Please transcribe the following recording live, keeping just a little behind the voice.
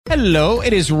Hello,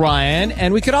 it is Ryan,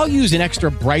 and we could all use an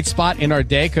extra bright spot in our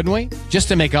day, couldn't we? Just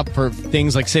to make up for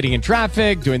things like sitting in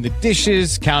traffic, doing the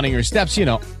dishes, counting your steps,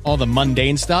 all the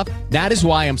mundane stuff. That is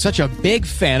why I'm such a big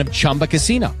fan of Chumba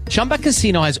Casino. Chumba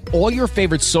Casino has all your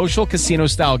favorite social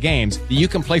casino-style games that you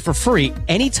can play for free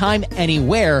anytime,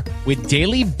 anywhere with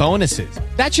daily bonuses.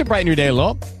 That should brighten your day a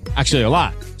little. Actually, a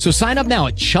lot. So sign up now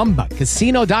at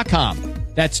ChumbaCasino.com.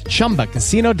 That's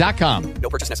ChumbaCasino.com. No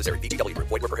purchase necessary. VGW Group.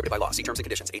 Void where prohibited by law. See terms and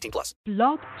conditions. 18 plus.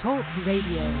 Blog Talk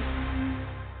Radio.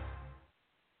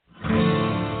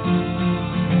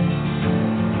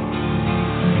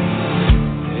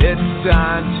 It's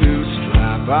time to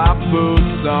strap our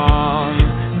boots on.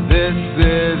 This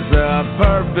is a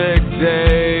perfect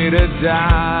day to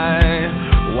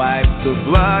die. Wipe the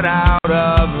blood out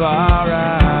of our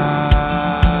eyes.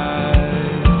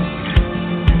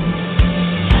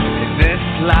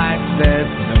 Life, there's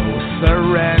no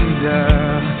surrender,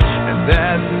 and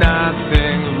there's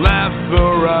nothing left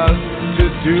for us to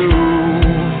do.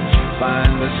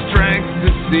 Find the strength to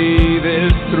see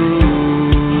this through.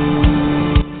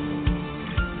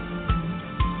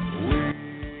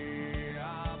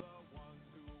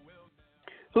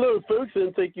 Hello, folks,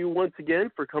 and thank you once again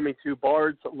for coming to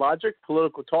Bard's Logic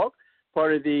Political Talk,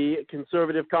 part of the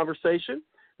Conservative Conversation,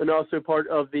 and also part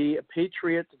of the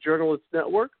Patriot Journalists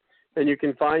Network. And you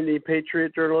can find the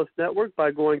Patriot Journalist Network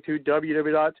by going to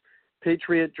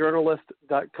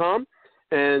www.patriotjournalist.com.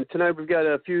 And tonight we've got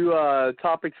a few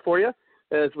topics for you,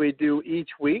 as we do each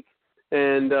week.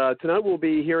 And tonight we'll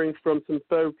be hearing from some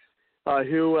folks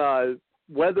who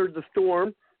weathered the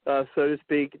storm, so to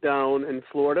speak, down in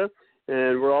Florida.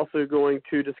 And we're also going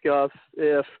to discuss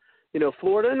if,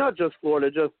 Florida, not just Florida,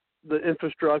 just the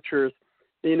infrastructures,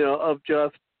 of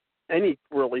just any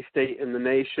really state in the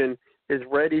nation is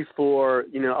ready for,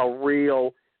 a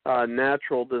real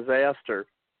natural disaster.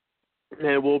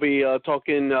 And we'll be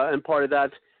talking in part of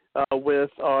that with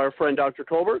our friend Dr.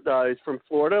 Colbert, who's from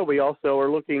Florida. We also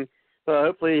are looking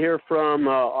hopefully hear from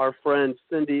our friend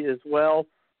Cindy as well.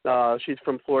 She's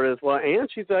from Florida as well, and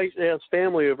she actually has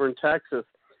family over in Texas.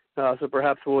 So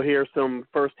perhaps we'll hear some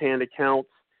firsthand accounts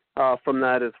from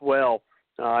that as well.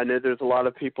 I know there's a lot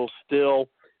of people still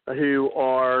who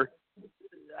are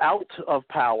out of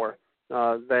power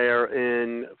there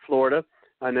in Florida.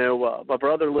 I know my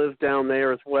brother lives down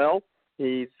there as well.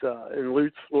 He's in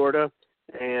Lutz, Florida,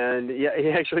 and yeah, he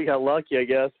actually got lucky, I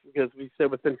guess, because we said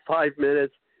within 5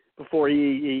 minutes before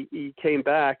he came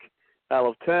back out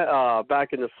of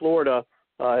back into Florida,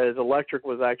 his electric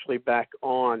was actually back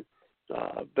on.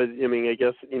 But I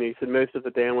guess he said most of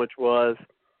the damage was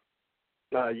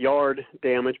yard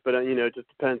damage, but it just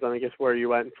depends on, I guess, where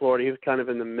you're at in Florida. He was kind of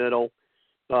in the middle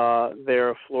there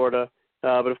of Florida.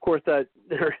 But, of course, that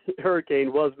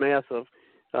hurricane was massive.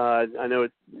 I know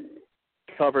it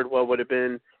covered what would have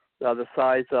been the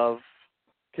size of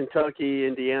Kentucky,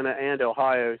 Indiana, and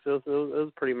Ohio. So it was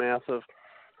a pretty massive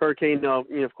hurricane.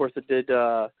 Of course, it did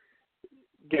go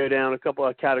down a couple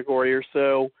of category or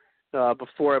so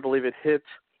before I believe it hit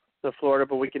Florida.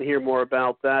 But we can hear more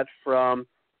about that from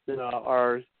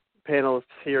our panelists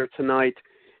here tonight.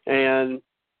 And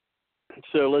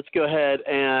so let's go ahead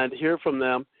and hear from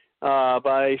them.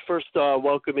 By first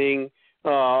welcoming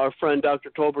our friend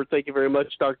Dr. Tolbert. Thank you very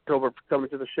much, Dr. Tolbert, for coming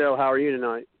to the show. How are you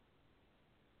tonight?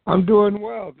 I'm doing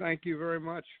well. Thank you very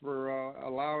much for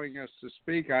allowing us to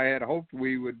speak. I had hoped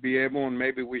we would be able, and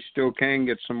maybe we still can,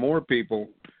 get some more people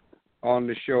on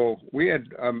the show. We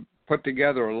had put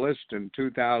together a list in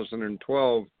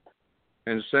 2012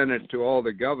 and sent it to all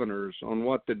the governors on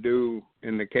what to do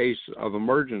in the case of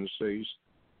emergencies.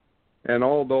 And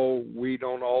although we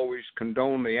don't always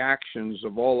condone the actions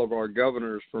of all of our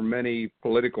governors for many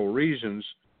political reasons,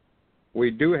 we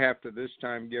do have to this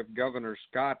time give Governor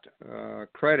Scott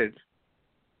credit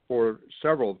for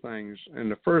several things. And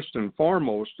the first and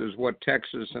foremost is what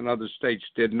Texas and other states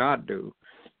did not do,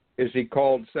 is he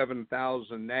called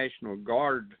 7,000 National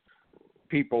Guard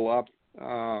people up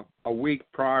a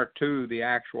week prior to the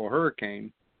actual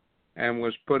hurricane and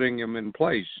was putting them in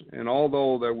place. And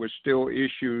although there were still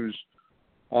issues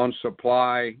on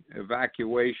supply,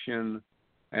 evacuation,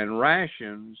 and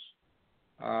rations,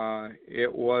 it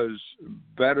was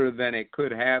better than it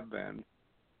could have been.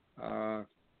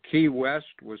 Key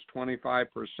West was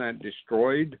 25%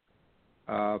 destroyed.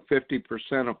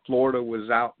 50% of Florida was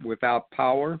out without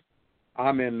power.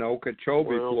 I'm in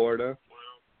Okeechobee, Florida.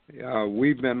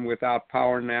 We've been without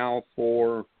power now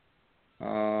for,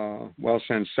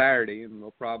 since Saturday, and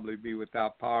we'll probably be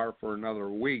without power for another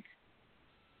week.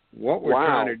 What we're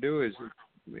trying to do is,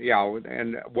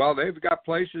 they've got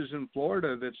places in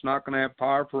Florida that's not going to have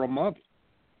power for a month.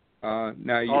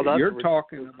 You're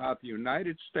talking about the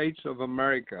United States of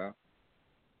America,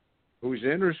 whose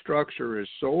infrastructure is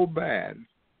so bad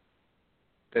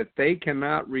that they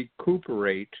cannot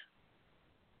recuperate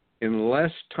in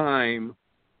less time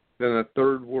than a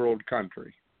third world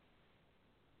country.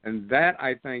 And that,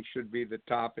 I think, should be the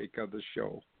topic of the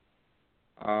show.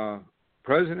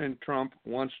 President Trump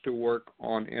wants to work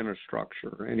on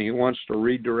infrastructure, and he wants to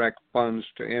redirect funds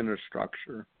to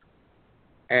infrastructure.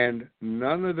 And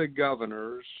none of the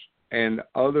governors and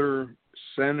other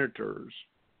senators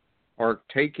are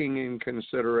taking in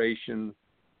consideration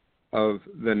of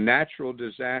the natural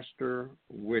disaster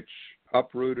which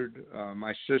uprooted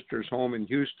my sister's home in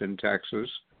Houston, Texas.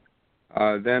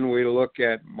 Then we look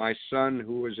at my son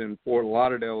who was in Fort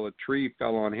Lauderdale. A tree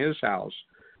fell on his house.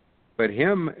 But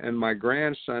him and my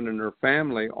grandson and her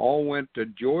family all went to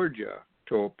Georgia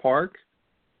to a park.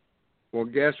 Well,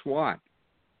 guess what?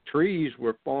 Trees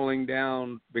were falling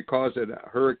down because of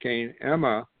Hurricane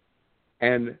Emma,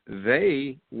 and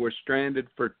they were stranded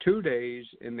for 2 days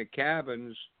in the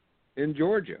cabins in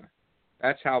Georgia.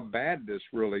 That's how bad this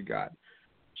really got.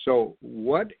 So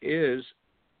what is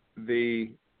the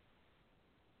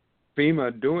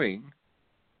FEMA doing?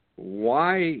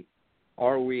 Why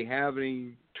are we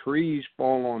having trees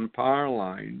fall on power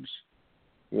lines?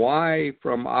 Why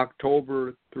from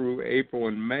October through April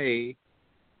and May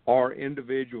are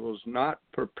individuals not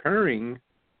preparing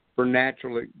for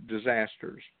natural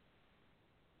disasters?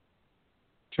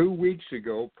 2 weeks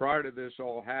ago, prior to this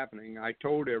all happening, I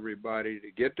told everybody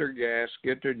to get their gas,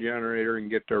 get their generator, and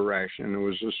get their ration. There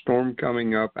was a storm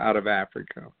coming up out of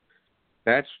Africa.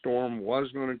 That storm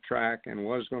was going to track and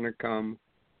was going to come,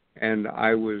 and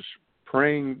I was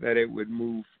praying that it would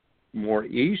move more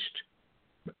east,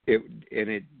 and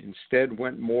it instead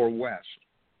went more west.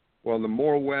 Well, the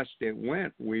more west it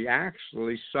went, we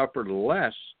actually suffered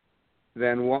less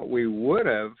than what we would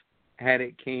have had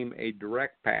it came a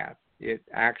direct path. It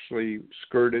actually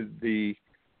skirted the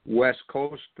west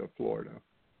coast of Florida.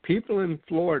 People in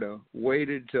Florida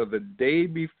waited till the day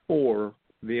before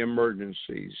the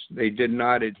emergencies. They did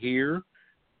not adhere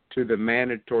to the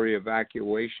mandatory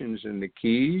evacuations in the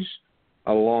Keys,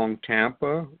 along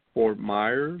Tampa, Fort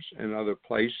Myers, and other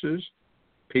places.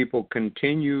 People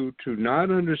continue to not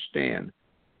understand.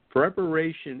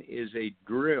 Preparation is a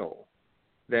drill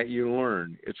that you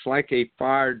learn. It's like a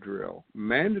fire drill.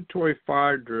 Mandatory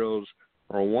fire drills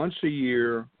are once a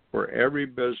year for every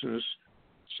business,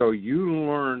 so you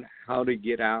learn how to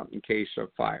get out in case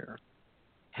of fire.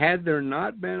 Had there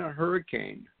not been a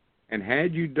hurricane, and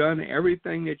had you done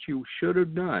everything that you should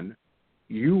have done,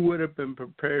 you would have been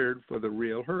prepared for the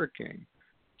real hurricane.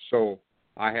 So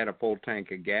I had a full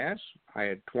tank of gas. I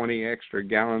had 20 extra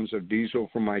gallons of diesel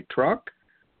for my truck.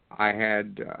 I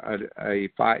had a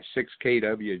 6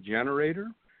 kW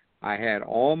generator. I had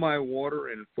all my water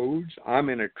and foods. I'm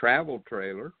in a travel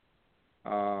trailer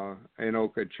in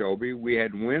Okeechobee. We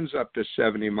had winds up to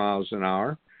 70 miles an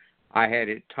hour. I had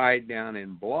it tied down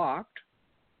and blocked.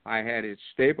 I had it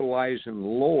stabilized and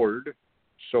lowered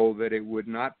so that it would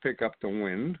not pick up the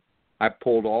wind. I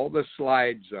pulled all the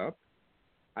slides up.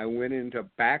 I went into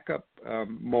backup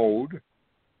mode.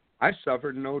 I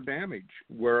suffered no damage,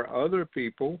 where other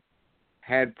people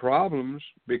had problems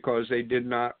because they did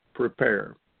not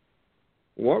prepare.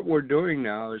 What we're doing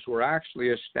now is we're actually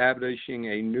establishing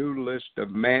a new list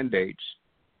of mandates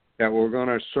that we're going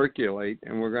to circulate,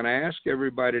 and we're going to ask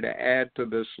everybody to add to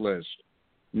this list,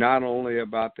 not only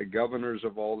about the governors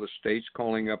of all the states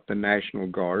calling up the National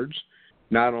Guards,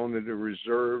 not only the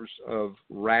reserves of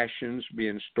rations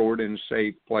being stored in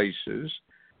safe places,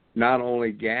 not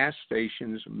only gas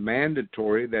stations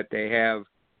mandatory that they have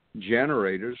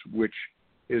generators, which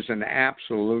is an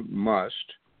absolute must.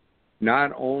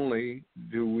 Not only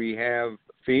do we have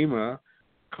FEMA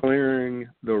clearing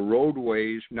the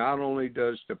roadways, not only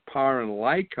does the power and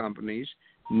light companies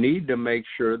need to make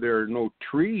sure there are no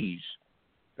trees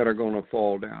that are going to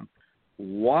fall down.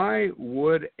 Why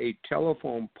would a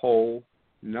telephone pole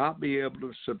not be able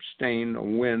to sustain a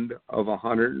wind of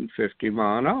 150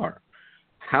 miles an hour?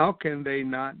 How can they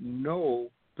not know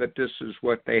that this is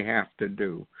what they have to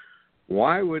do?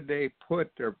 Why would they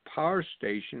put their power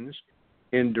stations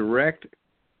in direct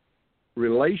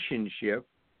relationship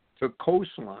to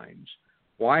coastlines?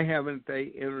 Why haven't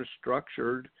they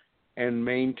infrastructured and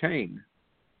maintained?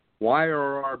 Why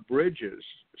are our bridges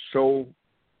so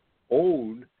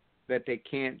old that they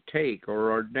can't take,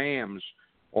 or our dams,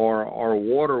 or our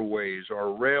waterways,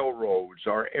 our railroads,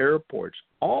 our airports?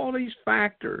 All these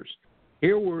factors.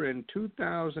 Here we're in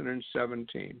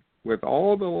 2017 with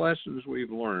all the lessons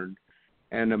we've learned,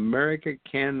 and America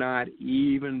cannot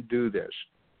even do this.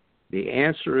 The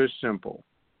answer is simple.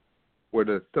 We're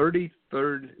the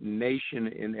 33rd nation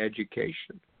in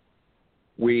education.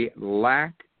 We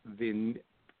lack the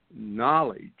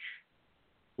knowledge.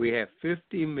 We have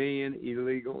 50 million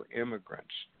illegal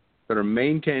immigrants that are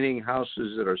maintaining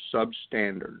houses that are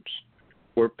substandards.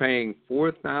 We're paying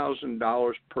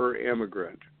 $4,000 per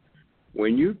immigrant.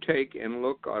 When you take and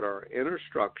look at our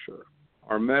infrastructure,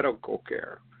 our medical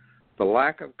care, the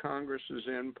lack of Congress's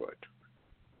input,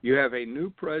 you have a new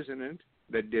president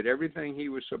that did everything he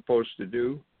was supposed to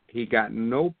do. He got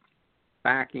no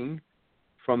backing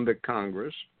from the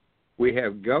Congress. We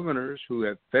have governors who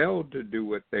have failed to do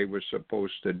what they were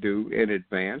supposed to do in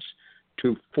advance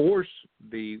to force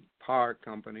the power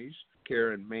companies to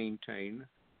care and maintain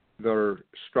their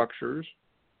structures.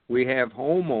 We have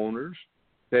homeowners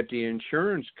that the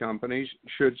insurance companies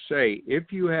should say,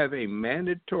 if you have a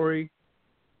mandatory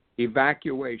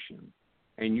evacuation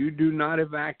and you do not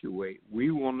evacuate,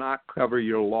 we will not cover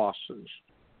your losses.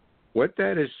 What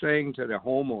that is saying to the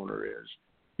homeowner is,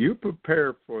 you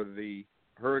prepare for the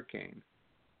hurricane,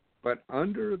 but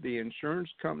under the insurance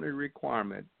company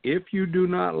requirement, if you do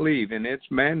not leave, and it's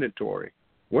mandatory,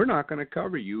 we're not going to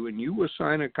cover you, and you will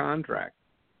sign a contract.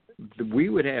 We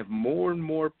would have more and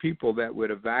more people that would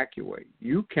evacuate.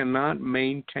 You cannot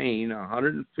maintain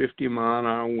 150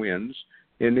 mile-an-hour winds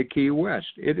in the Key West.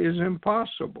 It is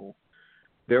impossible.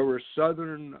 There were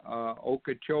southern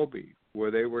Okeechobee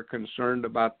where they were concerned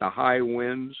about the high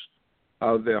winds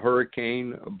of the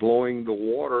hurricane blowing the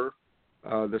water,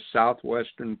 the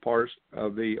southwestern parts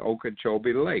of the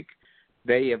Okeechobee Lake.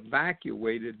 They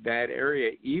evacuated that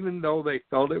area even though they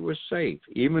felt it was safe,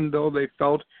 even though they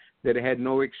felt that it had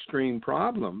no extreme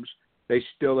problems, they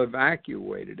still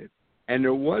evacuated it. And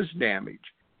there was damage.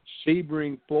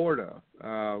 Sebring, Florida,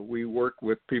 we work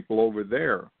with people over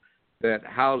there, that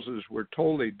houses were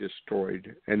totally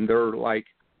destroyed, and they're like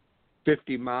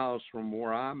 50 miles from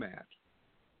where I'm at.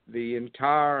 The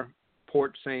entire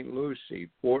Port St. Lucie,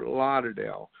 Fort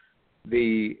Lauderdale,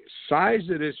 the size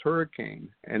of this hurricane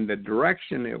and the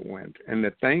direction it went and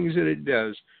the things that it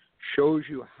does shows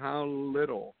you how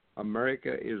little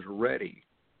America is ready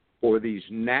for these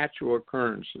natural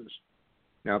occurrences.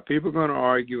 Now, people are going to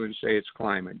argue and say it's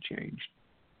climate change.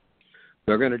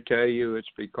 They're going to tell you it's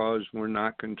because we're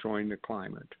not controlling the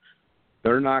climate.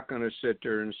 They're not going to sit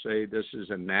there and say this is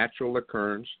a natural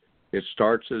occurrence. It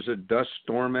starts as a dust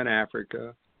storm in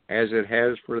Africa, as it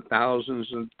has for thousands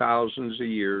and thousands of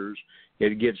years.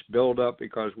 It gets built up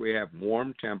because we have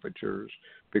warm temperatures,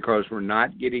 because we're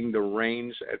not getting the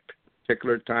rains at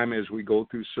particular time as we go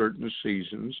through certain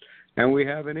seasons, and we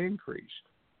have an increase.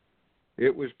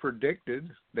 It was predicted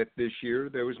that this year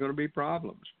there was going to be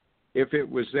problems. If it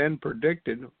was then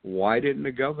predicted, why didn't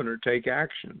the governor take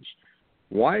actions?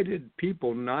 Why did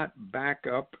people not back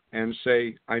up and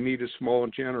say, I need a small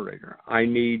generator, I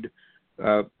need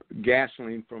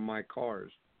gasoline for my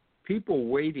cars? People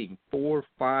waiting 4,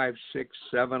 5, 6,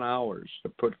 7 hours to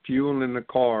put fuel in the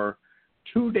car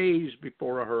 2 days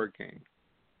before a hurricane.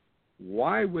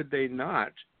 Why would they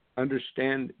not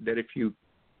understand that if you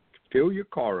fill your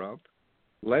car up,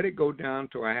 let it go down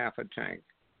to a half a tank,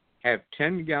 have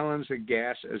 10 gallons of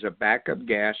gas as a backup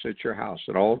gas at your house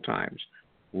at all times,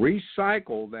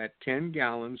 recycle that 10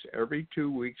 gallons every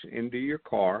 2 weeks into your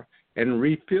car and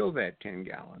refill that 10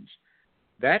 gallons.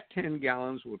 That 10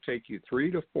 gallons will take you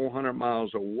 300 to 400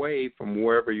 miles away from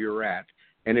wherever you're at,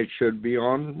 and it should be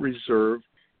on reserve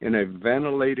in a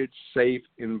ventilated, safe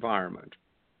environment.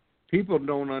 People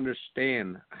don't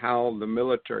understand how the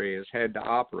military has had to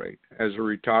operate. As a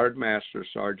retired master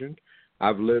sergeant,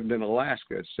 I've lived in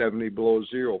Alaska at 70 below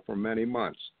zero for many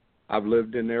months. I've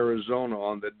lived in Arizona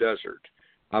on the desert.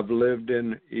 I've lived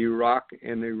in Iraq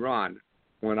and Iran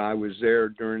when I was there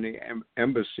during the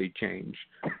embassy change.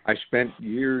 I spent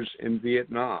years in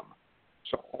Vietnam.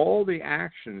 So all the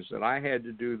actions that I had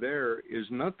to do there is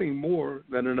nothing more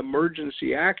than an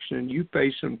emergency action you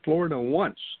face in Florida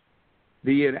once.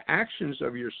 The actions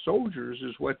of your soldiers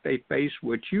is what they face,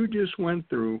 what you just went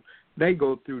through, they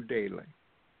go through daily.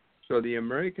 So the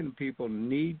American people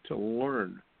need to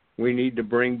learn. We need to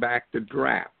bring back the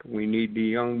draft. We need the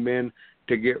young men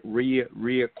to get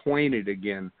reacquainted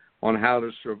again on how to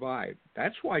survive.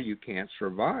 That's why you can't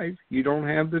survive. You don't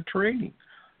have the training.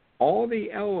 All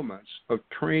the elements of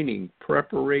training,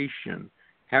 preparation,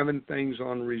 having things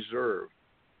on reserve,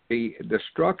 the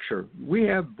structure. We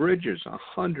have bridges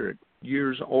 100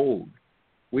 years old.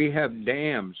 We have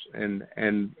dams and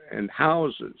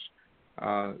houses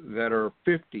that are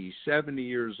 50, 70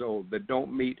 years old that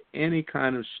don't meet any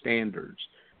kind of standards.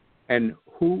 And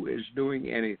who is doing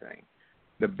anything?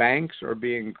 The banks are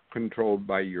being controlled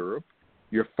by Europe.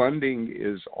 Your funding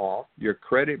is off. Your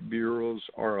credit bureaus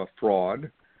are a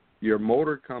fraud. Your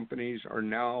motor companies are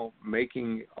now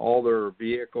making all their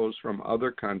vehicles from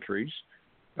other countries.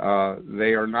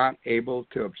 They are not able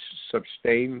to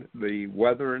sustain the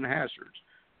weather and hazards.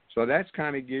 So that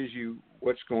kind of gives you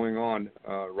what's going on,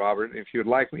 Robert. If you'd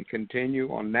like me to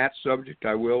continue on that subject,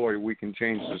 I will, or we can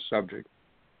change the subject.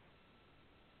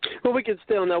 Well, we can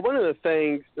stay on that. One of the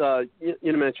things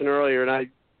you mentioned earlier, and I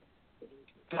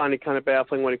find it kind of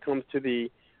baffling when it comes to the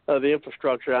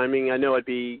infrastructure. I mean, I know it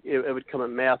would come at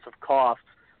massive cost,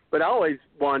 but I always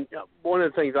one of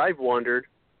the things I've wondered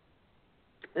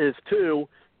is two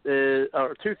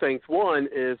things. One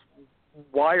is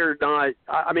why are not?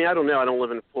 I mean, I don't know. I don't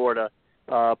live in Florida,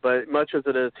 but much as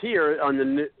it is here in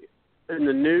the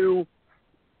new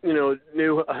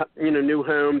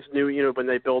homes, when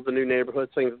they build the new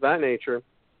neighborhoods, things of that nature,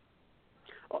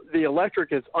 the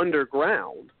electric is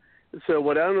underground. So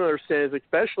what I don't understand is,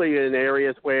 especially in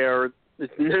areas where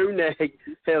it's no-neg,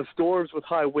 have storms with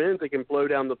high winds that can blow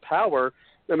down the power.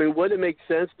 I mean, would it make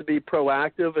sense to be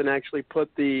proactive and actually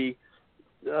put the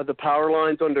power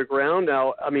lines underground?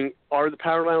 Now, I mean, are the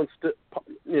power lines, as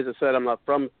I said, I'm not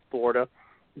from Florida,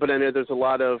 but I know there's a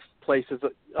lot of places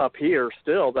up here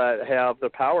still that have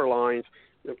the power lines,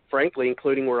 frankly,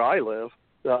 including where I live,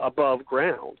 above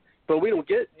ground. But we don't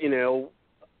get,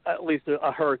 at least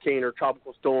a hurricane or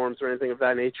tropical storms or anything of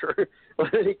that nature on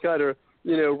any kind of,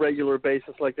 regular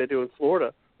basis like they do in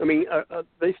Florida. I mean,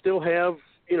 they still have,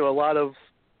 a lot of,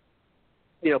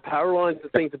 power lines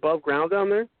and things above ground down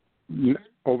there?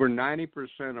 Over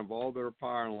 90% of all their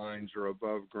power lines are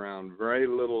above ground. Very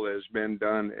little has been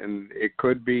done, and it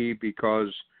could be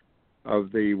because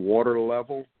of the water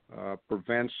level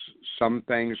prevents some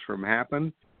things from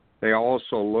happening. They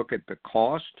also look at the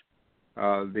cost.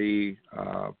 The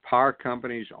power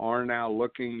companies are now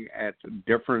looking at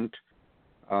different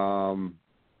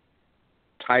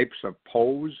types of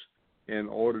poles in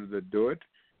order to do it.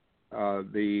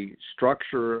 The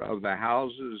structure of the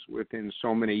houses within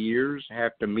so many years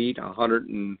have to meet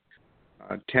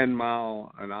 110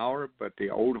 mile an hour, but the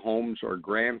old homes are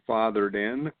grandfathered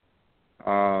in.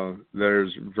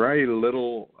 There's very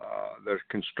little, the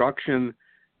construction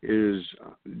is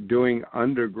doing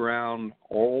underground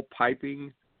oil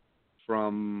piping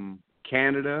from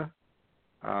Canada,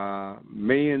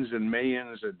 millions and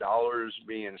millions of dollars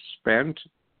being spent,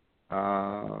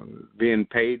 being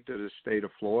paid to the state of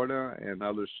Florida and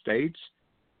other states,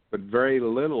 but very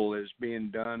little is being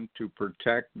done to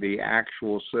protect the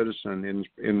actual citizen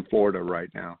in Florida right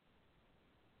now.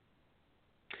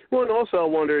 Well, and also I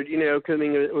wondered, because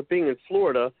with being in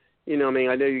Florida, I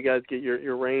know you guys get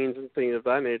your rains and things of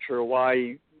that nature.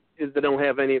 Why is they don't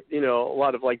have any, a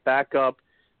lot of like backup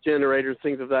generators,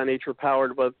 things of that nature,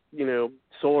 powered with,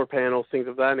 solar panels, things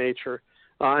of that nature.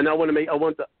 And I want to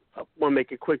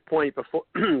make a quick point before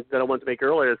that I wanted to make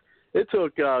earlier. It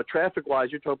took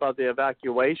traffic-wise. You talk about the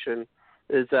evacuation.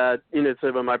 Is that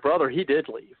so? When my brother, he did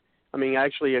leave. I mean,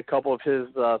 actually, a couple of his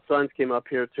sons came up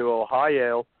here to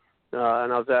Ohio,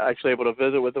 and I was actually able to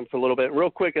visit with them for a little bit. Real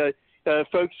quick,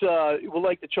 folks would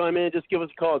like to chime in. Just give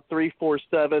us a call at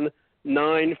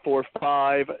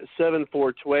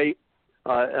 347-945-7428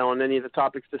 on any of the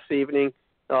topics this evening,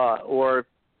 or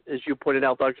as you pointed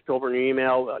out, Dr. Pilber, in your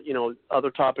email,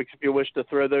 other topics if you wish to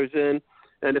throw those in.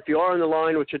 And if you are on the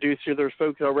line, which I do see there's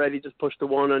folks already, just push the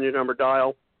 1 on your number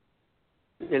dial,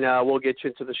 and we'll get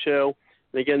you into the show.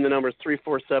 And again, the number is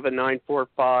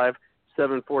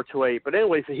 347-945-7428. But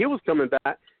anyway, so he was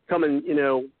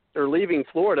leaving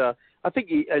Florida. I think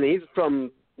he's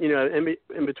from,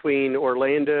 in between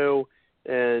Orlando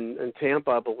and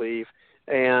Tampa, I believe.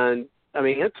 And, I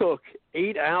mean, it took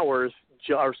 8 hours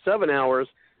or 7 hours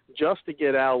just to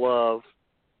get out of,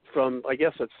 from, I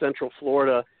guess it's Central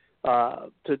Florida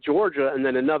to Georgia, and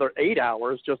then another 8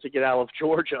 hours just to get out of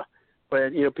Georgia.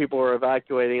 But, people were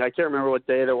evacuating. I can't remember what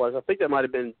day that was. I think that might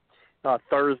have been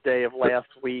Thursday of last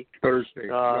week. Thursday,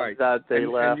 right. That they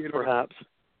left, perhaps.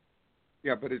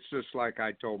 Yeah, but it's just like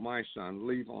I told my son,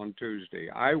 leave on Tuesday.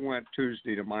 I went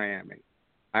Tuesday to Miami.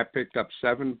 I picked up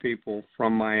 7 people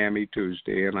from Miami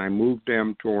Tuesday, and I moved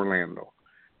them to Orlando.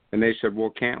 And they said,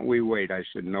 well, can't we wait? I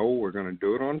said, no, we're going to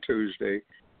do it on Tuesday.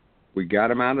 We got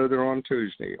them out of there on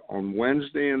Tuesday. On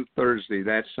Wednesday and Thursday,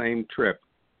 that same trip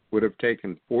would have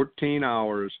taken 14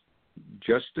 hours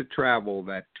just to travel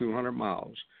that 200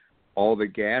 miles. All the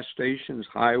gas stations,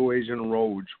 highways, and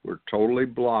roads were totally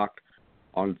blocked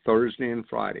on Thursday and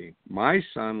Friday. My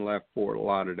son left Fort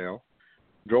Lauderdale,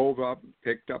 drove up,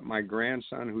 picked up my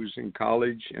grandson who's in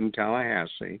college in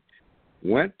Tallahassee,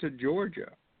 went to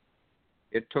Georgia.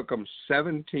 It took them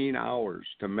 17 hours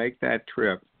to make that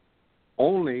trip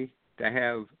only to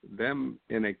have them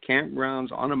in a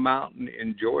campgrounds on a mountain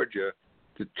in Georgia.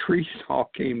 The trees all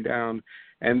came down,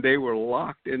 and they were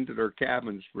locked into their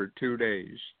cabins for 2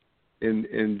 days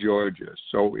in Georgia.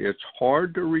 So it's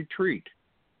hard to retreat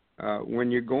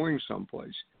when you're going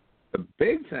someplace. The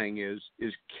big thing is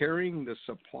carrying the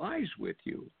supplies with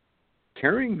you,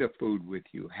 carrying the food with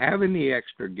you, having the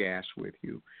extra gas with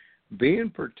you, being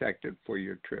protected for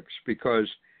your trips. Because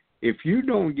if you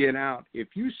don't get out, if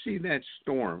you see that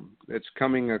storm that's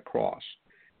coming across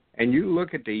and you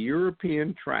look at the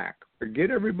European track,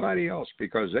 forget everybody else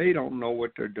because they don't know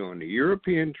what they're doing. The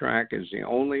European track is the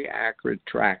only accurate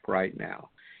track right now.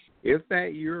 If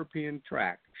that European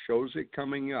track shows it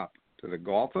coming up to the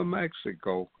Gulf of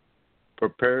Mexico,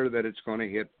 prepare that it's going to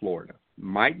hit Florida.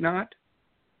 Might not.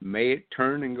 May it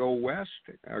turn and go west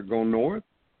or go north?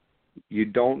 You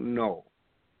don't know.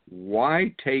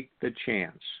 Why take the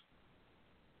chance?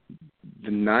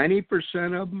 The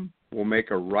 90% of them will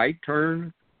make a right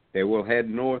turn. They will head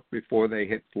north before they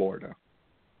hit Florida.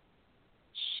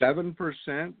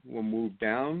 7% will move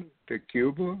down to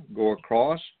Cuba, go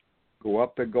across, go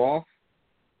up the Gulf,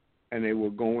 and they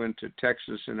will go into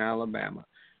Texas and Alabama.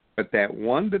 But that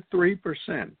 1 to 3%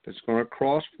 that's going to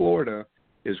cross Florida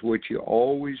is what you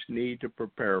always need to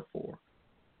prepare for.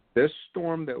 This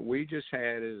storm that we just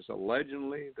had is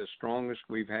allegedly the strongest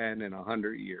we've had in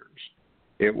 100 years.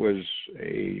 It was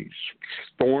a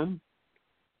storm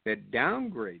that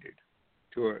downgraded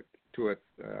to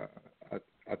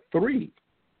a 3.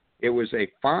 It was a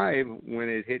 5 when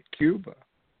it hit Cuba.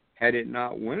 Had it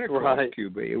not went across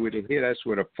Cuba, it would have hit us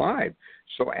with a 5.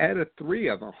 So at a 3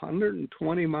 of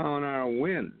 120 mile an hour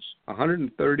winds,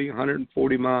 130,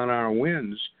 140 mile an hour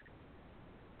winds,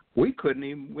 we couldn't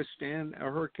even withstand a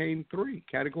Hurricane 3,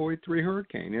 Category 3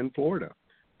 hurricane in Florida.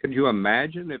 Could you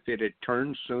imagine if it had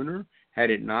turned sooner, had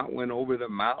it not went over the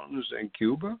mountains in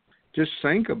Cuba? Just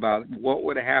think about what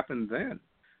would have happened then.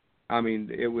 I mean,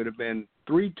 it would have been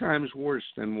 3 times worse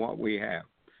than what we have.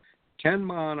 10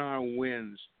 mile an hour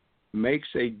winds makes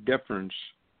a difference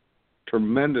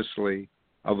tremendously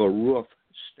of a roof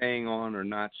staying on or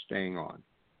not staying on.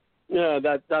 Yeah,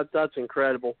 that's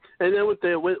incredible. And then with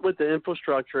the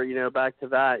infrastructure, back to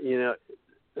that,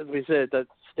 as we said, that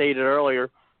stated earlier,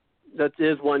 that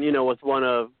is one, was one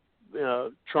of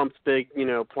Trump's big,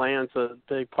 plans, a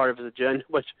big part of his agenda,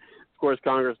 which, of course,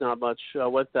 Congress not much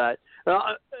with that.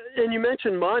 And you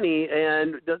mentioned money,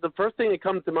 and the first thing that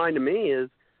comes to mind to me is,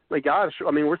 my gosh,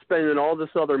 I mean, we're spending all this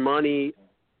other money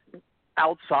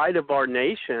outside of our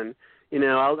nation,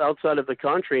 outside of the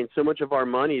country, and so much of our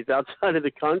money is outside of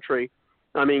the country.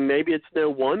 I mean, maybe it's no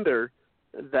wonder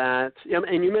that,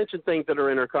 and you mentioned things that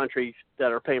are in our country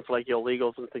that are paying for like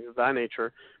illegals and things of that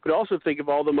nature, but also think of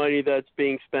all the money that's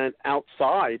being spent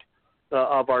outside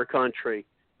of our country.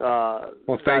 Well,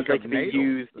 think that of can NATO. Be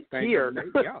used here.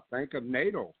 Think of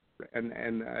NATO and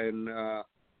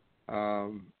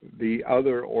the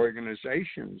other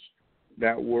organizations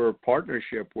that we're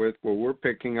partnership with, where we're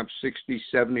picking up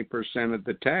 60-70% of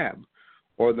the tab,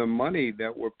 or the money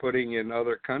that we're putting in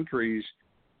other countries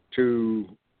to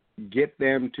get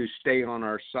them to stay on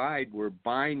our side. We're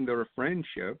buying their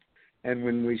friendship, and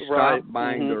when we stop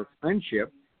buying their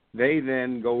friendship, they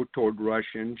then go toward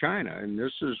Russia and China. And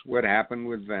this is what happened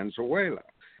with Venezuela.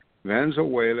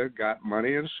 Venezuela got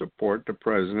money and support the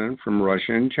president from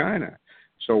Russia and China.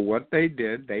 So what they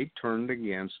did, they turned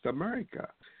against America.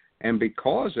 And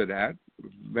because of that,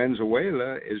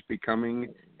 Venezuela is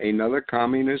becoming another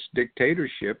communist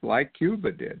dictatorship like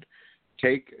Cuba did.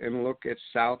 Take and look at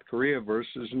South Korea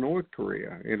versus North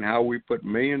Korea and how we put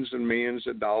millions and millions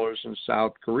of dollars in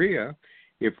South Korea.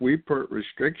 If we put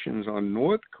restrictions on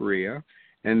North Korea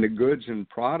and the goods and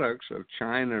products of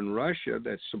China and Russia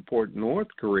that support North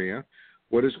Korea,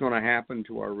 what is going to happen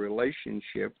to our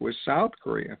relationship with South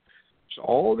Korea? So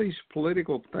all these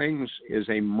political things is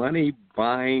a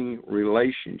money-buying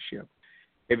relationship.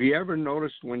 Have you ever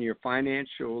noticed when you're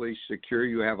financially secure,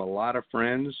 you have a lot of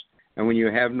friends, and when you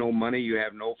have no money, you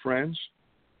have no friends?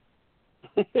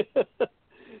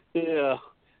 Yeah.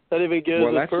 That even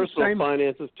goes with personal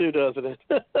finances too, doesn't it?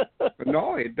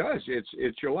 No, it does.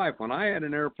 It's your life. When I had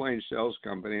an airplane sales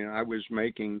company and I was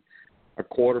making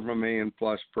 $250,000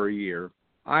 plus per year,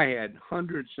 I had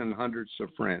hundreds and hundreds of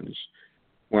friends.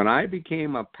 When I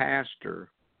became a pastor,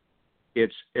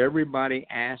 it's everybody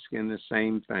asking the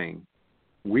same thing.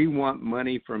 We want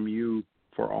money from you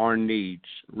for our needs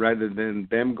rather than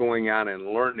them going out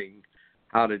and learning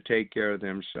how to take care of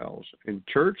themselves. And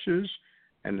churches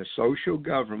and the social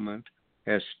government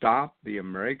has stopped the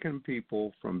American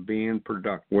people from being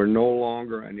productive. We're no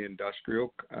longer an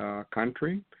industrial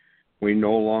country. We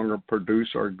no longer produce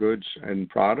our goods and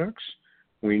products.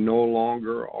 We no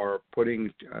longer are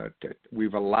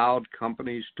we've allowed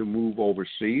companies to move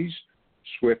overseas.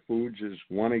 Swift Foods is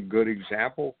one a good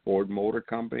example. Ford Motor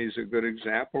Company is a good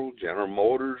example. General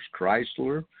Motors,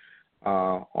 Chrysler,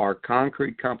 our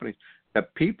concrete companies. The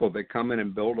people that come in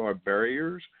and build our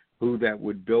barriers, who that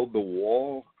would build the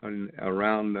wall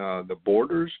around the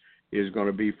borders, is going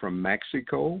to be from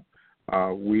Mexico.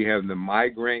 We have the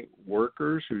migrant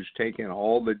workers who's taken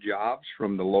all the jobs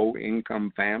from the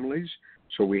low-income families.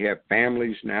 So we have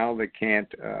families now that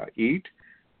can't eat.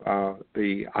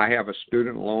 I have a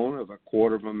student loan of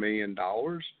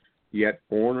 $250,000, yet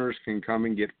foreigners can come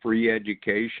and get free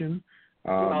education.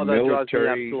 That drives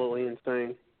me absolutely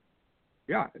insane.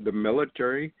 Yeah, the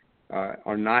military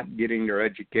are not getting their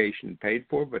education paid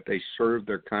for, but they serve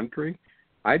their country.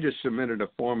 I just submitted a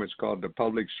form. It's called the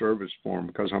Public Service Form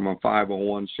because I'm a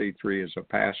 501c3 as a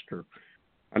pastor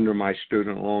under my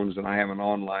student loans, and I have an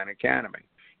online academy.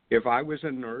 If I was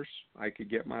a nurse, I could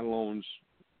get my loans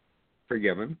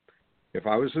forgiven. If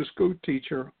I was a school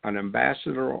teacher, an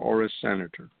ambassador, or a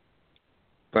senator.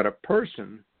 But a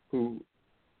person who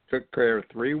took care of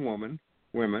 3 women,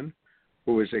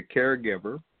 who is a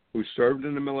caregiver, who served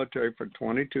in the military for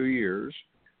 22 years,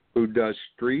 who does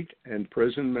street and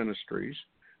prison ministries,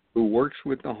 who works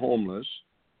with the homeless,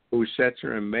 who sits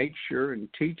there and makes sure and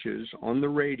teaches on the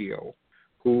radio,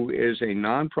 who is a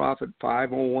nonprofit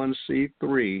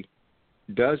 501c3,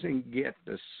 doesn't get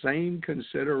the same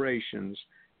considerations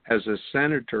as a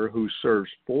senator who serves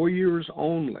 4 years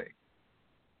only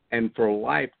and for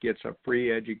life gets a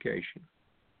free education.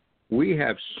 We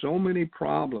have so many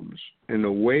problems in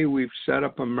the way we've set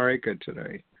up America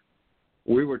today.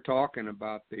 We were talking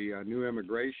about the new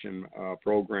immigration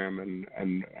program,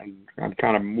 and I'm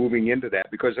kind of moving into that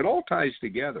because it all ties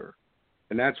together,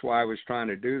 and that's why I was trying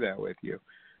to do that with you.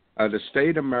 The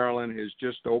state of Maryland has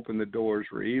just opened the doors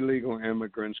where illegal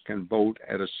immigrants can vote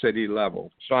at a city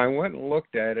level. So I went and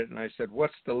looked at it, and I said,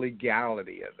 what's the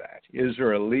legality of that? Is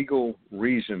there a legal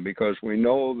reason? Because we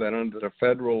know that under the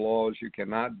federal laws, you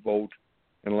cannot vote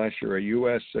unless you're a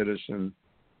U.S. citizen,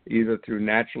 either through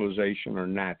naturalization or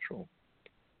natural,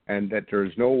 and that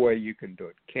there's no way you can do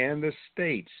it. Can the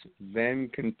states then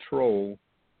control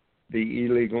the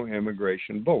illegal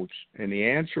immigration votes? And the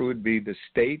answer would be the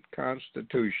state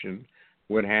constitution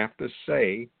would have to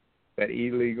say that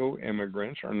illegal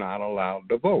immigrants are not allowed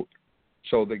to vote.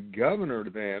 So the governor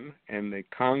then and the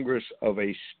Congress of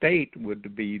a state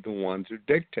would be the ones who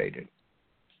dictate it.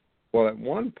 Well, at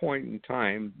one point in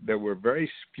time, there were very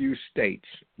few states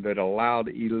that allowed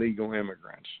illegal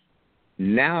immigrants.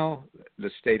 Now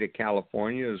the state of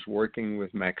California is working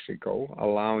with Mexico,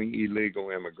 allowing illegal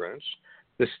immigrants.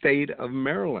 The state of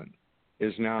Maryland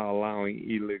is now allowing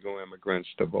illegal immigrants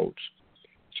to vote.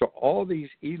 So all these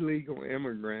illegal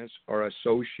immigrants are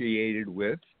associated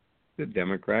with the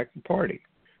Democratic Party,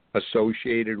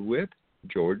 associated with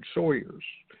George Soros.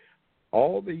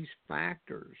 All these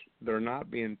factors that are not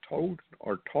being told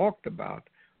or talked about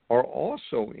are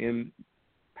also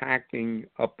impacting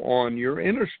upon your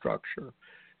infrastructure.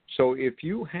 So if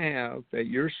you have that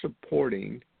you're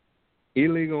supporting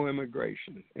illegal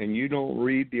immigration, and you don't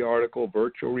read the article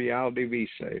Virtual Reality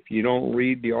Visa, if you don't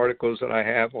read the articles that I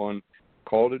have on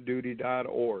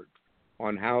calltoduty.org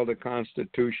on how the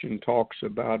Constitution talks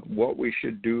about what we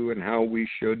should do and how we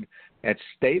should, at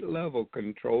state level,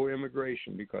 control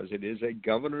immigration, because it is a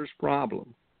governor's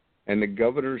problem, and the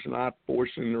governor's not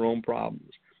forcing their own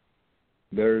problems.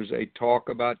 There's a talk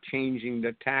about changing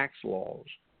the tax laws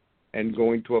and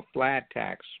going to a flat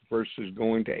tax versus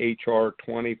going to H.R.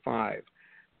 25.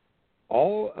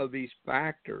 All of these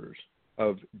factors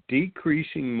of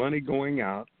decreasing money going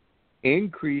out,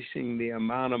 increasing the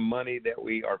amount of money that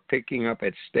we are picking up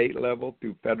at state level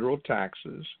through federal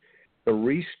taxes, the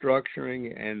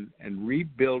restructuring and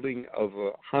rebuilding of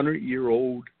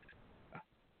 100-year-old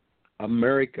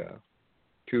America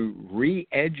to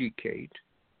re-educate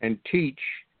and teach,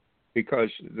 because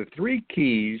the 3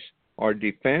 keys are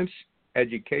defense,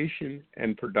 education,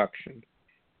 and production.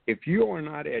 If you are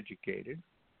not educated,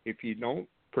 if you don't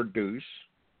produce,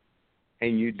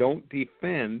 and you don't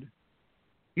defend,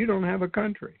 you don't have a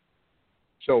country.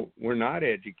 So we're not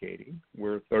educating.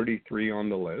 We're 33 on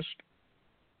the list.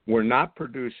 We're not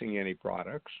producing any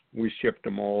products. We ship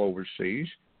them all overseas,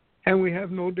 and we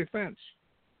have no defense.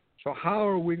 So how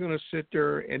are we going to sit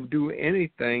there and do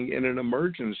anything in an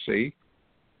emergency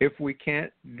if we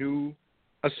can't do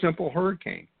a simple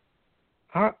hurricane?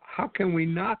 How can we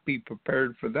not be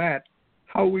prepared for that?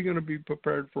 How are we going to be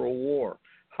prepared for a war?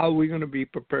 How are we going to be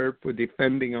prepared for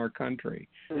defending our country?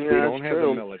 Yeah, we don't have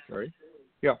a military.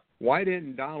 Yeah. Why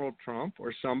didn't Donald Trump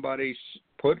or somebody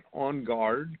put on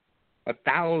guard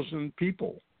 1,000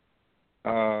 people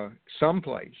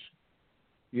someplace?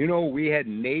 You know, we had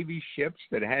Navy ships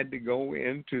that had to go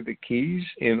into the Keys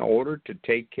in order to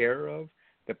take care of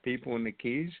the people in the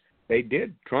Keys. They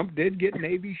did. Trump did get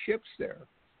Navy ships there.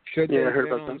 Should they have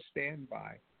been on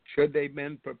standby? Should they have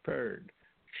been prepared?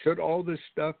 Should all this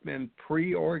stuff been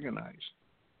pre-organized?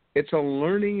 It's a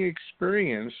learning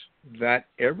experience that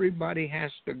everybody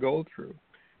has to go through.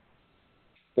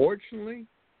 Fortunately,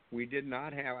 we did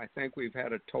not have, I think we've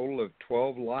had a total of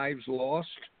 12 lives lost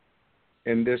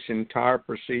in this entire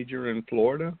procedure in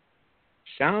Florida.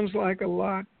 Sounds like a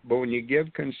lot, but when you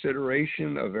give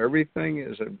consideration of everything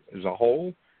as a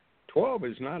whole, 12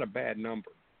 is not a bad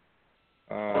number.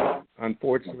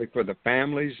 Unfortunately for the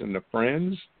families and the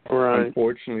friends,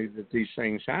 unfortunately that these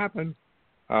things happen,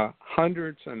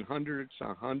 hundreds and hundreds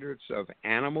and hundreds of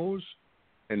animals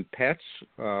and pets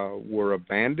were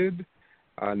abandoned,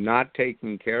 not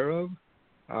taken care of.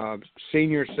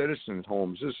 Senior citizens'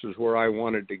 homes. This is where I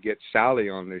wanted to get Sally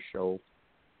on this show.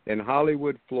 In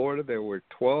Hollywood, Florida, there were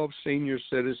 12 senior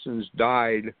citizens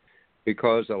died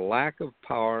because of lack of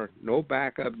power, no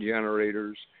backup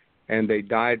generators, and they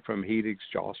died from heat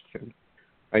exhaustion.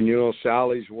 And, you know,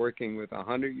 Sally's working with a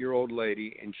 100-year-old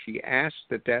lady, and she asked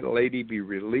that that lady be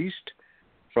released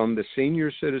from the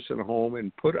senior citizen home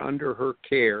and put under her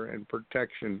care and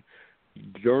protection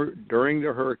during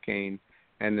the hurricane,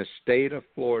 and the state of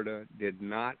Florida did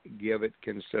not give it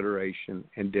consideration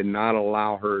and did not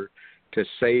allow her to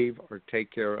save or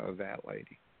take care of that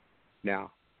lady.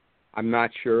 Now, I'm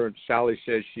not sure. Sally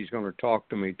says she's going to talk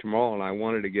to me tomorrow, and I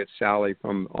wanted to get Sally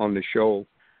on the show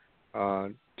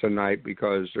tonight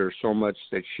because there's so much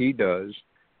that she does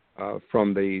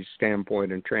from the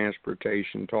standpoint in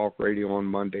transportation, talk radio on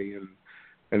Monday,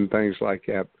 and things like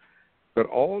that. But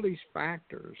all these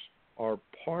factors are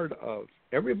part of.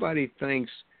 Everybody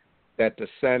thinks that the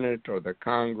Senate or the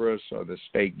Congress or the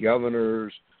state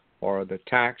governors or the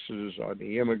taxes or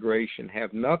the immigration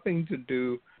have nothing to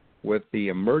do with the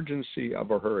emergency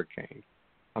of a hurricane.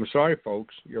 I'm sorry,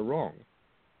 folks, you're wrong.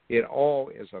 It all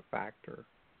is a factor.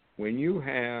 When you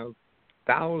have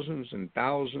thousands and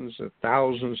thousands and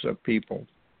thousands of people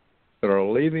that are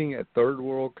living a third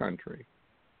world country,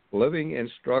 living in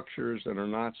structures that are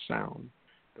not sound,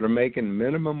 that are making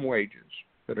minimum wages,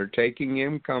 that are taking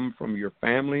income from your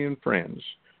family and friends,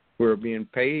 who are being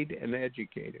paid and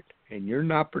educated, and you're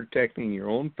not protecting your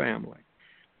own family,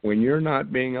 when you're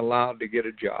not being allowed to get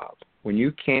a job, when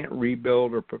you can't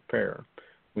rebuild or prepare,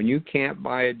 when you can't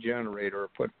buy a generator or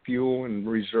put fuel in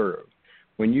reserve,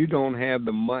 when you don't have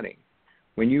the money,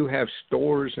 when you have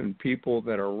stores and people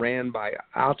that are ran by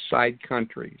outside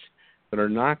countries that are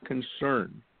not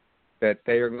concerned that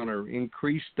they are going to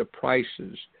increase the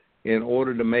prices in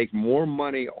order to make more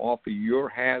money off of your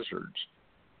hazards,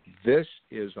 this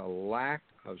is a lack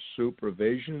of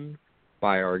supervision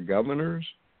by our governors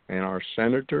and our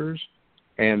senators,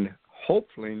 and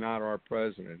hopefully not our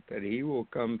president, that he will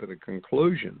come to the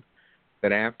conclusion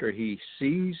that after he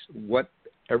sees what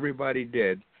everybody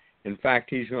did, in fact,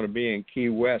 he's going to be in Key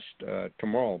West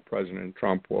tomorrow, President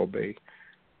Trump will be,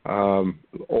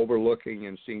 overlooking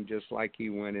and seeing just like he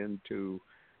went into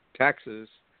Texas.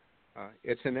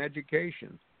 It's an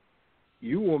education.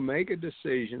 You will make a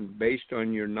decision based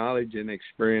on your knowledge and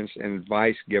experience and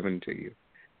advice given to you.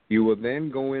 You will then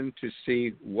go in to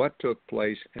see what took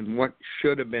place and what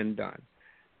should have been done.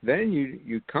 Then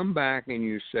you come back and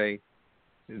you say,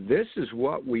 this is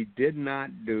what we did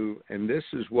not do, and this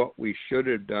is what we should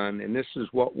have done, and this is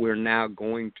what we're now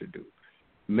going to do.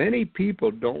 Many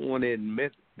people don't want to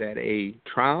admit that a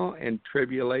trial and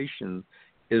tribulation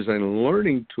is a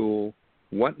learning tool,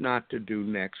 what not to do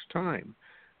next time.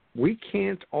 We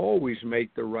can't always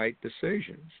make the right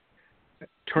decisions.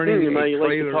 Turning like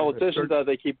the politicians that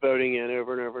they keep voting in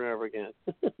over and over and over again.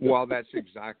 Well, that's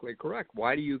exactly correct.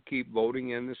 Why do you keep voting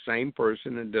in the same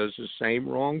person that does the same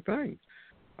wrong thing?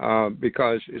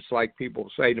 Because it's like people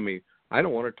say to me, I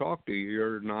don't want to talk to you.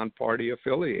 You're non-party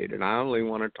affiliated. I only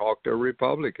want to talk to a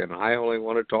Republican. I only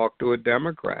want to talk to a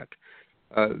Democrat.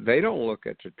 They don't look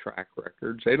at the track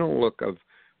records. They don't look of,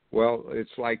 well,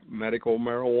 it's like medical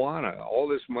marijuana. All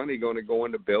this money going to go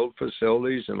into build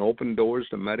facilities and open doors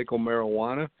to medical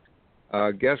marijuana.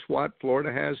 Guess what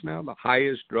Florida has now? The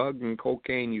highest drug and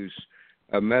cocaine use,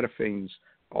 methamphetamines,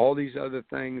 all these other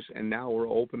things, and now we're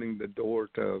opening the door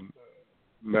to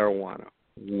marijuana.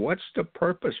 What's the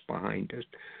purpose behind it?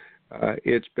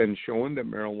 It's been shown that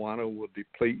marijuana will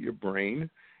deplete your brain.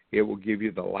 It will give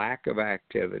you the lack of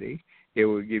activity. It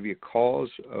will give you cause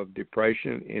of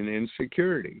depression and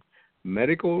insecurity.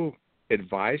 Medical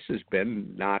advice has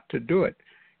been not to do it.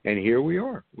 And here we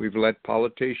are. We've let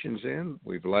politicians in.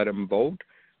 We've let them vote.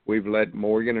 We've let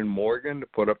Morgan & Morgan to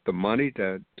put up the money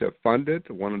to fund it,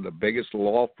 one of the biggest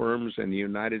law firms in the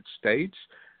United States.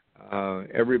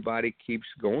 Everybody keeps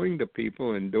going to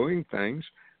people and doing things.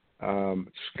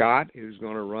 Scott, who's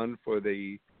going to run for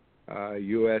the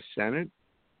U.S. Senate,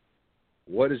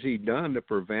 what has he done to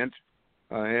prevent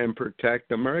and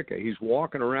protect America? He's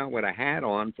walking around with a hat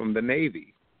on from the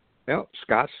Navy. Well,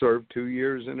 Scott served 2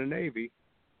 years in the Navy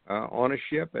on a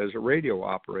ship as a radio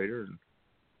operator.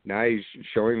 Now he's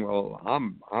showing, well,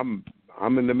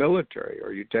 I'm in the military.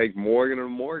 Or you take Morgan &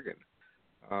 Morgan,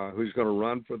 who's going to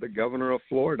run for the governor of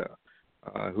Florida,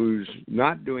 who's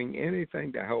not doing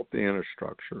anything to help the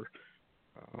infrastructure.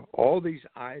 All these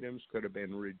items could have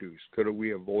been reduced. Could have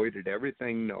we avoided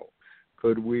everything? No.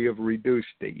 Could we have reduced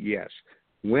it? Yes.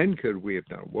 When could we have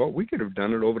done it? Well, we could have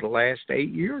done it over the last 8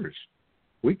 years.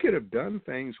 We could have done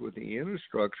things with the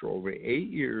infrastructure over 8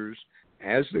 years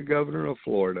as the governor of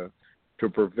Florida to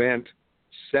prevent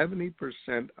 70%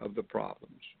 of the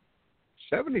problems.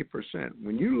 70%.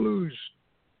 When you lose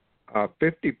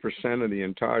 50% of the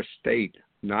entire state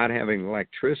not having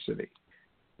electricity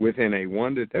within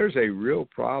there's a real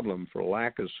problem for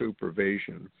lack of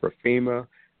supervision for FEMA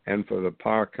and for the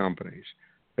power companies.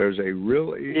 There's a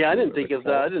real issue. Yeah, I didn't think of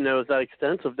that. I didn't know it was that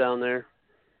extensive down there.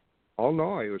 Oh,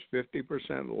 no, it was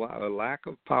 50% lack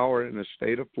of power in the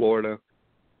state of Florida.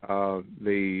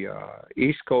 The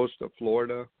east coast of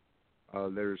Florida,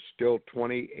 there's still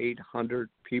 2,800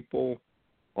 people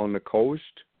on the coast.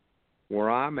 Where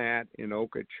I'm at in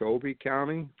Okeechobee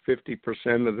County,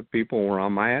 50% of the people where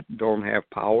I'm at don't have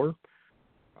power.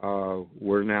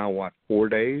 We're now, 4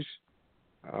 days?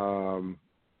 I'm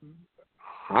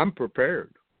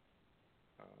prepared.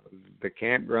 The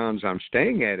campgrounds I'm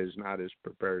staying at is not as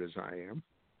prepared as I am.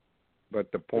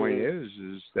 But the point is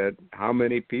that how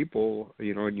many people,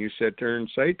 and you sit there and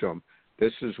say to them,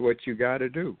 this is what you got to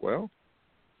do. Well,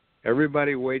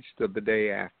 everybody waits till the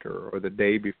day after or the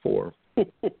day before.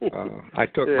 I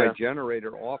took my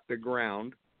generator off the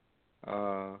ground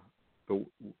the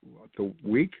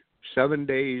week, 7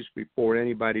 days before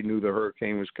anybody knew the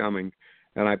hurricane was coming,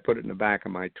 and I put it in the back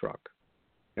of my truck.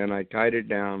 And I tied it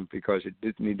down because it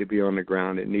didn't need to be on the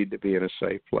ground. It needed to be in a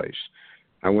safe place.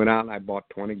 I went out and I bought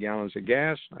 20 gallons of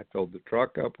gas. I filled the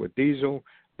truck up with diesel,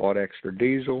 bought extra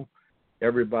diesel.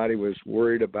 Everybody was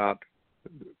worried about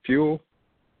fuel.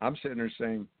 I'm sitting there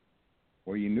saying,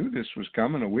 well, you knew this was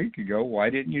coming a week ago. Why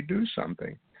didn't you do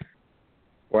something?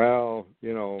 Well,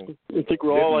 I think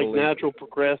we're all like natural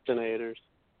procrastinators.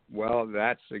 Well,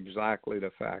 that's exactly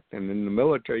the fact. And in the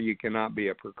military, you cannot be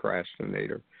a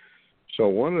procrastinator. So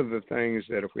one of the things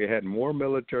that if we had more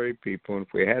military people, and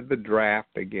if we had the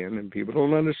draft again, and people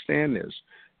don't understand this,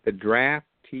 the draft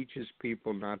teaches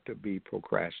people not to be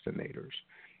procrastinators.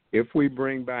 If we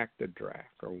bring back the draft,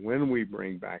 or when we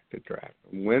bring back the draft,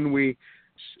 when we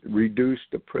reduce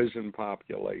the prison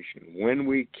population, when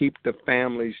we keep the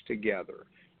families together,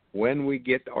 when we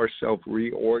get ourselves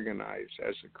reorganized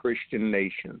as a Christian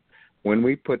nation, when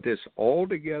we put this all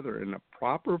together in a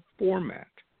proper format,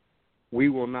 we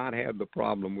will not have the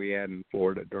problem we had in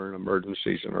Florida during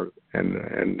emergencies and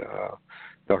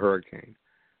the hurricane.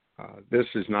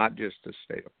 This is not just the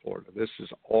state of Florida. This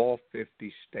is all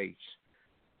 50 states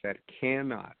that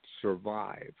cannot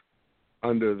survive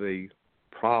under the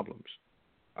problems.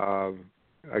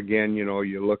 Again,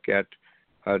 you look at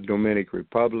Dominican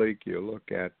Republic, you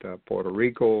look at Puerto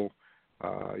Rico,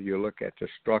 you look at the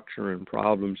structure and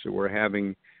problems that we're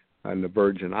having in the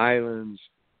Virgin Islands.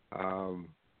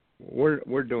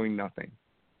 We're doing nothing.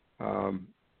 The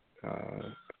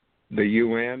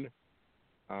UN,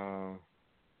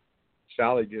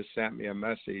 Sally just sent me a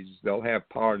message. They'll have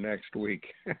power next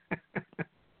week.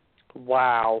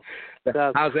 Wow.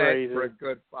 That's How's crazy. that for a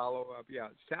good follow-up? Yeah,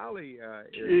 Sally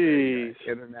is an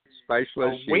internet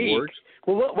specialist. She works.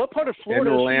 Well, what part of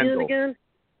Florida is she in again?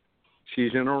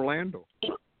 She's in Orlando.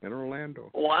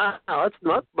 Wow, that's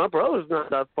not, my brother's not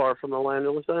that far from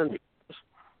Orlando, Los Angeles.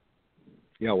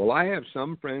 Yeah, well, I have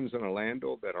some friends in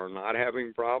Orlando that are not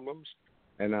having problems,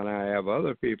 and then I have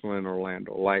other people in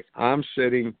Orlando. Like I'm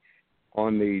sitting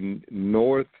on the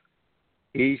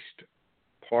northeast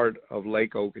part of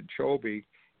Lake Okeechobee.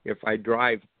 If I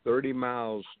drive 30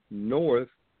 miles north,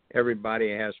 everybody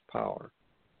has power.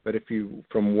 But if you,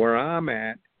 from where I'm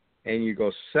at, and you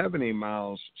go 70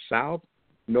 miles south,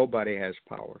 nobody has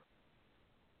power.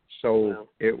 So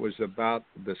It was about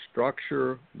the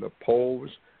structure, the poles.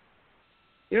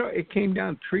 You know, it came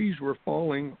down, trees were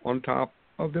falling on top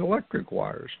of the electric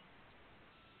wires.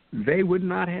 They would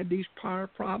not have these power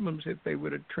problems if they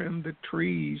would have trimmed the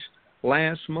trees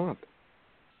last month.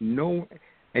 No,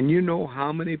 and you know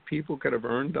how many people could have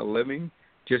earned a living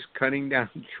just cutting down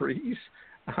trees?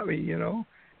 I mean,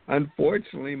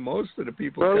 unfortunately, most of the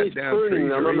people cut down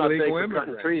trees are illegal immigrants.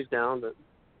 Cutting trees down, but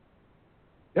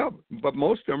yeah, but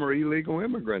most of them are illegal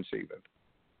immigrants even.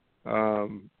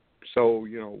 So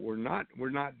we're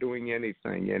not doing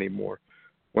anything anymore.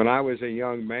 When I was a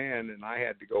young man and I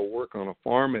had to go work on a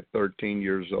farm at 13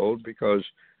 years old because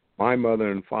my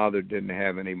mother and father didn't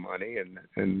have any money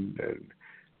and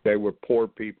they were poor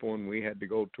people, and we had to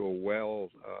go to a well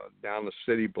down the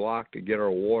city block to get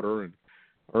our water and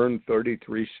earn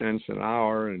 33 cents an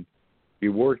hour, and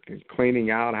you worked cleaning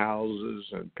outhouses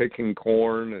and picking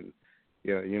corn, and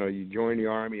you joined the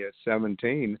Army at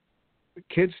 17.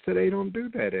 Kids today don't do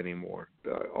that anymore.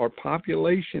 Our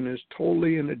population is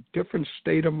totally in a different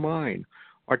state of mind.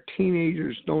 Our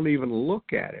teenagers don't even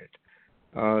look at it.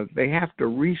 They have to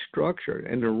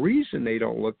restructure, and the reason they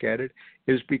don't look at it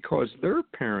is because their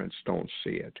parents don't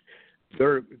see it.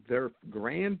 Their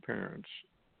grandparents,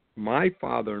 my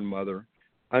father and mother,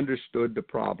 understood the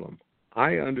problem.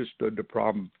 I understood the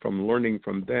problem from learning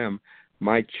from them.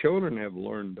 My children have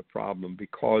learned the problem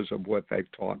because of what they've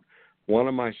taught. One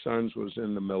of my sons was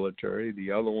in the military.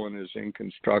 The other one is in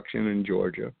construction in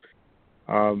Georgia.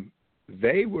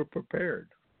 They were prepared.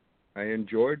 In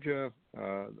Georgia,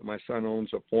 my son owns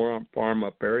a farm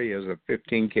up there. He has a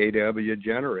 15 kW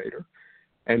generator.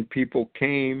 And people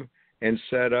came and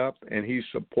set up, and he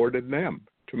supported them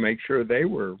to make sure they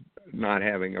were not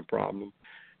having a problem.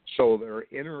 So their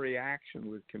interaction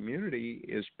with community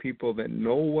is people that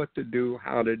know what to do,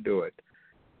 how to do it.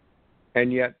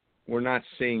 And yet we're not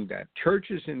seeing that.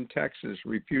 Churches in Texas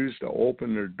refuse to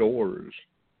open their doors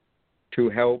to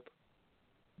help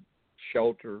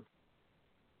shelter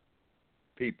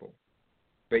people.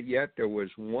 But yet there was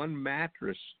one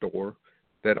mattress store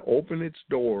that opened its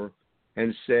door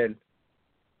and said,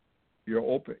 "You're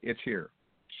open, it's here.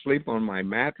 Sleep on my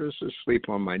mattresses, sleep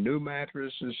on my new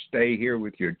mattresses, stay here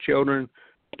with your children,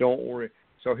 don't worry."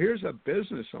 So here's a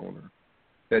business owner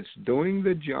that's doing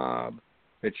the job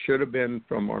that should have been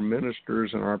from our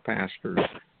ministers and our pastors.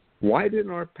 Why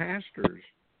didn't our pastors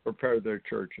prepare their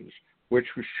churches, which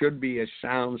should be a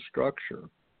sound structure?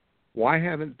 Why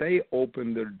haven't they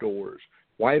opened their doors?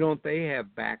 Why don't they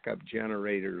have backup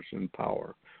generators and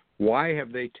power? Why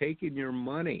have they taken your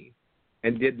money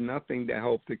and did nothing to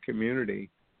help the community?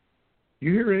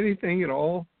 You hear anything at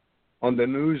all on the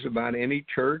news about any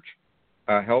church,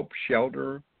 help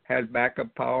shelter, has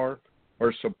backup power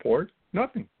or support?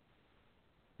 Nothing.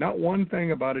 Not one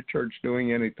thing about a church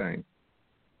doing anything.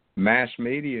 Mass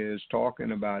media is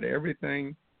talking about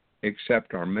everything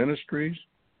except our ministries,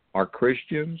 our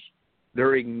Christians.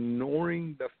 They're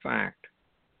ignoring the fact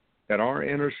that our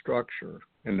inner structure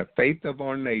and the faith of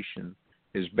our nation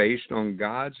is based on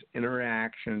God's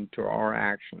interaction to our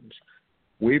actions.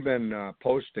 We've been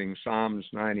posting Psalms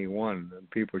 91, and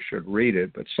people should read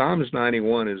it, but Psalms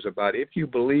 91 is about, if you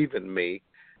believe in me,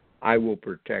 I will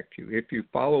protect you. If you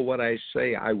follow what I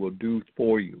say, I will do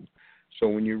for you. So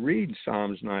when you read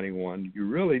Psalms 91, you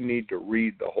really need to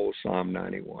read the whole Psalm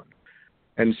 91.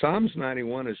 And Psalms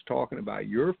 91 is talking about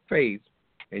your faith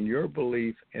and your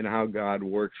belief in how God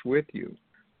works with you.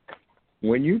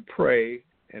 When you pray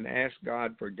and ask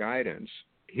God for guidance,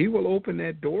 he will open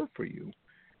that door for you.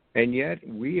 And yet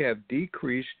we have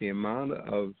decreased the amount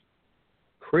of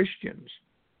Christians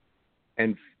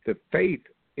and the faith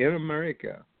in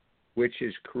America, which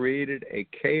has created a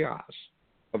chaos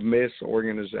of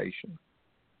misorganization.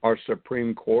 Our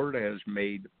Supreme Court has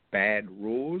made bad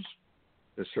rules.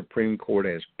 The Supreme Court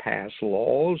has passed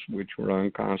laws which were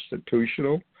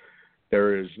unconstitutional.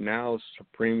 There is now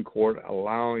Supreme Court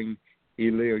allowing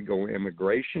illegal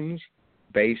immigrations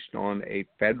based on a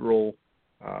federal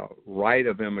right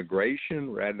of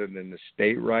immigration rather than the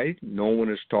state right. No one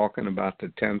is talking about the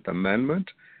 10th Amendment.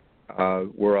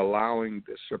 We're allowing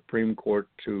the Supreme Court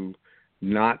to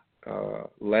not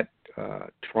let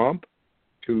Trump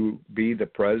to be the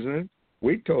president.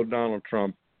 We told Donald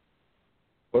Trump,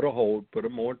 put a hold, put a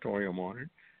moratorium on it,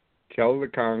 tell the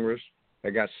Congress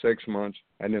they got 6 months,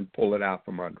 and then pull it out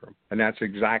from under them. And that's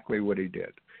exactly what he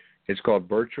did. It's called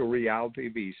virtual reality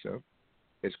visa.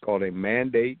 It's called a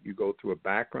mandate. You go through a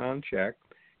background check.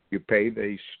 You pay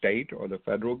the state or the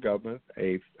federal government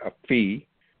a fee.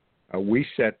 We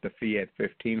set the fee at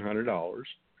 $1,500.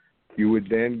 You would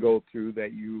then go through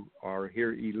that you are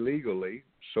here illegally,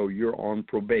 so you're on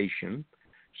probation.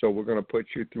 So we're going to put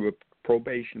you through a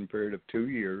probation period of 2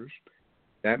 years.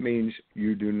 That means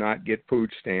you do not get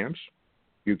food stamps.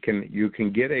 You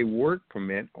can get a work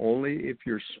permit only if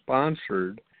you're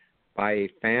sponsored by a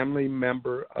family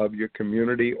member of your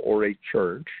community or a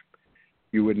church.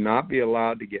 You would not be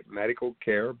allowed to get medical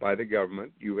care by the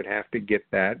government. You would have to get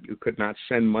that. You could not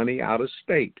send money out of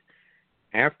state.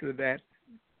 After that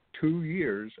 2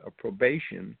 years of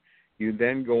probation, you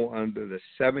then go under the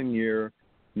 7-year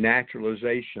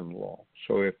naturalization law.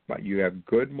 So if you have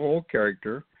good moral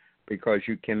character, because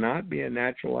you cannot be a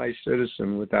naturalized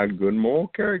citizen without good moral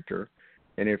character,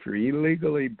 and if you're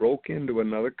illegally broke into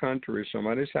another country or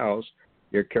somebody's house,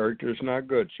 your character is not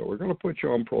good. So we're going to put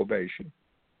you on probation.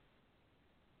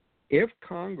 If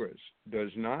Congress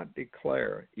does not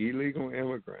declare illegal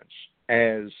immigrants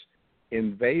as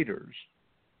invaders,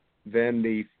 then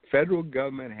the federal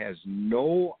government has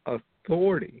no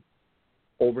authority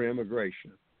over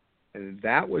immigration. And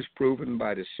that was proven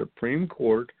by the Supreme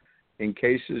Court in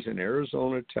cases in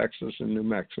Arizona, Texas, and New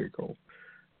Mexico,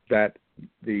 that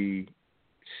the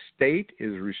state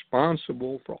is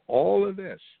responsible for all of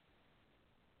this.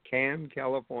 Can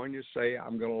California say,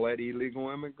 I'm going to let illegal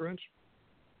immigrants?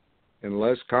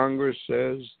 Unless Congress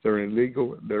says they're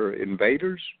illegal, they're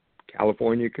invaders,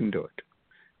 California can do it.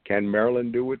 Can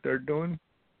Maryland do what they're doing?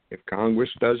 If Congress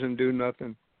doesn't do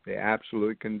nothing, they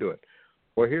absolutely can do it.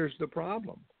 Well, here's the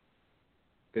problem.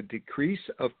 The decrease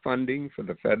of funding for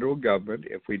the federal government,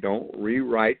 if we don't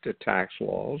rewrite the tax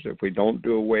laws, if we don't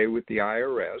do away with the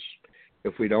IRS,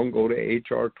 if we don't go to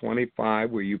H.R. 25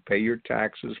 where you pay your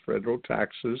taxes, federal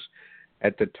taxes,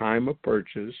 at the time of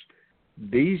purchase,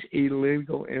 these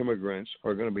illegal immigrants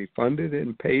are going to be funded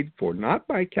and paid for, not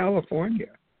by California,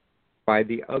 by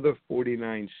the other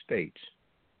 49 states.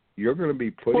 You're going to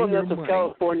be putting your money. Well, that's if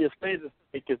California stays a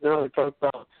state, because now they talk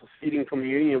about seceding from the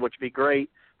Union, which would be great,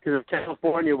 because if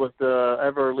California was to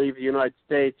ever leave the United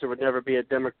States, there would never be a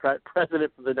Democrat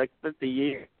president for the next 50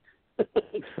 years.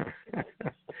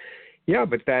 Yeah,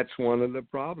 but that's one of the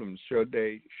problems. Should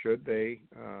they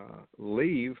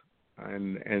leave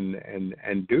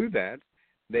and do that,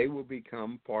 they will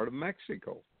become part of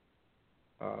Mexico.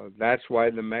 That's why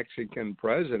the Mexican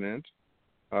president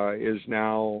is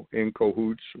now in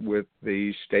cahoots with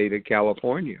the state of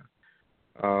California.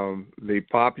 The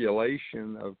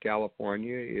population of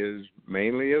California is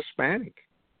mainly Hispanic.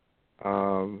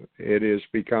 It is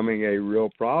becoming a real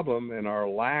problem, and our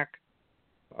lack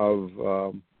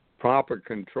of proper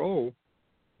control,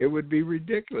 it would be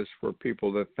ridiculous for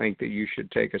people to think that you should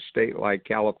take a state like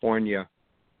California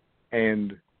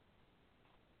and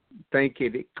think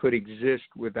it could exist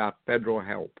without federal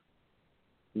help.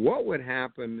 What would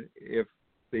happen if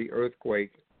the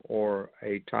earthquake or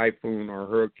a typhoon or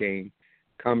hurricane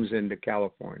comes into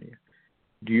California?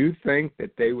 Do you think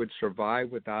that they would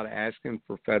survive without asking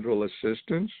for federal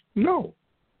assistance? No.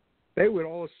 They would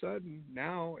all of a sudden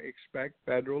now expect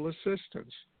federal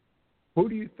assistance. Who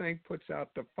do you think puts out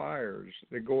the fires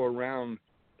that go around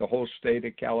the whole state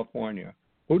of California?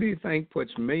 Who do you think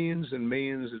puts millions and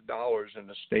millions of dollars in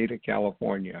the state of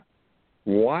California?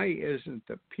 Why isn't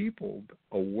the people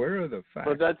aware of the fact?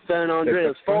 But that's San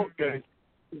Andreas' fault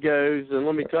goes, and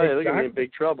let me tell you, they're going to be in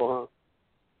big trouble, huh?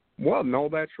 Well, no,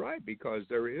 that's right, because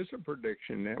there is a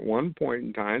prediction at one point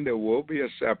in time there will be a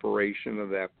separation of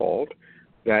that fault,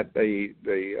 that the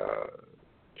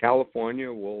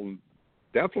California will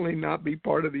definitely not be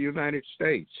part of the United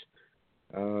States.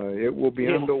 It will be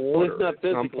underwater at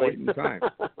some point in time.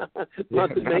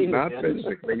 Not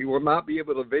physically. You will not be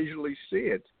able to visually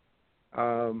see it.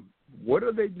 What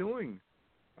are they doing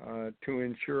to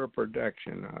ensure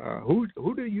protection?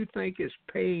 Who do you think is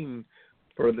paying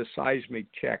for the seismic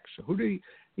checks?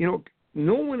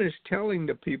 No one is telling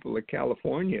the people of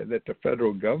California that the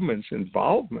federal government's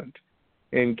involvement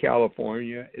in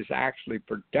California is actually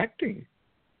protecting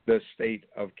the state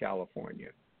of California.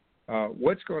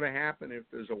 What's going to happen if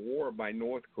there's a war by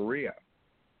North Korea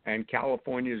and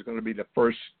California is going to be the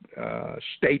first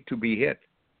state to be hit?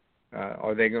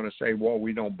 Are they going to say, well,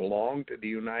 we don't belong to the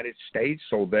United States,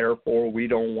 so therefore we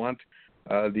don't want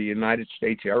the United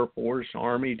States Air Force,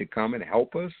 Army to come and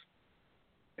help us?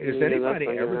 Is anybody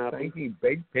ever thinking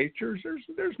big pictures?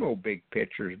 There's no big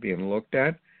pictures being looked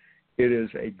at. It is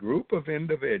a group of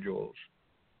individuals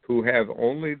who have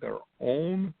only their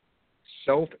own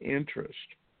self-interest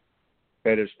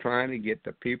that is trying to get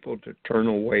the people to turn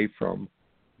away from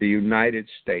the United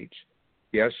States.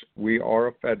 Yes, we are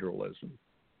a federalism.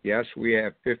 Yes, we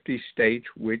have 50 states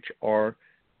which are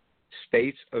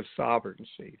states of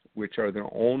sovereignty, which are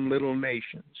their own little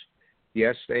nations.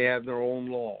 Yes, they have their own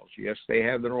laws. Yes, they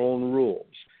have their own rules.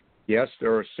 Yes,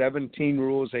 there are 17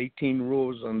 rules, 18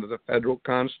 rules under the federal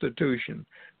Constitution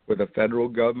where the federal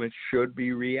government should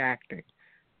be reacting.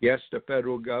 Yes, the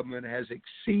federal government has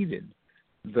exceeded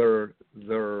their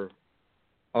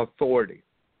authority.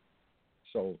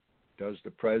 So does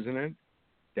the president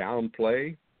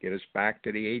downplay, get us back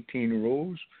to the 18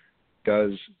 rules?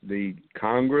 Does the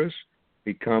Congress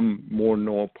become more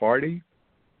no party?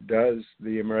 Does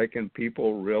the American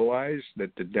people realize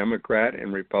that the Democrat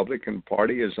and Republican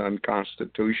Party is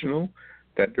unconstitutional,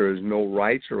 that there is no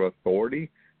rights or authority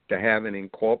to have an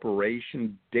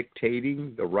incorporation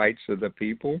dictating the rights of the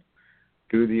people?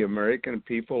 Do the American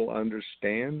people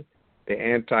understand the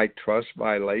antitrust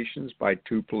violations by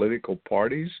two political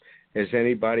parties? Has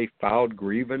anybody filed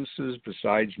grievances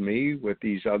besides me with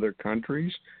these other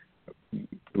countries?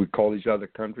 We call these other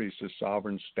countries the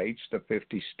sovereign states, the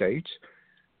 50 states.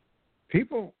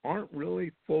 People aren't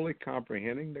really fully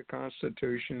comprehending the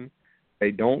Constitution.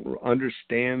 They don't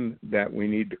understand that we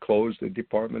need to close the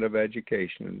Department of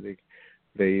Education,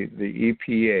 the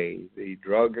EPA, the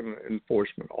Drug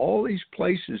Enforcement. All these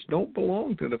places don't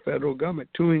belong to the federal government,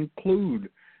 to include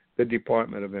the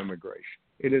Department of Immigration.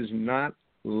 It is not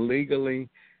legally,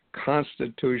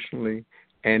 constitutionally,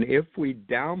 and if we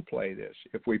downplay this,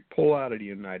 if we pull out of the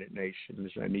United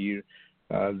Nations and the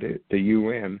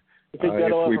UN,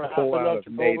 if we pull out of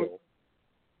NATO.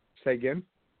 Say again?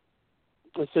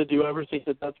 I said, do you ever think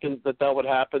that would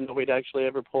happen, that we'd actually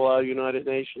ever pull out of the United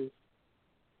Nations?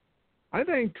 I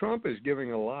think Trump is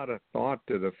giving a lot of thought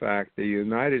to the fact the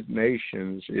United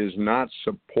Nations is not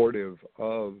supportive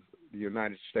of the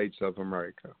United States of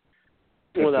America.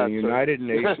 Well, the United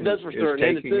Nations that's for certain,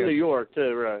 and it's in New York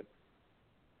too, right?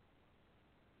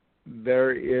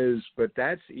 There is, but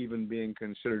that's even being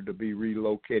considered to be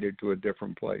relocated to a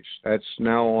different place. That's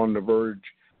now on the verge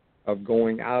of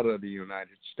going out of the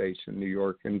United States and New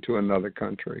York into another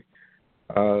country.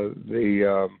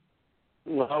 The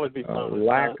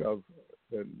lack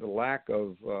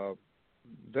of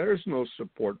there's no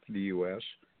support for the U.S.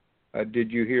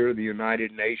 Did you hear the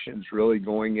United Nations really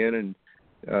going in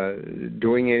and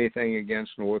doing anything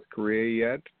against North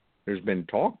Korea yet? There's been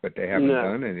talk, but they haven't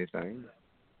done anything.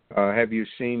 Have you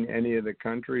seen any of the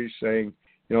countries saying,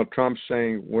 Trump's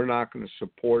saying we're not going to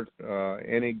support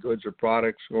any goods or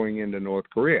products going into North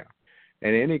Korea.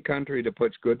 And any country that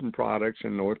puts goods and products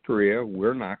in North Korea,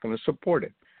 we're not going to support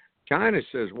it. China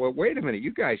says, well, wait a minute,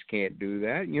 you guys can't do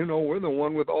that. We're the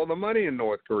one with all the money in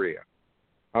North Korea.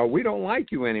 We don't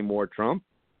like you anymore, Trump,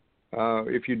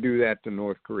 if you do that to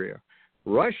North Korea.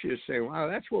 Russia is saying, wow,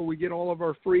 that's where we get all of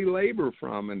our free labor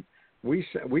from, and we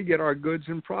get our goods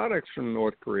and products from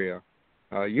North Korea.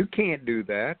 You can't do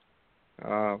that.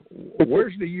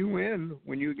 Where's the UN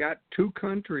when you got two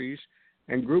countries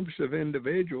and groups of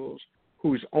individuals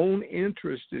whose own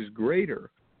interest is greater?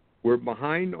 We're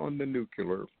behind on the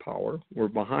nuclear power. We're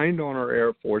behind on our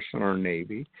Air Force and our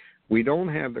Navy. We don't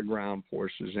have the ground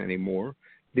forces anymore.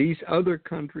 These other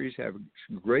countries have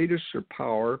greater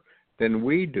power than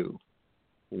we do.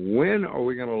 When are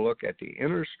we going to look at the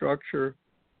infrastructure,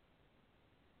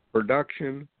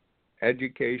 production,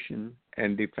 education,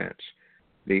 and defense?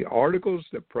 The articles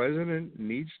the president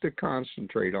needs to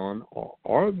concentrate on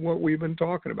are what we've been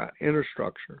talking about: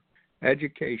 infrastructure,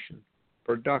 education,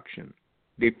 production,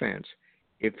 defense.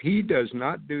 If he does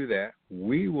not do that,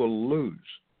 we will lose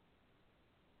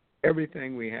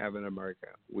everything we have in America.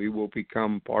 We will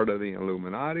become part of the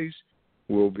Illuminatis.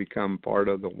 We'll become part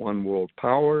of the one world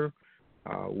power.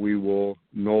 We will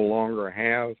no longer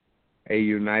have a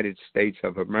United States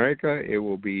of America. It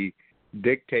will be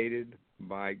dictated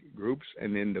by groups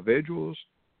and individuals.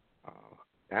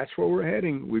 That's where we're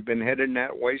heading. We've been heading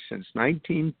that way since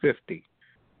 1950,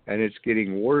 and it's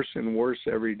getting worse and worse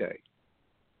every day.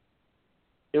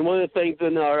 And one of the things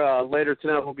in our later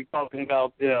tonight we'll be talking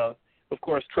about, of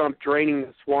course, Trump draining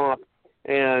the swamp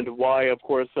and why, of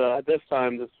course, at this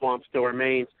time the swamp still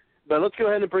remains. But let's go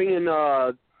ahead and bring in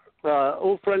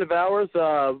old friend of ours.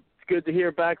 It's good to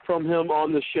hear back from him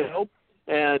on the show.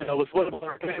 And it was one of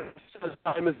our favorites this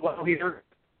time as well here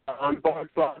on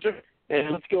Bard Project.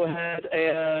 And let's go ahead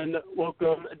and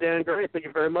welcome Dan Gray. Thank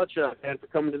you very much, Dan, for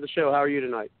coming to the show. How are you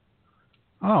tonight?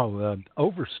 Oh,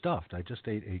 overstuffed. I just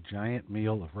ate a giant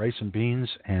meal of rice and beans,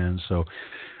 and so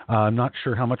I'm not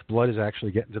sure how much blood is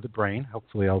actually getting to the brain.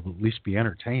 Hopefully I'll at least be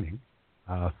entertaining.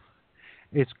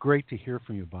 It's great to hear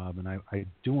from you, Bob, and I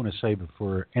do want to say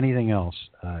before anything else,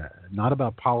 not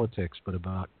about politics, but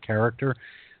about character,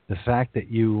 the fact that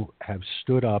you have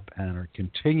stood up and are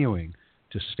continuing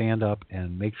to stand up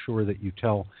and make sure that you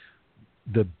tell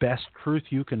the best truth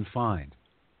you can find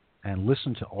and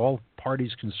listen to all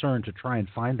parties concerned to try and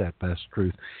find that best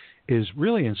truth is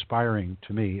really inspiring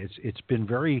to me. It's been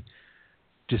very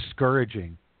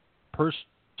discouraging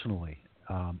personally,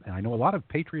 and I know a lot of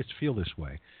patriots feel this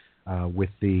way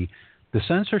with the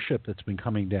censorship that's been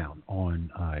coming down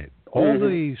on all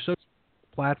the social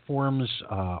platforms,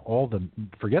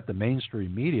 forget the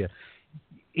mainstream media,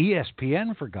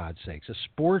 ESPN, for God's sakes, a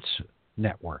sports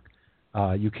network.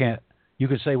 You can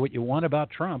say what you want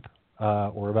about Trump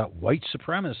or about white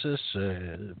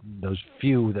supremacists, those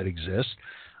few that exist,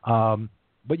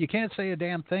 but you can't say a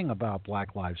damn thing about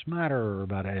Black Lives Matter or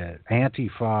about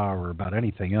Antifa or about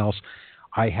anything else.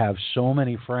 I have so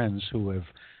many friends who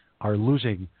are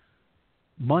losing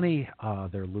money,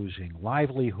 they're losing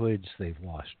livelihoods, they've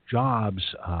lost jobs,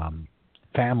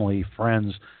 family,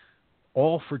 friends,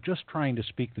 all for just trying to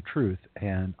speak the truth.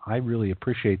 And I really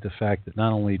appreciate the fact that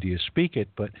not only do you speak it,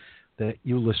 but that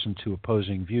you listen to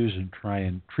opposing views and try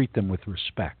and treat them with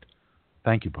respect.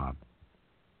 Thank you, Bob.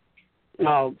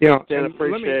 Oh, Dan,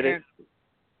 appreciate it.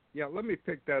 Let me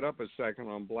pick that up a second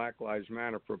on Black Lives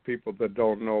Matter for people that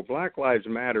don't know. Black Lives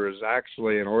Matter is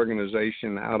actually an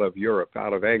organization out of Europe,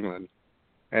 out of England,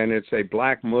 and it's a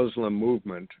black Muslim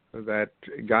movement that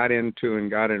got into and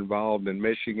got involved in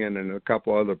Michigan, and a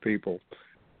couple other people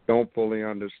don't fully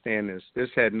understand this. This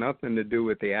had nothing to do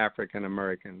with the African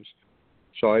Americans.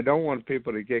 So I don't want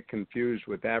people to get confused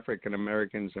with African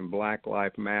Americans and Black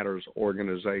Lives Matters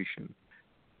organization.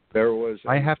 There was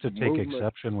I have to take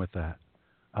exception with that.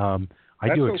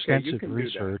 I do extensive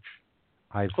research.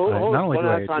 Not only do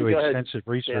I do extensive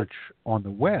research on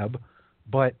the web,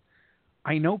 but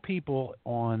I know people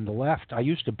on the left. I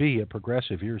used to be a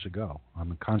progressive years ago.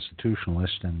 I'm a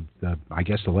constitutionalist, and I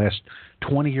guess the last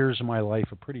 20 years of my life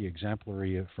are pretty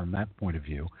exemplary from that point of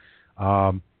view.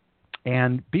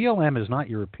 And BLM is not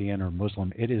European or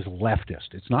Muslim. It is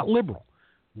leftist. It's not liberal.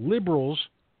 Liberals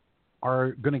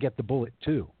are going to get the bullet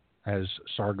too, as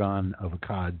Sargon of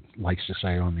Akkad likes to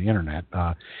say on the internet.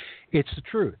 It's the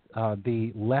truth.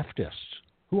 The leftists,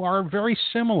 who are very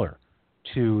similar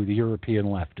to the European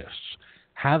leftists,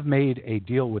 have made a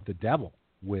deal with the devil,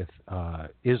 with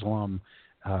Islam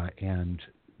and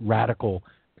radical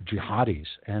jihadis.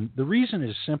 And the reason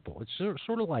is simple. It's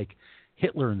sort of like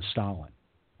Hitler and Stalin.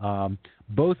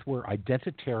 Both were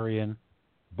identitarian,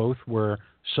 both were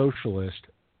socialist,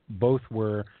 both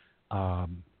were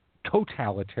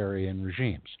totalitarian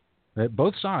regimes.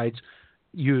 Both sides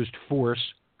used force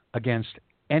against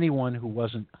anyone who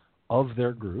wasn't of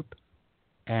their group,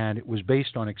 and it was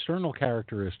based on external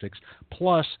characteristics,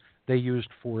 plus they used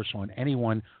force on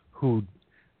anyone who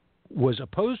was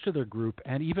opposed to their group,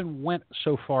 and even went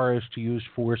so far as to use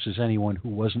force as anyone who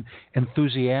wasn't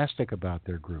enthusiastic about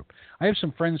their group. I have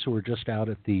some friends who were just out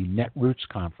at the Netroots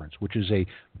conference, which is a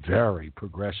very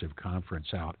progressive conference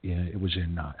it was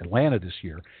in Atlanta this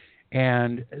year,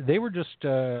 and they were just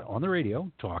on the radio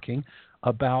talking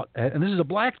about, and this is a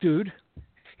black dude,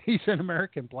 he's an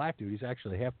American black dude, he's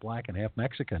actually half black and half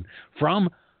Mexican, from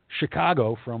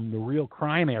Chicago, from the real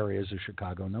crime areas of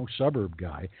Chicago, no suburb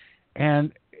guy,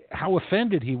 and how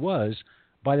offended he was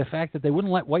by the fact that they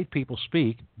wouldn't let white people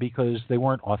speak because they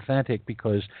weren't authentic,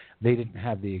 because they didn't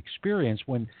have the experience,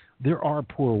 when there are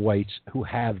poor whites who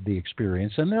have the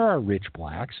experience and there are rich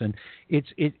blacks, and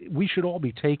we should all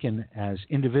be taken as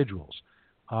individuals.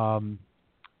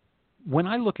 When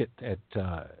I look at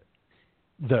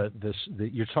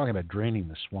you're talking about draining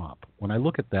the swamp. When I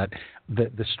look at that,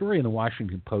 the story in the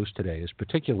Washington Post today is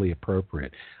particularly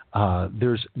appropriate.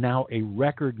 There's now a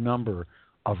record number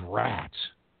of rats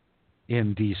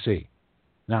in D.C.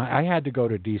 Now, I had to go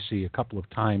to D.C. a couple of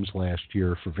times last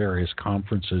year for various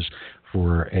conferences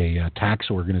for a tax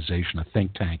organization, a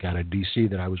think tank out of D.C.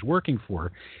 that I was working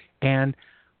for, and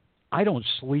I don't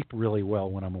sleep really well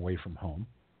when I'm away from home.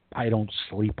 I don't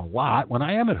sleep a lot when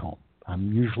I am at home.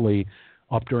 I'm usually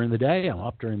up during the day, I'm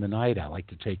up during the night, I like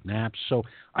to take naps. So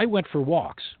I went for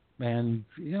walks, and,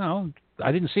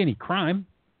 I didn't see any crime,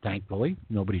 thankfully.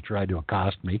 Nobody tried to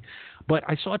accost me. But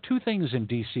I saw two things in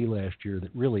D.C. last year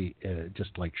that really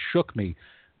just shook me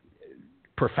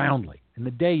profoundly. In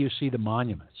the day, you see the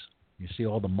monuments. You see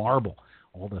all the marble,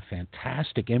 all the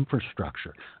fantastic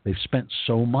infrastructure. They've spent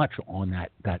so much on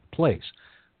that place.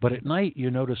 But at night, you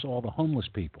notice all the homeless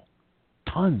people.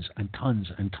 Tons and tons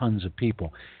and tons of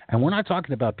people. And we're not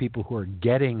talking about people who are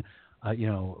getting,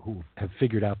 who have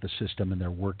figured out the system and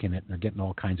they're working it and they're getting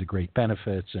all kinds of great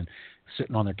benefits and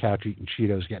sitting on their couch eating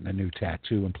Cheetos, getting a new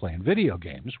tattoo and playing video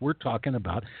games. We're talking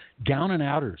about down and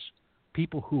outers,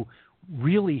 people who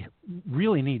really,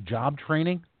 really need job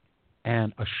training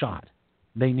and a shot.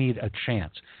 They need a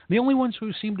chance. The only ones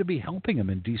who seem to be helping them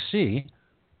in D.C.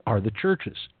 are the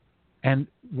churches. And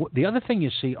the other thing you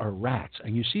see are rats,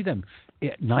 and you see them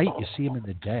at night, you see them in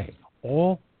the day,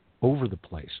 all over the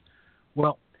place.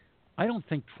 Well, I don't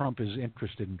think Trump is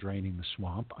interested in draining the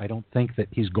swamp. I don't think that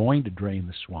he's going to drain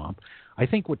the swamp. I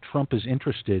think what Trump is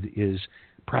interested is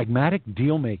pragmatic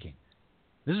deal-making.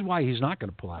 This is why he's not going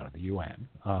to pull out of the UN.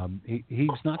 He's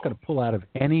not going to pull out of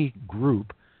any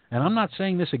group. And I'm not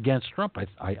saying this against Trump.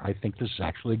 I think this is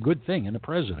actually a good thing in the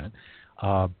president.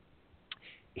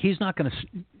 He's not going to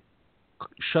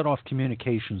shut off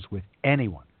communications with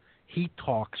anyone. He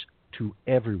talks to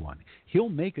everyone. He'll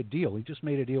make a deal. He just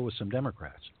made a deal with some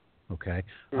Democrats. Okay,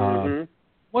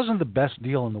 wasn't the best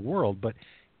deal in the world, but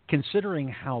considering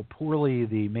how poorly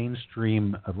the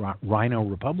mainstream rhino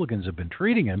Republicans have been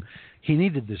treating him, he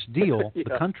needed this deal. Yeah.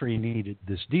 The country needed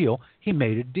this deal. He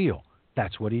made a deal.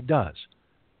 That's what he does.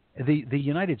 The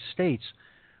United States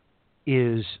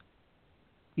is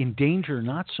in danger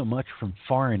not so much from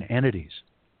foreign entities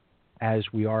as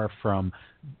we are from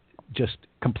just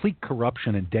complete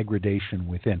corruption and degradation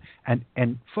within.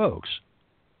 And folks,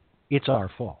 it's our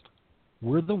fault.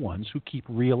 We're the ones who keep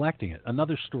reelecting it.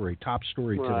 Another story, top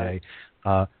story today,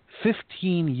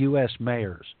 15 U.S.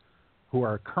 mayors who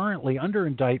are currently under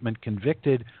indictment,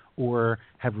 convicted, or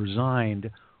have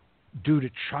resigned due to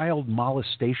child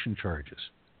molestation charges.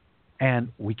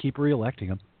 And we keep reelecting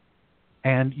them.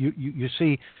 And you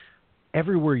see,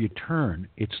 everywhere you turn,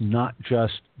 it's not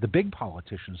just the big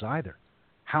politicians either.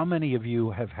 How many of you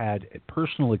have had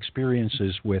personal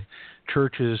experiences with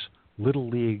churches, little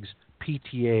leagues,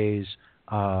 PTAs,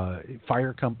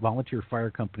 volunteer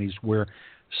fire companies where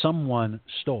someone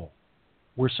stole,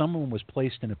 where someone was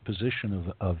placed in a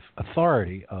position of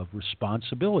authority, of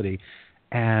responsibility,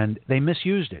 and they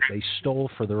misused it. They stole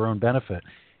for their own benefit.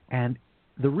 And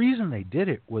the reason they did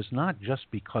it was not just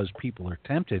because people are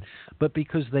tempted, but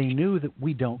because they knew that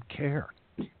we don't care.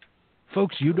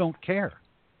 Folks, you don't care.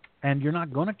 And you're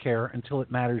not going to care until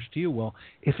it matters to you. Well,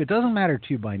 if it doesn't matter to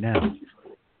you by now,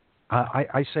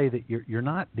 I say that you're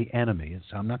not the enemy.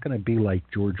 I'm not going to be like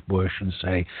George Bush and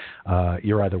say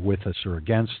you're either with us or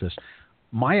against us.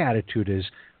 My attitude is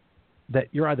that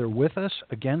you're either with us,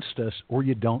 against us, or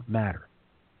you don't matter.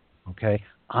 Okay?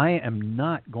 I am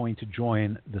not going to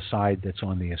join the side that's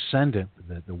on the ascendant,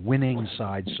 the winning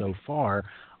side so far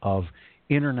of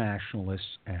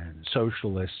internationalists and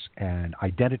socialists and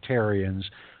identitarians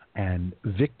and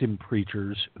victim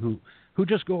preachers who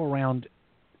just go around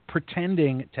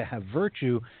pretending to have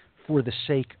virtue for the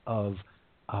sake of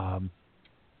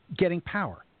getting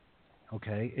power.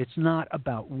 Okay? It's not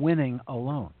about winning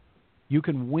alone. You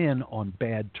can win on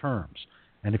bad terms.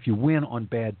 And if you win on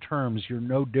bad terms, you're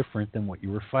no different than what you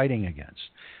were fighting against.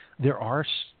 There are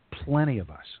plenty of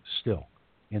us still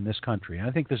in this country. And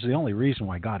I think this is the only reason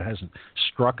why God hasn't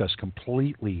struck us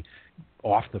completely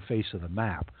off the face of the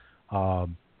map.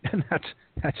 And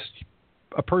that's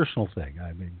a personal thing.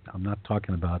 I mean, I'm not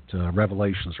talking about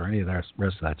Revelations or any of the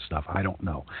rest of that stuff. I don't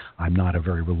know. I'm not a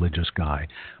very religious guy.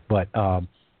 But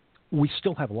we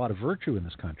still have a lot of virtue in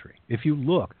this country. If you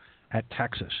look at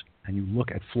Texas and you look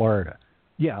at Florida,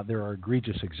 yeah, there are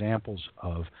egregious examples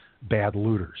of bad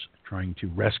looters trying to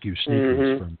rescue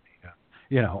sneakers from,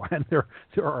 and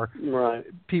there are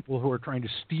people who are trying to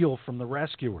steal from the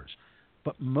rescuers.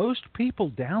 But most people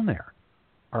down there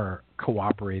are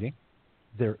cooperating.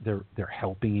 They're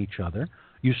helping each other.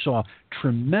 You saw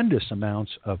tremendous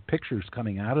amounts of pictures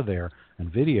coming out of there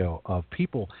and video of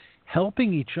people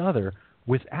helping each other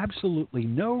with absolutely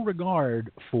no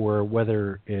regard for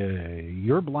whether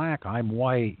you're black, I'm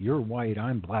white, you're white,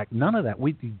 I'm black. None of that.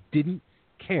 We didn't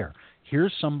care.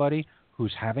 Here's somebody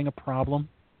who's having a problem,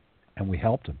 and we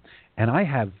helped him. And I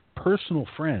have personal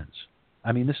friends.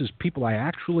 I mean, this is people I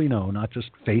actually know, not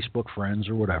just Facebook friends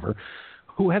or whatever,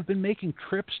 who have been making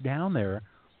trips down there.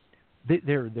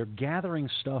 They're gathering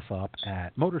stuff up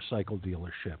at motorcycle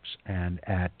dealerships and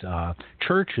at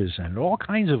churches and all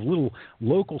kinds of little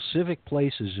local civic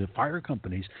places, fire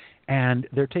companies, and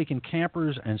they're taking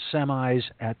campers and semis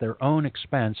at their own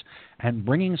expense and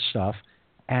bringing stuff,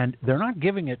 and they're not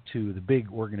giving it to the big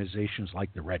organizations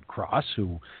like the Red Cross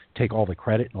who take all the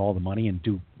credit and all the money and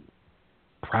do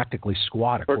practically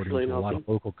squat according to a lot of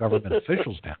local government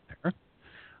officials down there.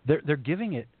 They're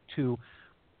giving it to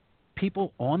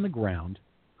people on the ground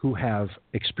who have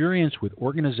experience with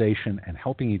organization and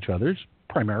helping each other,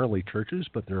 primarily churches,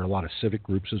 but there are a lot of civic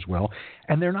groups as well.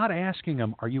 And they're not asking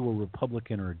them, are you a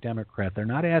Republican or a Democrat? They're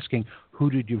not asking,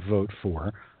 who did you vote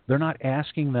for? They're not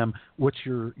asking them, what's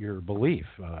your belief?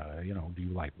 Do you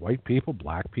like white people,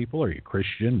 black people? Are you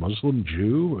Christian, Muslim,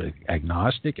 Jew,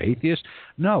 agnostic, atheist?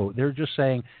 No, they're just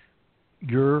saying,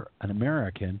 you're an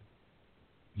American.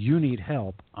 You need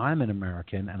help. I'm an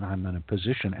American, and I'm in a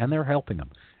position, and they're helping them.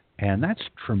 And that's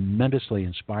tremendously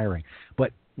inspiring.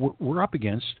 But we're up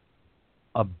against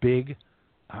a big,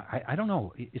 I don't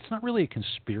know, it's not really a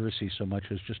conspiracy so much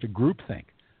as just a groupthink,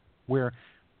 where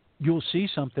you'll see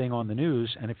something on the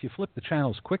news, and if you flip the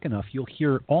channels quick enough, you'll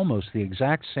hear almost the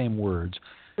exact same words.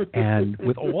 And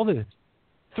with all the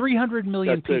 300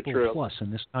 million people plus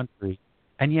in this country,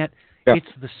 and yet it's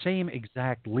the same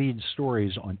exact lead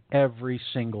stories on every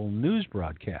single news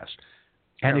broadcast.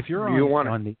 And if you're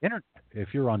on the internet,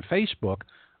 if you're on Facebook,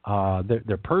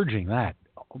 they're purging that.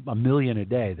 1 million a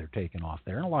day they're taking off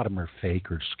there. And a lot of them are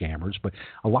fake or scammers, but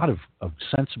a lot of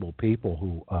sensible people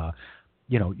who,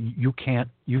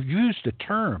 you've used a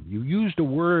term, you used a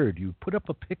word, you put up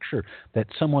a picture that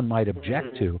someone might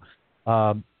object to,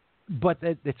 but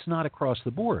it's not across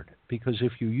the board, because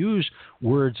if you use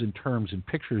words and terms and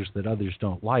pictures that others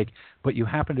don't like, but you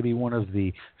happen to be one of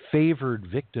the favored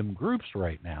victim groups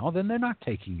right now, then they're not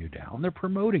taking you down. They're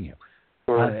promoting you.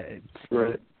 Right.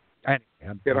 Can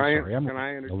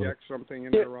I interject something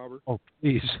in there, Robert? Oh,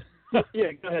 please.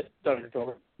 Yeah, go ahead, Dr.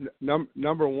 Tolbert.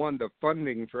 Number one, the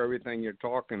funding for everything you're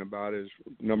talking about is,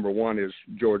 number one, is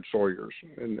George Sawyer's.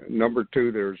 And number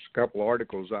two, there's a couple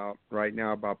articles out right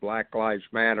now about Black Lives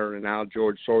Matter and how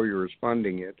George Sawyer is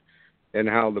funding it, and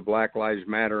how the Black Lives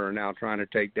Matter are now trying to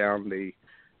take down the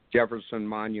Jefferson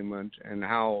Monument, and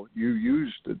how you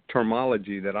use the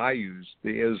terminology that I use,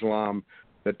 the Islam,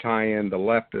 the tie-in, the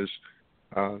leftists.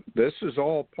 This is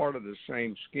all part of the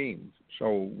same scheme.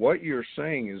 So what you're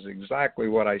saying is exactly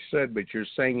what I said, but you're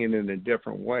saying it in a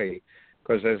different way.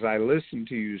 Because as I listen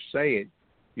to you say it,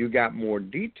 you got more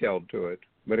detail to it,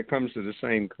 but it comes to the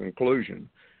same conclusion.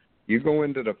 You go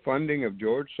into the funding of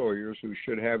George Sawyer's, who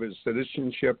should have his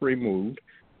citizenship removed.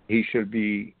 He should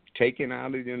be taken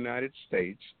out of the United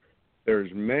States. There's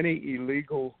many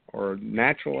illegal or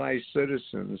naturalized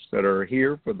citizens that are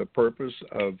here for the purpose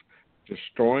of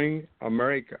destroying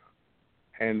America.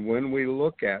 And when we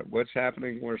look at what's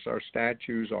happening with our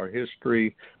statues, our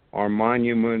history, our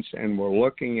monuments, and we're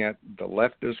looking at the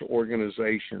leftist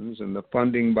organizations and the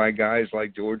funding by guys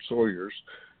like George Sawyer's,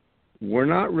 we're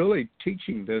not really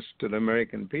teaching this to the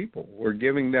American people. We're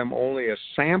giving them only a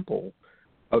sample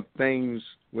of things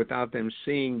without them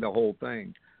seeing the whole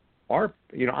thing.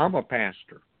 I'm a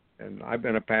pastor, and I've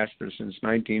been a pastor since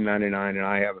 1999, and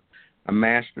I have a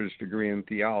master's degree in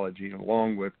theology,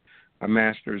 along with a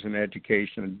master's in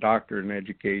education, a doctorate in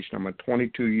education. I'm a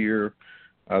 22-year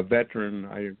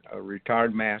veteran, a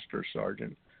retired master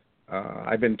sergeant.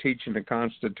 I've been teaching the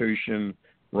Constitution,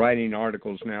 writing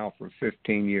articles now for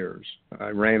 15 years. I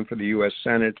ran for the U.S.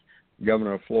 Senate,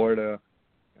 governor of Florida,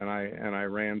 and I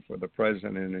ran for the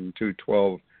president in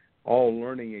 2012, all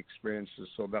learning experiences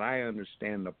so that I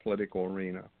understand the political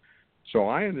arena. So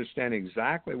I understand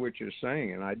exactly what you're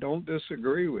saying, and I don't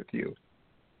disagree with you.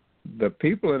 The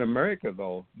people in America,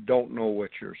 though, don't know what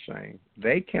you're saying.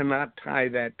 They cannot tie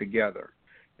that together,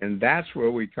 and that's where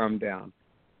we come down.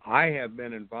 I have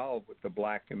been involved with the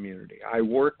black community. I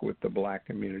work with the black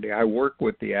community. I work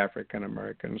with the African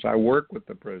Americans. I work with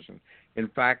the prison. In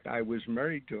fact, I was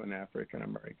married to an African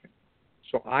American.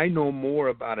 So I know more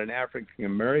about an African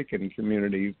American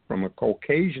community from a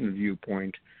Caucasian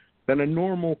viewpoint than a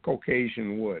normal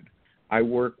Caucasian would. I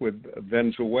work with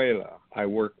Venezuela. I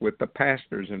work with the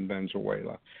pastors in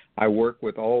Venezuela. I work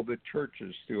with all the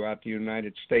churches throughout the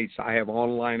United States. I have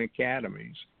online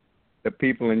academies. The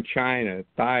people in China,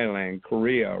 Thailand,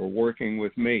 Korea are working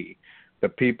with me. The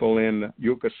people in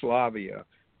Yugoslavia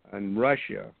and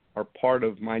Russia are part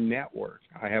of my network.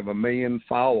 I have 1 million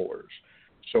followers.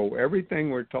 So everything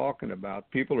we're talking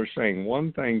about, people are saying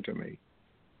one thing to me.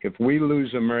 If we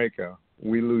lose America,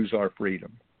 we lose our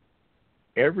freedom.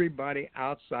 Everybody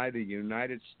outside the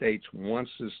United States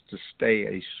wants us to stay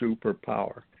a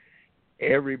superpower.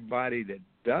 Everybody that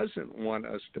doesn't want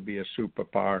us to be a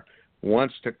superpower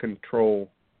wants to control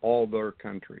all their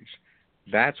countries.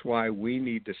 That's why we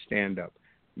need to stand up.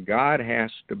 God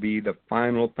has to be the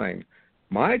final thing.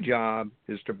 My job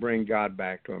is to bring God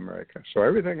back to America. So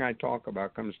everything I talk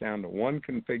about comes down to one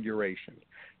configuration.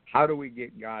 How do we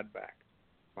get God back?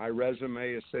 My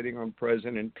resume is sitting on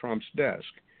President Trump's desk.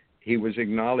 He was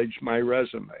acknowledged my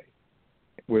resume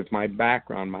with my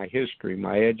background, my history,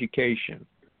 my education.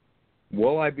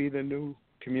 Will I be the new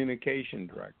communication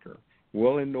director?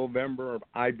 Will in November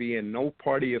I be a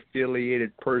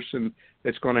no-party-affiliated person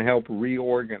that's going to help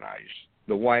reorganize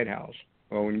the White House?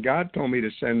 Well, when God told me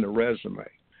to send the resume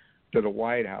to the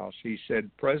White House, he said,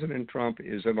 President Trump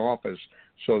is in office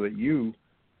so that you,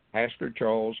 Pastor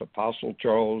Charles, Apostle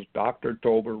Charles, Dr.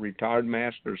 Tolbert, retired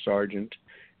Master Sergeant,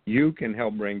 you can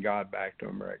help bring God back to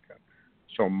America.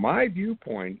 So my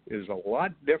viewpoint is a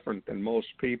lot different than most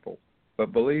people.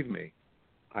 But believe me,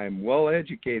 I am well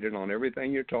educated on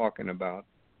everything you're talking about.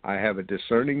 I have a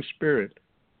discerning spirit.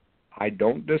 I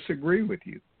don't disagree with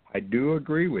you. I do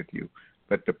agree with you.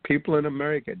 But the people in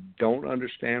America don't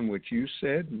understand what you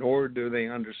said, nor do they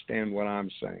understand what I'm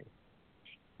saying.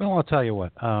 Well, I'll tell you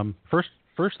what.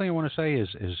 First thing I want to say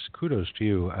is kudos to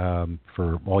you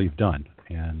for all you've done.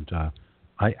 And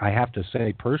I have to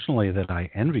say personally that I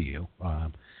envy you.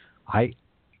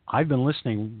 I've been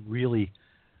listening really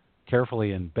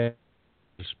carefully and to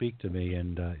speak to me,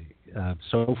 and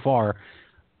so far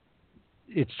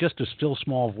it's just a still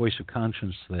small voice of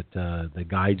conscience that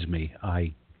guides me.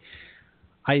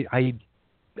 I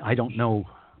don't know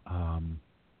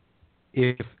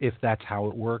if that's how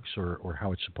it works or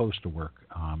how it's supposed to work.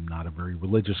 I'm not a very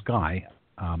religious guy,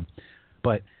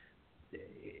 but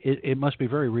it must be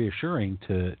very reassuring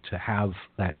to have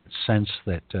that sense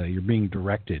that you're being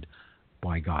directed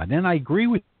by God. And I agree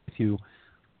with you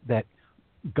that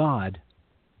God,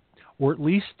 or at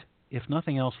least, if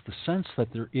nothing else, the sense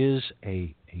that there is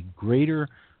a greater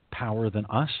power than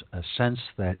us, a sense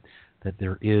that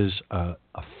there is a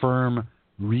firm,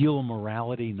 real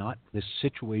morality, not this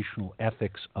situational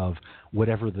ethics of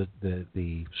whatever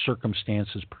the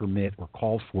circumstances permit or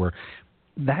call for.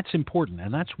 That's important,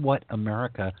 and that's what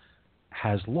America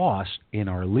has lost in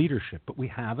our leadership, but we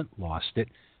haven't lost it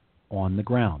on the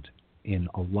ground. In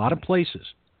a lot of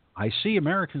places, I see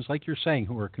Americans, like you're saying,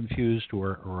 who are confused, who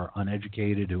are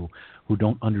uneducated, who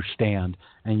don't understand,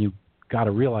 and you got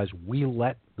to realize we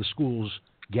let the schools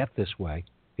get this way.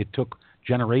 It took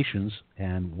generations,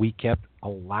 and we kept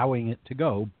allowing it to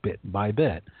go bit by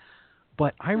bit.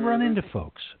 But I run into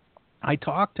folks. I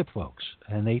talk to folks,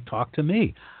 and they talk to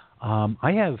me.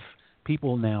 I have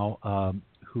people now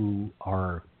who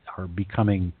are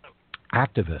becoming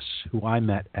activists who I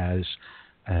met as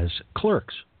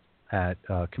clerks at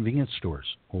convenience stores,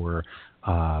 or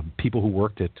people who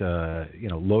worked at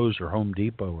Lowe's or Home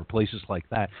Depot or places like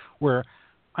that, where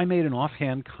I made an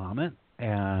offhand comment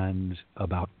and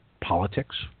about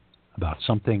politics, about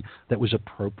something that was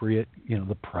appropriate,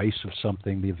 the price of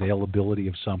something, the availability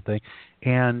of something,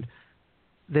 and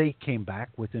they came back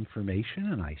with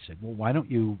information, and I said, well, why don't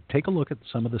you take a look at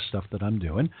some of the stuff that I'm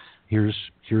doing? Here's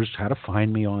how to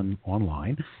find me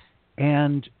online,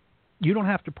 and you don't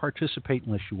have to participate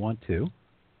unless you want to.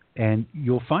 And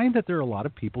you'll find that there are a lot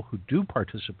of people who do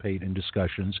participate in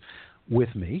discussions with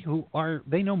me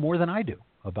they know more than I do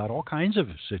about all kinds of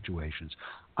situations.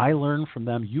 I learn from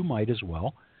them. You might as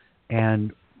well.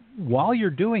 And while you're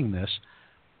doing this,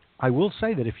 I will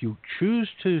say that if you choose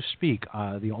to speak,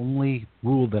 the only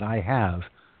rule that I have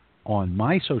on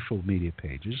my social media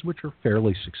pages, which are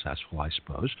fairly successful, I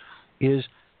suppose, is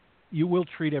you will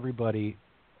treat everybody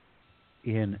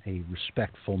in a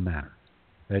respectful manner.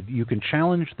 That you can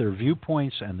challenge their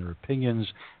viewpoints and their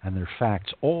opinions and their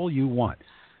facts all you want,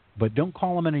 but don't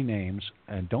call them any names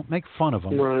and don't make fun of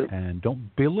them, right, and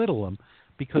don't belittle them,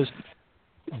 because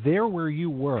they're where you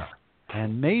were.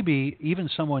 And maybe even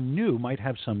someone new might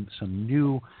have some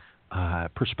new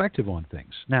perspective on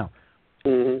things. Now,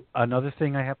 another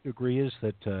thing I have to agree is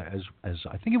that as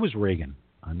I think it was Reagan,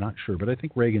 I'm not sure, but I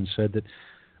think Reagan said that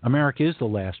America is the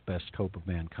last best hope of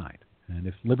mankind. And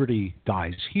if liberty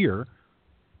dies here,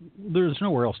 there's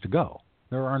nowhere else to go.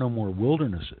 There are no more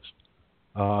wildernesses.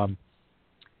 We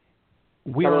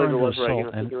are under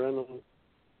assault.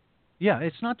 Yeah,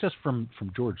 it's not just from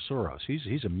George Soros.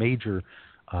 He's a major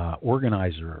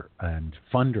organizer and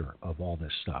funder of all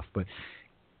this stuff. But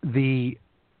the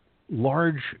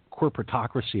large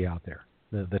corporatocracy out there,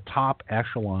 the top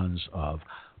echelons of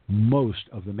most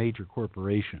of the major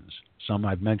corporations, some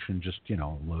I've mentioned, just,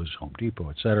 Lowe's, Home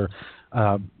Depot, et cetera,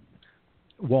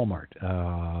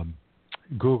 Walmart,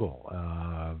 Google,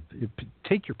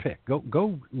 take your pick.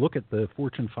 Go look at the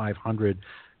Fortune 500,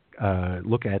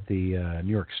 look at the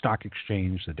New York Stock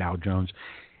Exchange, the Dow Jones,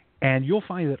 and you'll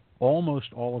find that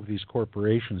almost all of these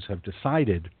corporations have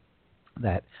decided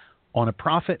that on a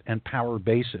profit and power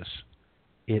basis,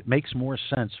 it makes more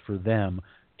sense for them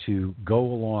to go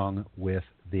along with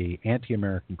the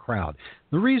anti-American crowd.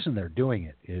 The reason they're doing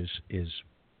it is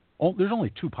there's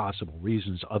only two possible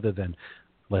reasons, other than,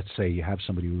 let's say, you have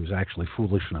somebody who is actually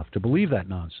foolish enough to believe that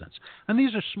nonsense. And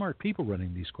these are smart people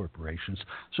running these corporations.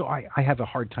 So I have a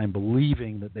hard time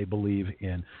believing that they believe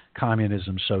in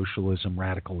communism, socialism,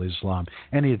 radical Islam,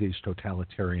 any of these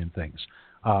totalitarian things.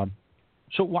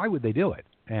 So why would they do it?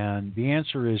 And the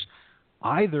answer is,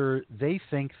 either they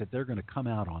think that they're going to come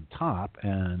out on top,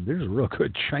 and there's a real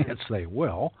good chance they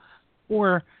will,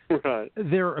 or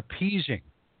they're appeasing.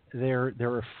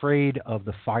 They're afraid of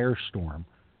the firestorm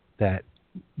that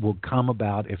will come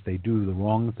about if they do the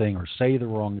wrong thing or say the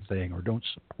wrong thing or don't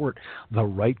support the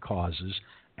right causes.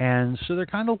 And so they're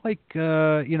kind of like,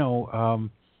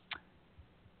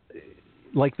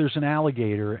 like there's an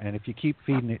alligator, and if you keep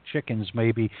feeding it chickens,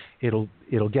 maybe it'll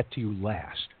get to you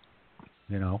last,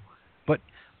 you know. But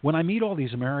when I meet all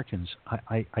these Americans,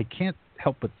 I can't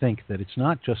help but think that it's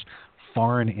not just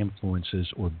foreign influences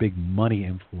or big money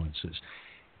influences.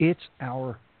 It's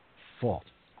our fault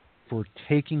for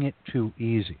taking it too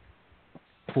easy,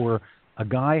 for a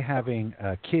guy having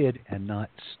a kid and not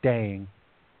staying,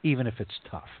 even if it's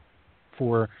tough,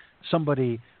 for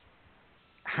somebody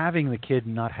having the kid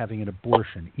and not having an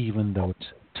abortion, even though it's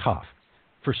tough,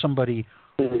 for somebody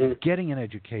getting an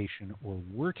education or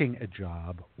working a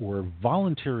job or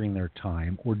volunteering their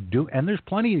time and there's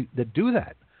plenty that do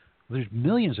that. There's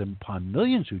millions upon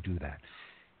millions who do that.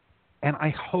 And I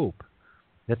hope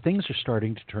that things are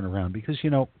starting to turn around because, you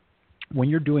know, when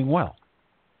you're doing well,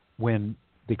 when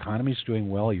the economy's doing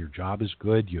well, your job is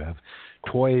good, you have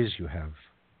toys, you have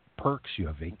perks, you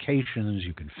have vacations,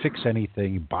 you can fix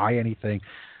anything, buy anything,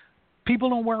 people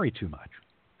don't worry too much.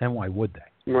 And why would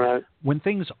they? Right. When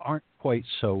things aren't quite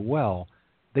so well,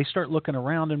 they start looking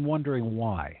around and wondering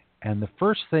why. And the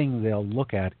first thing they'll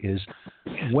look at is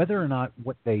whether or not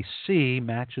what they see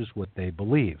matches what they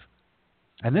believe.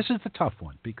 And this is the tough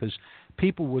one because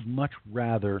people would much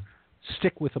rather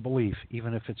stick with a belief,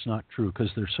 even if it's not true, because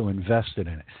they're so invested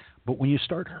in it. But when you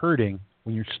start hurting,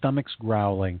 when your stomach's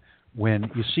growling, when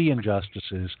you see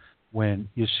injustices, when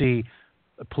you see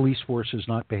police forces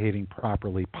not behaving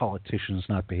properly, politicians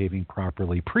not behaving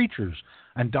properly, preachers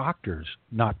and doctors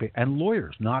and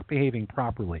lawyers not behaving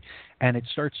properly, and it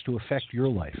starts to affect your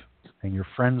life and your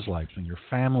friends' lives and your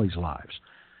family's lives,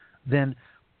 then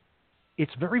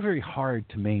it's very, very hard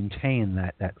to maintain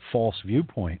that false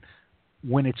viewpoint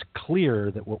when it's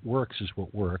clear that what works is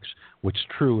what works, what's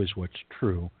true is what's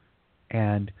true,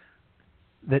 and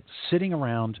that sitting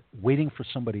around waiting for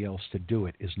somebody else to do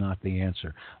it is not the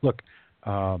answer. Look,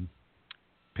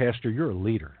 Pastor, you're a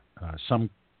leader. Some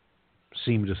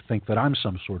seem to think that I'm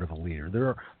some sort of a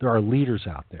leader. There are leaders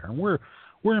out there, and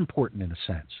we're important in a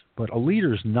sense. But a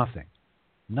leader is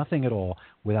nothing at all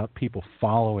without people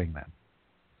following them.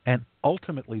 And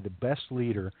ultimately, the best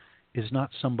leader is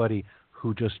not somebody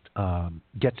who just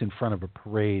gets in front of a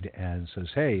parade and says,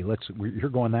 "Hey, you're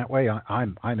going that way.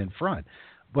 I'm in front,"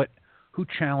 but who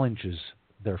challenges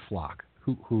their flock,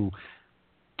 who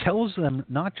tells them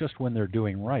not just when they're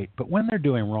doing right, but when they're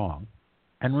doing wrong,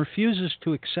 and refuses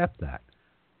to accept that.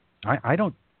 I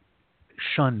don't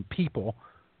shun people.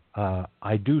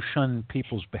 I do shun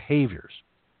people's behaviors.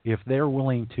 If they're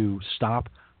willing to stop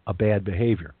a bad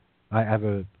behavior. I have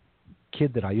a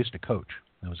kid that I used to coach.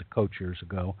 I was a coach years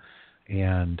ago,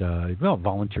 and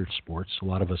volunteered sports. A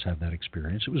lot of us have that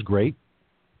experience. It was great.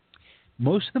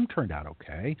 Most of them turned out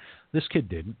okay. This kid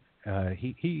didn't.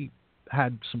 He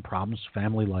had some problems.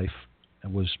 Family life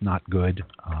was not good.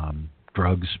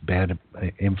 Drugs, bad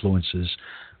influences,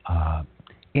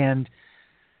 and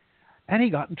he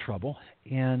got in trouble.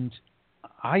 And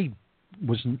I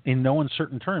was in no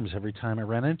uncertain terms every time I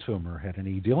ran into him or had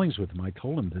any dealings with him. I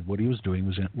told him that what he was doing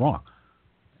was wrong,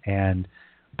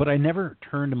 but I never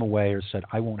turned him away or said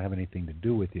I won't have anything to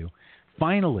do with you.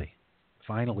 Finally,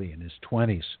 in his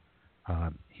 20s,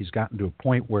 he's gotten to a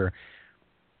point where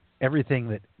everything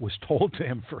that was told to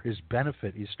him for his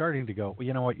benefit, he's starting to go, well,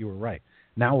 you know what, you were right.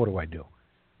 Now what do I do?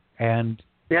 And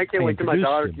I can't wait till my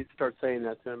daughter starts saying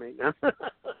that to me.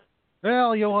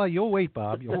 Well, you'll wait,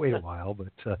 Bob. You'll wait a while,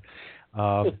 but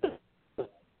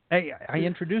I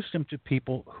introduced him to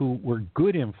people who were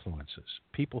good influences,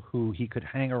 people who he could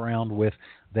hang around with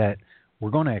that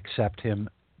were going to accept him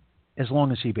as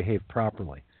long as he behaved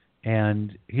properly.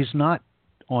 And he's not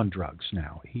on drugs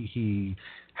now. He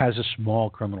has a small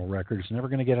criminal record. It's never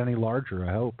going to get any larger,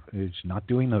 I hope. He's not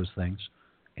doing those things.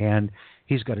 And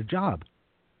he's got a job.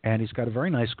 And he's got a very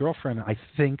nice girlfriend. I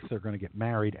think they're going to get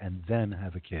married and then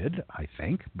have a kid, I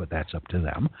think, but that's up to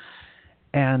them.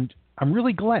 And I'm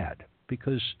really glad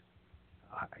because,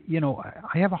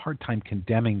 I have a hard time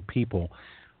condemning people.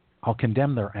 I'll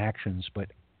condemn their actions, but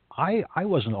I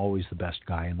wasn't always the best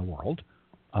guy in the world.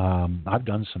 I've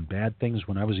done some bad things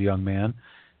when I was a young man,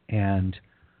 and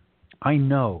I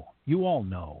know, you all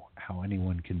know how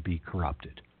anyone can be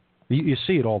corrupted. You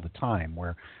see it all the time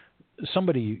where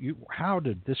somebody, how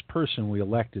did this person we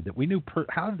elected that we knew,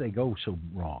 how did they go so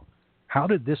wrong? How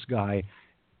did this guy,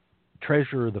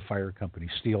 treasurer of the fire company,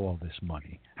 steal all this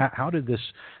money? How did this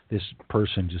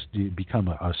person just become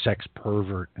a sex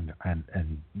pervert and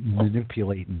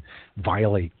manipulate and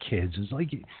violate kids? It's like,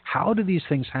 how do these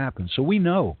things happen? So we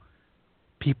know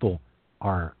people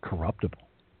are corruptible.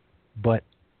 But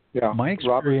my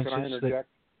experience is that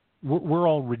we're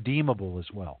all redeemable as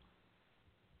well.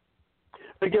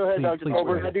 Go ahead, Dr.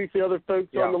 Colbert. I do see other folks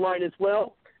on the line as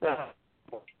well.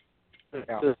 I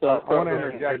want to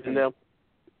interject.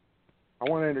 I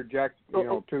want to interject,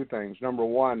 two things. Number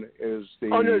one is the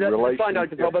relationship. That's fine,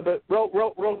 Dr. Phil, but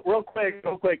real quick,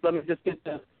 let me just get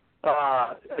the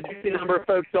number of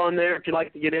folks on there. If you'd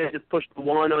like to get in, just push the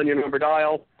 1 on your number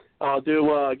dial. I'll get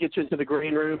you into the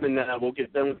green room, and we'll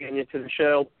get you into the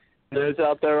show. And those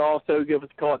out there also, give us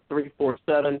a call at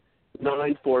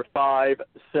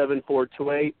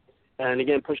 347-945-7428. And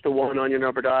again, push the 1 on your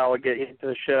number dial. I'll get you into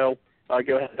the show.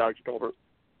 Go ahead, Dr. Colbert.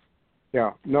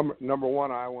 Yeah, number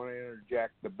one, I want to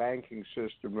interject the banking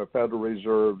system, the Federal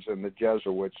Reserves, and the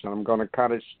Jesuits, and I'm going to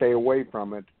kind of stay away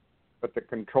from it. But the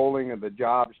controlling of the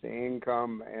jobs, the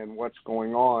income, and what's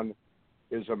going on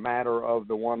is a matter of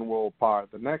the one world power.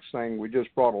 The next thing, we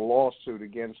just brought a lawsuit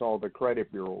against all the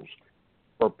credit bureaus.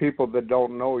 For people that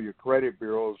don't know, your credit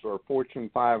bureaus are Fortune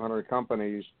 500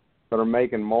 companies that are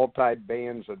making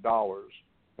multi-billions of dollars.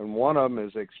 And one of them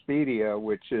is Expedia,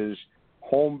 which is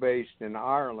home-based in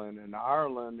Ireland, and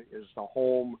Ireland is the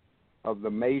home of the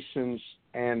Masons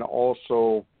and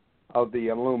also of the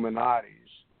Illuminatis.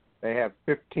 They have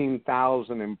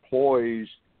 15,000 employees,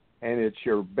 and it's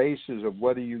your basis of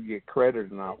whether you get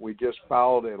credit or not. We just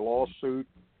filed a lawsuit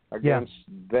against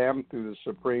them through the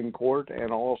Supreme Court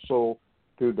and also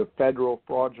through the federal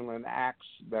fraudulent acts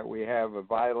that we have a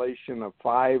violation of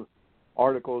 5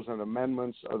 articles and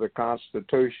amendments of the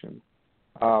Constitution.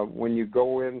 When you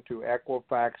go into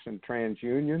Equifax and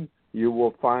TransUnion, you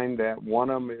will find that one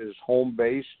of them is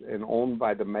home-based and owned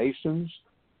by the Masons.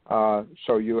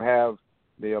 So you have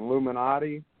the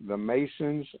Illuminati, the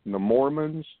Masons, the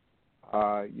Mormons.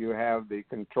 You have the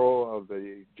control of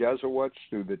the Jesuits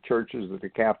through the churches of the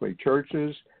Catholic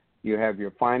churches. You have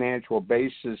your financial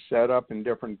bases set up in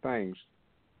different things.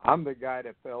 I'm the guy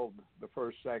that failed the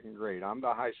first, second grade. I'm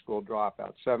the high school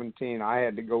dropout. 17, I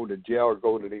had to go to jail or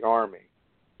go to the Army.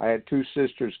 I had 2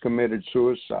 sisters committed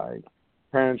suicide.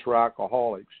 Parents were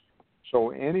alcoholics.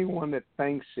 So anyone that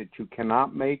thinks that you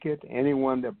cannot make it,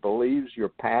 anyone that believes your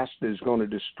past is going to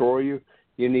destroy you,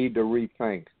 you need to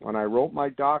rethink. When I wrote my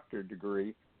doctorate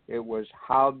degree, it was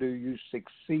how do you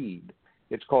succeed?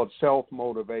 It's called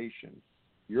self-motivation.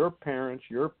 Your parents,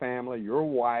 your family, your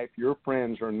wife, your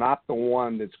friends are not the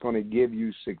one that's going to give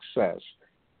you success.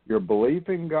 Your belief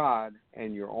in God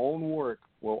and your own work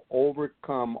will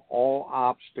overcome all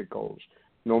obstacles.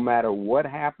 No matter what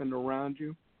happened around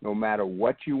you, no matter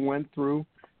what you went through,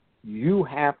 you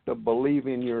have to believe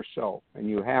in yourself and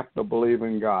you have to believe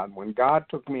in God. When God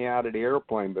took me out of the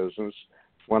airplane business,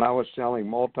 when I was selling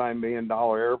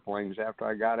multi-million-dollar airplanes after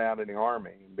I got out of the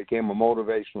Army and became a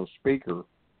motivational speaker,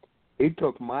 he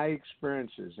took my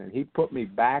experiences and he put me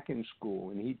back in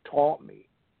school and he taught me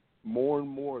more and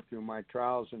more through my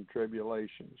trials and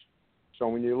tribulations. So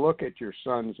when you look at your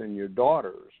sons and your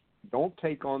daughters, don't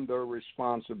take on their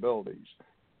responsibilities.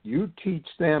 You teach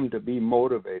them to be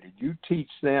motivated. You teach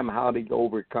them how to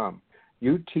overcome.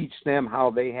 You teach them how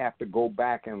they have to go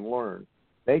back and learn.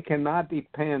 They cannot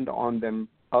depend on them,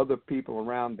 other people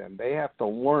around them. They have to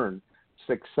learn.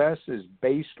 Success is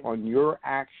based on your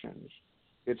actions.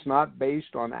 It's not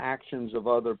based on actions of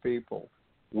other people.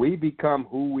 We become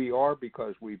who we are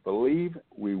because we believe,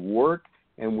 we work,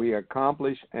 and we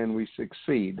accomplish, and we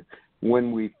succeed.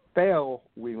 When we fail,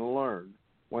 we learn.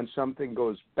 When something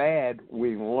goes bad,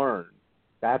 we learn.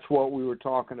 That's what we were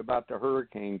talking about the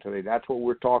hurricane today. That's what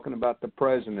we're talking about the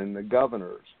president and the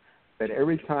governors. That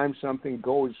every time something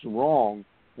goes wrong,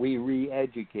 we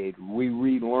re-educate, we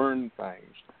relearn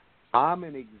things. I'm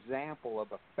an example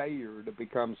of a failure that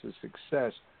becomes a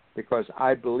success because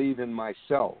I believe in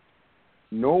myself.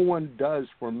 No one does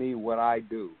for me what I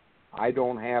do. I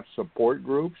don't have support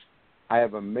groups. I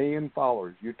have 1 million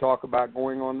followers. You talk about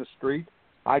going on the street.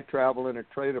 I travel in a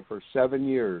trailer for 7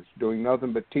 years doing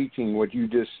nothing but teaching what you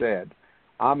just said.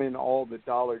 I'm in all the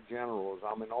Dollar Generals.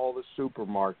 I'm in all the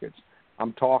supermarkets.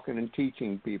 I'm talking and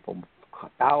teaching people.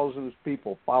 Thousands of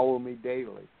people follow me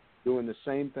daily doing the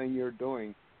same thing you're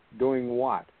doing. Doing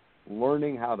what?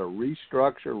 Learning how to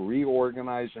restructure,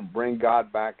 reorganize, and bring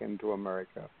God back into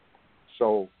America.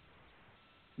 So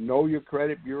know your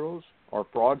credit bureaus are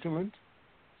fraudulent.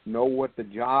 Know what the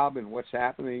job and what's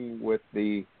happening with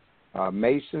the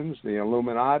Masons, the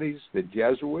Illuminatis, the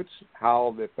Jesuits,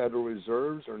 how the Federal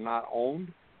Reserves are not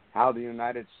owned, how the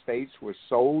United States was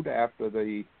sold after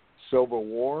the Civil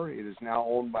War. It is now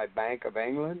owned by Bank of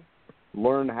England.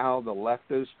 Learn how the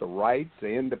leftists, the rights, the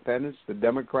independents, the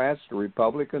Democrats, the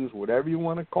Republicans, whatever you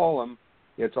want to call them,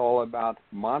 it's all about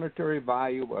monetary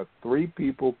value of 3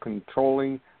 people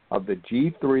controlling of the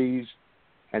G3s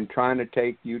and trying to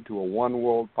take you to a one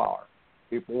world power.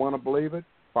 People want to believe it,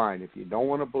 fine. If you don't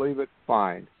want to believe it,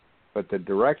 fine. But the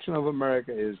direction of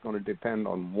America is going to depend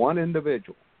on one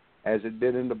individual, as it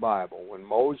did in the Bible, when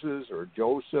Moses or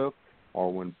Joseph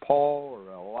or when Paul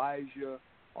or Elijah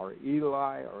or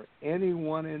Eli or any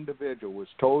one individual was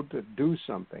told to do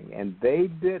something and they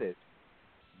did it,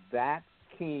 that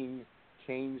king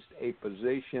changed a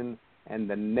position and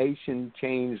the nation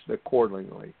changed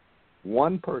accordingly.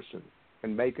 One person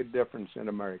can make a difference in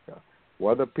America.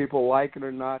 Whether people like it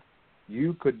or not,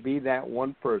 you could be that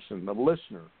one person. The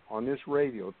listener on this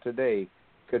radio today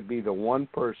could be the one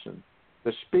person.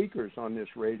 The speakers on this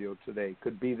radio today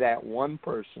could be that one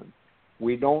person.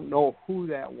 We don't know who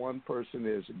that one person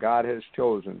is God has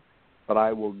chosen, but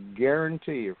I will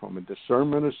guarantee you from a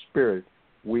discernment of spirit,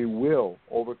 we will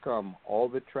overcome all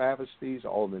the travesties,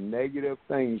 all the negative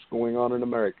things going on in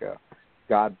America.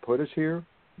 God put us here,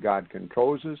 God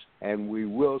controls us, and we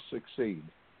will succeed.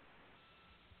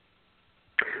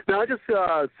 Now,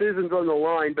 Susan's on the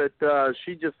line, but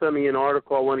she just sent me an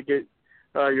article. I want to get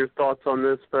your thoughts on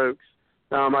this, folks.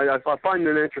 I find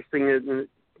it interesting.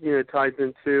 It ties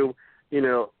into,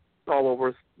 all of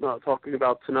us talking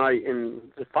about tonight, and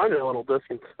I find it a little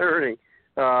disconcerting.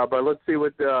 But let's see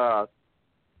what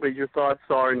your thoughts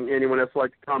are, and anyone else would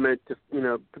like to comment, just,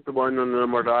 put the one on the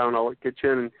number dial, and I'll get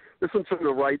you in. And this one's from the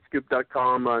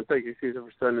rightscoop.com. Thank you, Susan,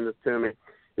 for sending this to me.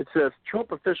 It says,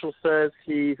 Trump official says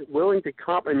he's willing to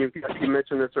and you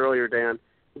mentioned this earlier, Dan,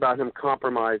 about him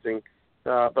compromising.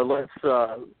 But let's,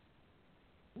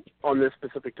 on this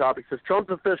specific topic, it says, Trump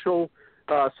official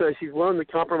says he's willing to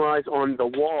compromise on the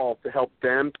wall to help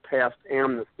Dems pass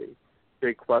amnesty.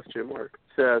 Big question mark.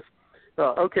 It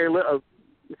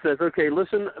says, okay,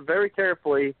 listen very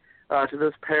carefully to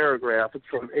this paragraph. It's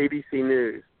from ABC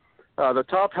News. The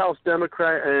top House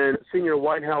Democrat and senior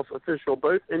White House official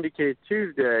both indicated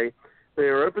Tuesday they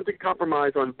are open to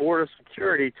compromise on border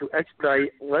security to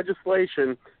expedite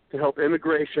legislation to help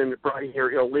immigrants brought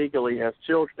here illegally as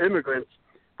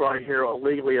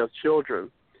children.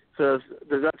 Says,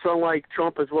 does that sound like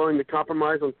Trump is willing to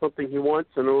compromise on something he wants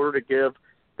in order to give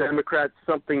Democrats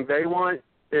something they want?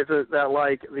 Isn't that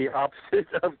like the opposite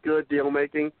of good deal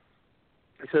making?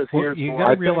 He says, you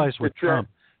got to realize with Trump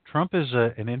is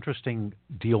an interesting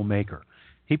deal maker.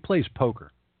 He plays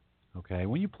poker. Okay,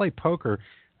 when you play poker,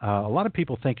 a lot of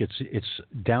people think it's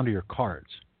down to your cards.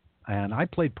 And I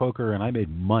played poker and I made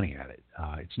money at it.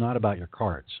 It's not about your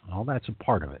cards. Well, that's a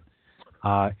part of it.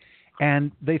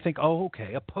 And they think, oh,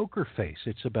 okay, a poker face.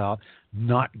 It's about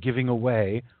not giving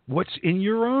away what's in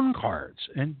your own cards.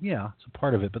 And yeah, it's a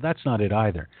part of it, but that's not it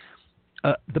either.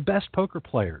 The best poker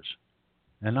players,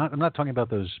 and I'm not talking about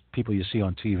those people you see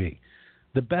on TV.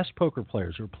 The best poker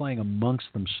players who are playing amongst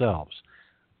themselves,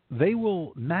 they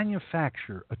will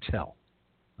manufacture a tell.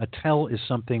 A tell is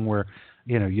something where,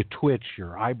 you twitch,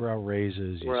 your eyebrow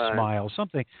raises, you smile,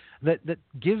 something that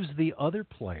gives the other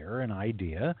player an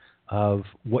idea of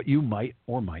what you might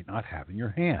or might not have in your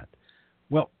hand.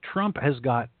 Well, Trump has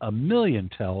got a million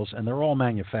tells, and they're all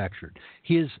manufactured.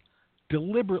 He is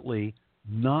deliberately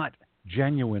not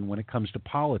genuine when it comes to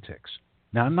politics.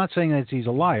 Now, I'm not saying that he's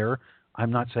a liar.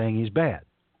 I'm not saying he's bad.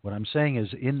 What I'm saying is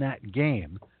in that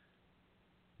game,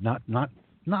 not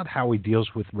how he deals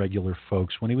with regular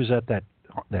folks. When he was at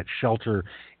that shelter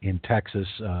in Texas,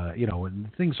 and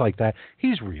things like that,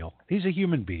 he's real. He's a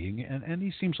human being, and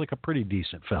he seems like a pretty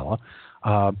decent fella.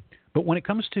 But when it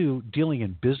comes to dealing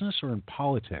in business or in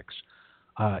politics,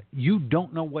 you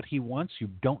don't know what he wants. You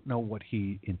don't know what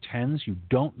he intends. You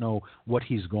don't know what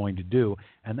he's going to do.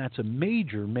 And that's a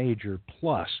major, major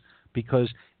plus because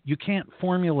you can't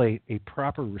formulate a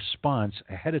proper response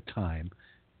ahead of time,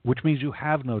 which means you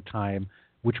have no time,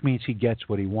 which means he gets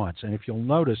what he wants. And if you'll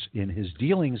notice in his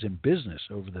dealings in business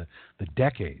over the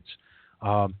decades,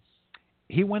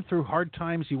 he went through hard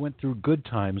times, he went through good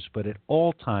times, but at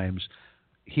all times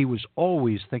he was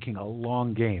always thinking a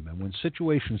long game. And when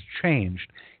situations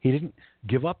changed, he didn't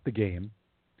give up the game.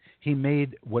 He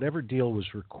made whatever deal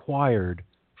was required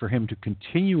for him to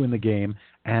continue in the game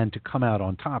and to come out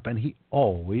on top. And he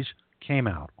always came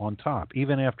out on top.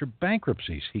 Even after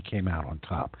bankruptcies, he came out on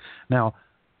top. Now,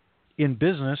 in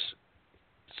business,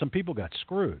 some people got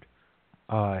screwed.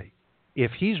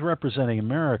 If he's representing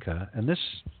America, and this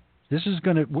is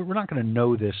going to, we're not going to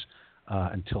know this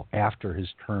until after his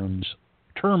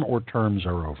term or terms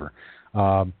are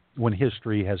over, when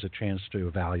history has a chance to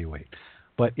evaluate.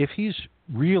 But if he's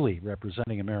really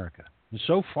representing America, and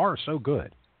so far so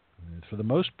good. For the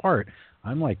most part,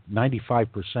 I'm like 95%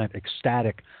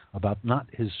 ecstatic about not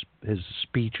his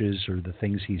speeches or the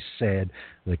things he's said,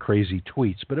 the crazy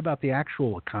tweets, but about the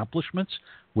actual accomplishments,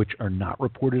 which are not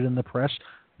reported in the press.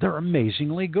 They're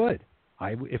amazingly good.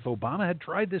 If Obama had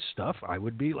tried this stuff, I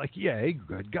would be like, yay,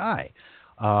 good guy.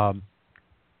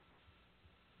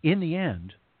 In the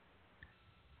end,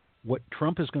 what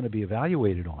Trump is going to be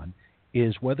evaluated on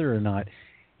is whether or not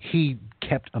he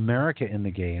kept America in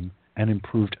the game and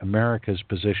improved America's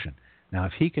position. Now,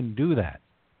 if he can do that,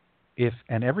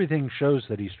 and everything shows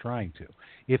that he's trying to,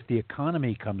 if the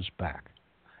economy comes back,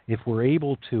 if we're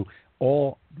able to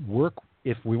all work,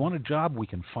 if we want a job, we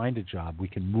can find a job. We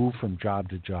can move from job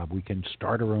to job. We can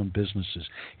start our own businesses.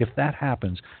 If that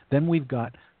happens, then we've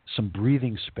got some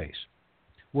breathing space.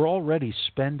 We're already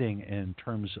spending, in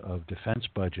terms of defense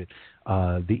budget,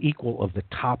 the equal of the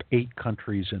top 8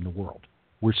 countries in the world.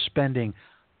 We're spending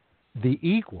the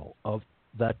equal of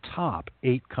the top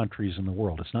 8 countries in the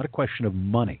world. It's not a question of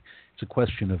money. It's a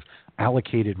question of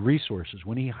allocated resources.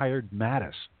 When he hired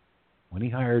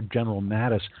General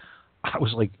Mattis, I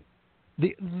was like,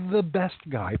 the best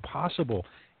guy possible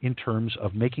in terms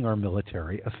of making our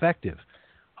military effective.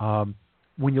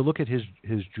 When you look at his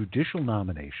judicial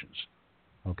nominations,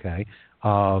 okay,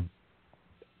 all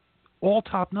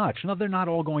top notch. Now, they're not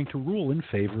all going to rule in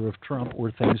favor of Trump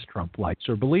or things Trump likes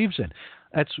or believes in.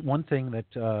 That's one thing that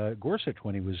Gorsuch,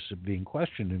 when he was being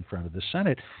questioned in front of the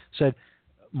Senate, said,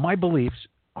 my beliefs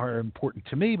are important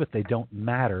to me, but they don't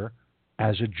matter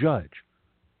as a judge.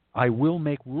 I will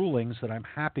make rulings that I'm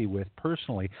happy with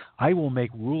personally. I will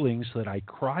make rulings that I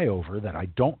cry over, that I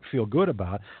don't feel good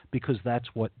about, because that's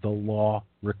what the law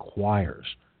requires.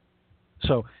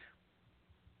 So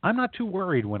I'm not too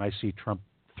worried when I see Trump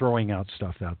throwing out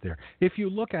stuff out there. If you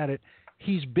look at it,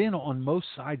 he's been on most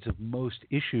sides of most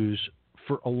issues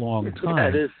for a long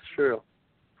time. That is true.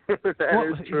 That is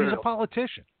true. He's a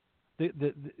politician.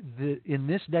 In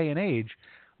this day and age,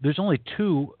 there's only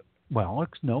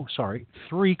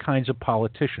three kinds of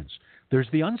politicians. There's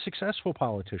the unsuccessful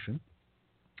politician,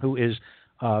 who is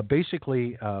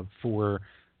basically for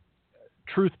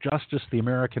truth, justice, the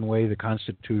American way, the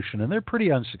Constitution, and they're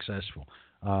pretty unsuccessful.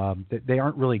 They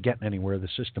aren't really getting anywhere. The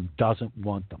system doesn't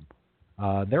want them.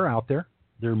 They're out there.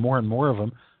 There are more and more of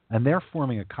them, and they're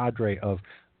forming a cadre of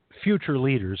future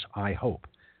leaders, I hope.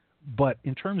 But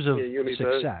in terms of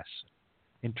success,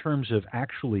 in terms of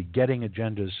actually getting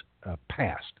agendas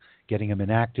passed, getting them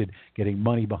enacted, getting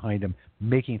money behind them,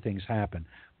 making things happen,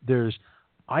 there's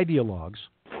ideologues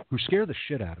who scare the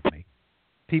shit out of me,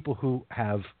 people who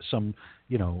have some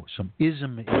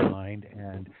ism in mind,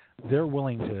 and they're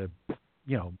willing to,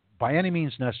 by any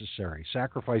means necessary,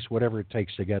 sacrifice whatever it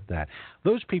takes to get that.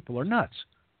 Those people are nuts.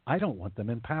 I don't want them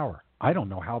in power. I don't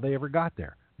know how they ever got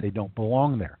there. They don't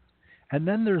belong there. And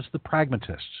then there's the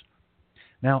pragmatists.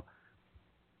 Now,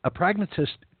 a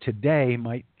pragmatist today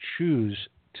might choose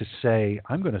to say,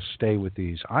 I'm going to stay with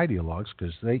these ideologues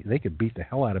because they could beat the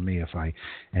hell out of me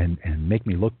and make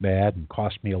me look bad and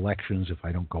cost me elections if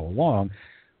I don't go along.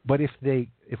 But if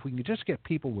we can just get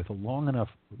people with a long enough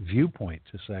viewpoint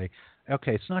to say,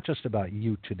 okay, it's not just about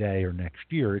you today or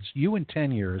next year, it's you in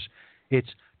 10 years,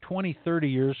 it's 20, 30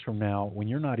 years from now when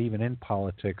you're not even in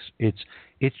politics, it's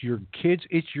your kids,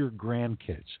 it's your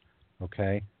grandkids,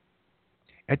 okay?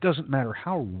 It doesn't matter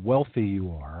how wealthy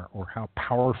you are or how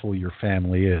powerful your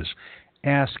family is.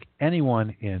 Ask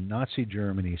anyone in Nazi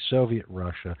Germany, Soviet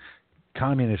Russia,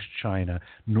 Communist China,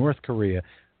 North Korea,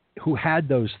 who had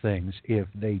those things. If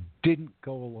they didn't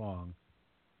go along,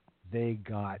 they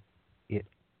got it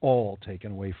all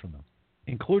taken away from them,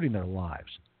 including their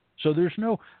lives. So there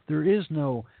is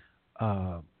no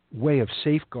way of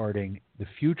safeguarding the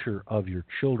future of your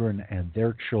children and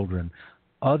their children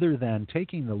other than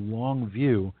taking the long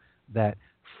view that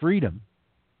freedom,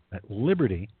 that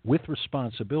liberty with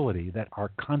responsibility, that our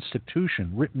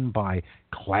Constitution, written by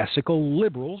classical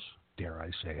liberals, dare I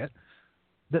say it,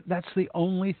 that's the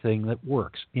only thing that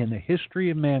works. In the history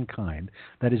of mankind,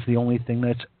 that is the only thing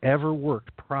that's ever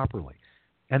worked properly.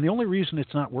 And the only reason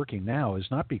it's not working now is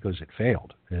not because it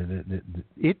failed.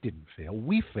 It didn't fail.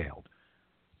 We failed.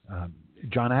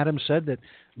 John Adams said that,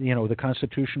 the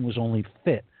Constitution was only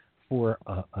fit for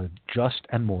a just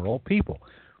and moral people.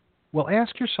 Well,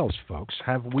 ask yourselves, folks,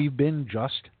 have we been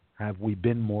just? Have we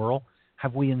been moral?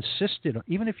 Have we insisted,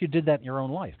 even if you did that in your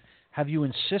own life, have you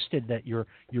insisted that your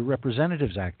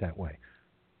representatives act that way?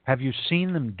 Have you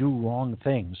seen them do wrong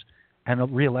things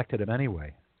and reelected them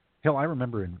anyway? Hell, I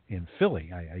remember in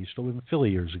Philly, I used to live in Philly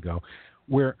years ago,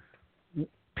 where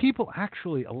people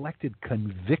actually elected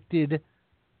convicted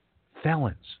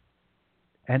felons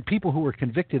and people who were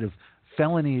convicted of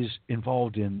felonies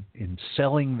involved in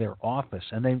selling their office,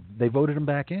 and they voted them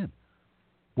back in.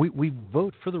 We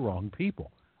vote for the wrong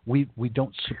people. We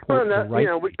don't support the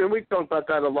right. We talk about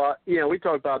that a lot. We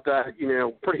talk about that,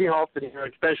 pretty often here,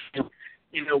 especially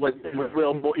with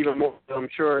Will even more, I'm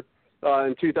sure,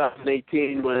 in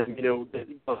 2018 when,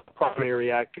 the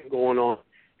primary action going on,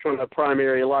 trying to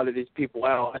primary a lot of these people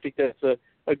out. I think that's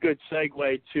a good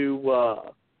segue to,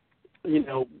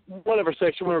 whatever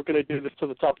section we were going to do this to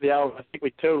the top of the hour. I think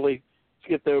we totally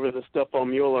skipped over the stuff on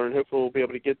Mueller, and hopefully we'll be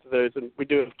able to get to those. And we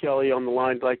do have Kelly on the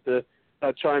line who'd like to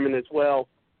chime in as well.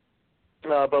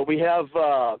 But we have,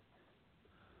 so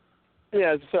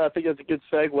I think that's a good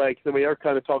segue because we are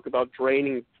kind of talking about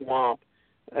draining swamp.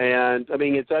 And, I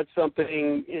mean, is that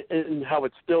something in how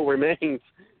it still remains?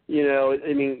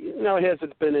 It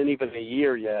hasn't been in even a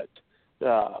year yet.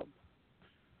 But,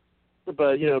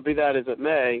 be that as it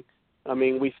may, I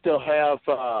mean, we still have,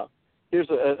 here's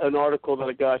an article that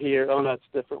I got here. Oh, that's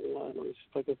a different one. Let me see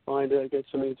if I can find it. I got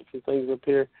so many different things up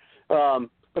here.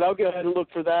 But I'll go ahead and look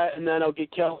for that, and then I'll get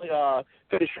Kelly,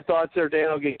 finish your thoughts there, Dan.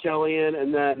 I'll get Kelly in,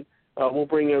 and then we'll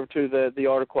bring over to the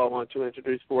article I want to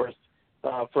introduce for us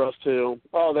to,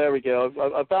 there we go.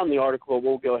 I found the article.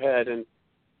 We'll go ahead and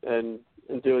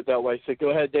do it that way. So go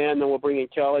ahead, Dan, then we'll bring in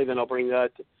Kelly, then I'll bring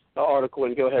that article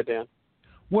in. Go ahead, Dan.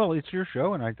 Well, it's your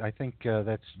show, and I think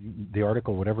that's the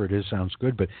article, whatever it is, sounds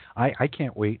good. But I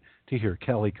can't wait to hear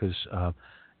Kelly because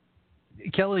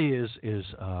Kelly is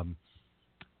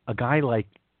a guy like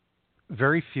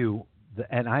very few,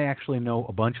 and I actually know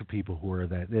a bunch of people who are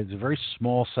that. There's a very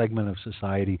small segment of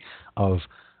society of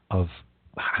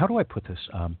how do I put this?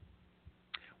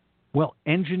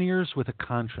 Engineers with a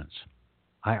conscience.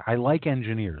 I like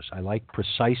engineers. I like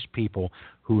precise people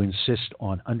who insist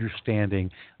on understanding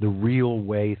the real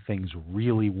way things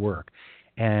really work.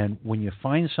 And when you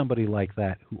find somebody like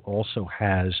that who also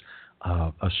has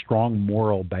a strong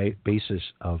moral basis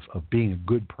of being a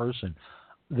good person,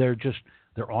 they're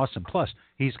awesome. Plus,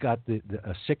 he's got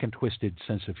a sick and twisted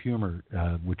sense of humor,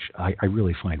 which I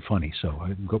really find funny. So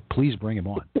please bring him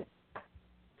on.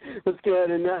 That's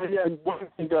good. And one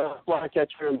thing to fly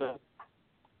catch here in the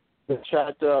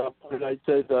chat tonight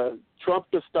says Trump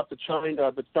just stopped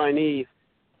the Chinese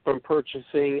from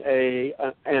purchasing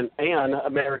an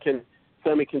American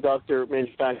semiconductor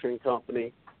manufacturing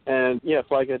company. And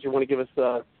Flycatcher, you want to give us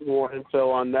some more info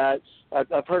on that?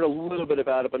 I've heard a little bit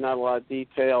about it, but not a lot of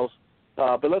details.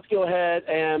 But let's go ahead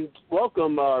and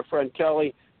welcome our friend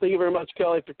Kelly. Thank you very much,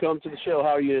 Kelly, for coming to the show. How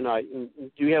are you tonight? And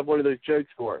do you have one of those jokes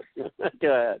for us?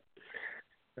 Go ahead.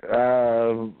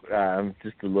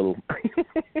 Just a little.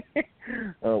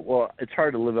 Well, it's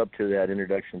hard to live up to that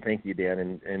introduction. Thank you,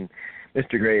 Dan. And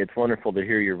Mr. Gray, it's wonderful to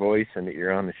hear your voice and that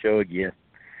you're on the show again.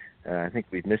 I think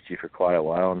we've missed you for quite a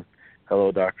while. And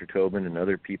hello, Dr. Tobin and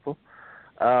other people.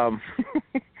 A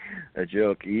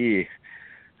joke.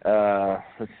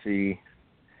 Let's see.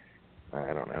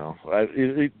 I don't know.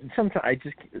 Sometimes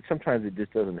it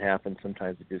just doesn't happen.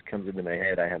 Sometimes it just comes into my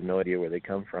head. I have no idea where they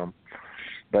come from.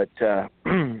 But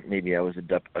maybe I was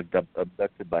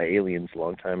abducted by aliens a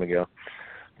long time ago.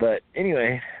 But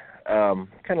anyway, kind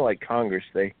of like Congress,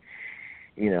 they,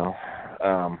 I'm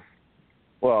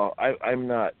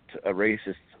not a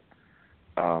racist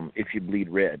if you bleed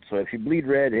red. So if you bleed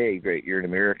red, hey, great, you're an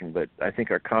American. But I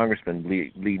think our congressmen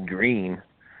bleed green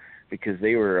because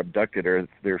they were abducted, or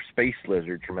they're space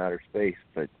lizards from outer space.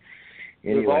 But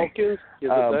anyway, the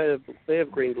Vulcans, they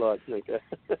have green blood. Okay.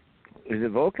 Is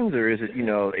it Vulcans or is it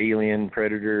Alien,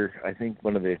 Predator? I think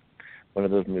one of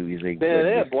those movies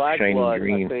they have black blood.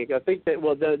 Green. I think that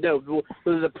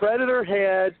the Predator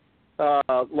had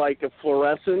like a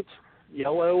fluorescent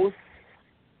yellow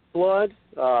blood,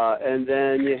 and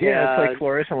then you had it's like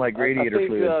fluorescent, like radiator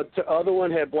fluid. I think the other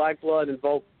one had black blood and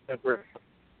Vulcan.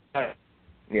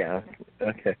 Yeah.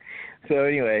 Okay. So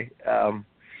anyway,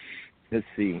 let's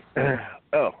see.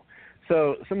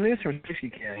 So some news from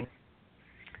Dixie County.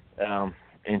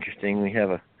 Interesting. We have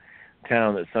a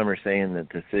town that some are saying that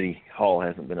the city hall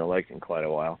hasn't been elected in quite a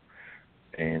while,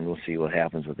 and we'll see what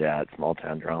happens with that. Small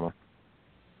town drama.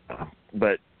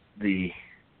 But the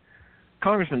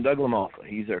Congressman Doug LaMalfa,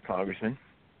 he's our congressman.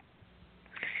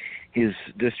 His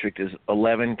district is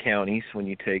 11 counties. When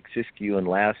you take Siskiyou and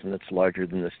Lassen, it's larger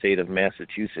than the state of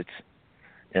Massachusetts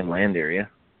in land area.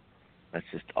 That's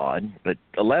just odd. But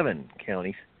 11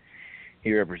 counties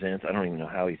he represents. I don't even know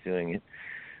how he's doing it.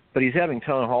 But he's having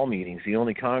town hall meetings. The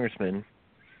only congressman,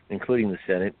 including the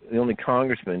Senate, the only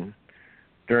congressman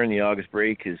during the August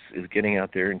break is getting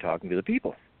out there and talking to the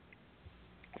people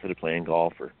instead of playing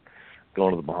golf or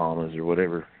going to the Bahamas or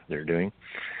whatever they're doing.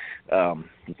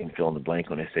 You can fill in the blank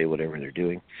when I say whatever they're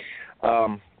doing.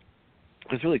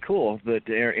 It's really cool that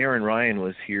Aaron Ryan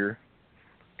was here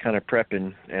kind of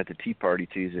prepping at the Tea Party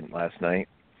Tuesday last night.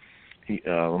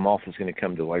 LaMalfa's going to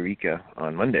come to Wairika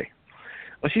on Monday.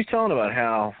 Well, she's telling about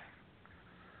how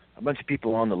a bunch of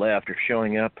people on the left are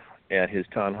showing up at his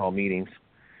town hall meetings,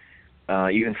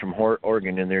 even from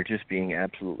Oregon, and they're just being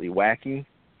absolutely wacky.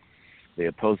 They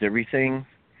oppose everything,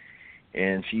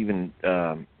 and she even,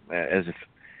 as if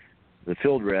the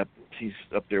field rep, she's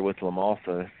up there with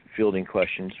LaMalfa fielding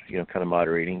questions, kind of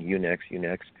moderating, you next.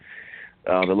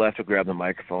 The left will grab the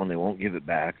microphone. They won't give it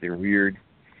back. They're weird.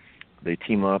 They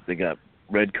team up. They got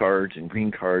red cards and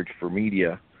green cards for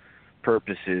media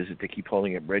purposes. They keep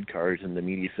holding up red cards, and the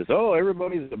media says, "Oh,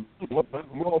 everybody's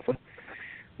LaMalfa."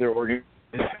 They're organized.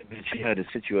 She had a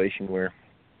situation where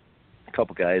a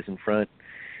couple guys in front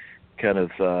kind of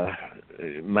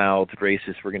mouthed,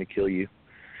 "Racist, we're going to kill you."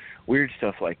 Weird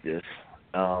stuff like this.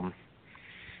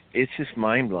 It's just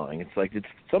mind-blowing. It's like, did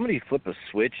somebody flip a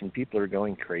switch and people are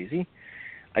going crazy?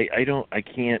 It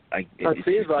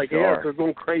seems like, they're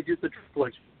going crazy at the triple.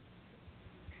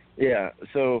 Yeah,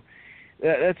 so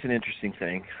that's an interesting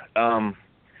thing. And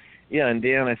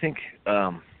Dan, I think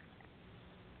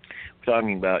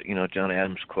talking about, John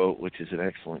Adams' quote, which is an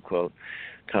excellent quote,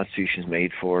 Constitution's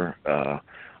made for a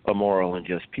moral and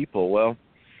just people. Well,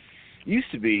 it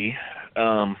used to be,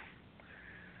 the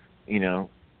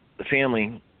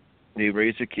family, they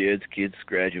raise their kids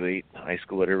graduate high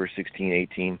school, whatever, 16,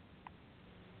 18,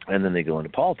 and then they go into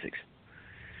politics.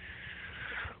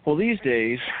 Well, these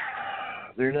days,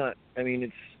 they're not,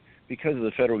 it's because of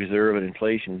the Federal Reserve and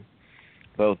inflation,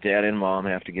 both dad and mom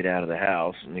have to get out of the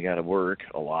house, and they got to work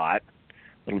a lot.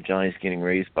 Little Johnny's getting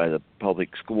raised by the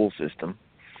public school system.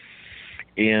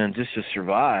 And just to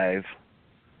survive,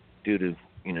 due to,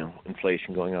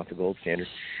 inflation going off the gold standard,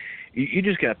 you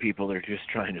just got people that are just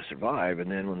trying to survive,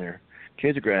 and then when their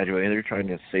kids are graduating, they're trying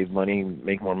to save money,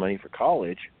 make more money for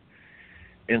college.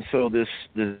 And so this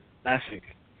classic,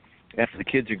 after the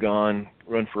kids are gone,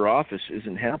 run for office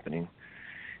isn't happening.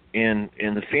 And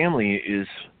the family is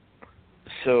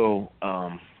so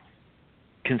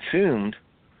consumed,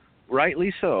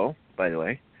 rightly so, by the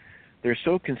way, they're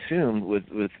so consumed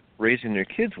with raising their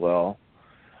kids well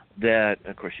that,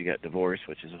 of course, you got divorce,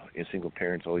 which is a single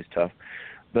parent's always tough.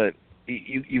 But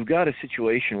you've got a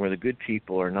situation where the good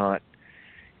people are not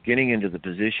getting into the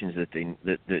positions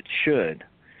that should.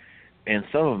 And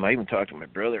some of them, I even talked to my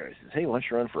brother. I said, "Hey, why don't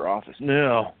you run for office?"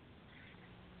 "No."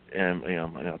 And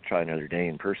I'll try another day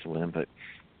in person with him, but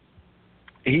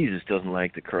he just doesn't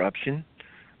like the corruption.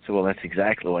 So, well, that's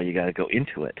exactly why you got to go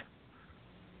into it,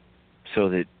 so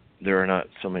that there are not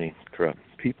so many corrupt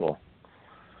people.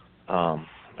 I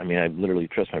literally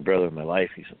trust my brother with my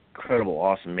life. He's an incredible,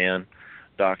 awesome man,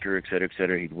 doctor, et cetera, et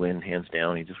cetera. He'd win hands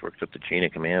down. He just works up the chain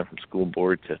of command from school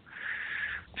board to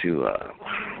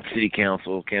city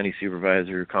council, county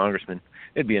supervisor, congressman.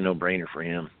 It'd be a no-brainer for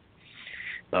him.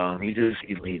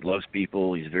 He loves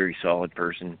people. He's a very solid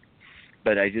person.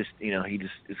 But he just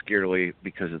is scared away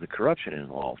because of the corruption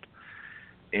involved.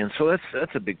 And so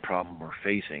that's a big problem we're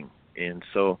facing. And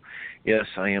so, yes,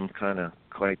 I am kind of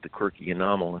quite the quirky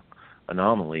anomaly.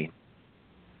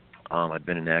 I've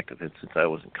been an activist since I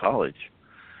was in college.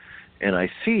 And I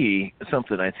see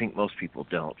something I think most people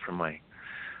don't from my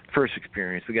first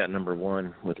experience. We got number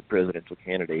one with the presidential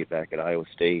candidate back at Iowa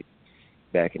State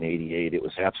back in '88. It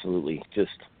was absolutely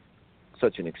just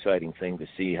such an exciting thing to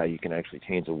see how you can actually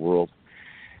change the world.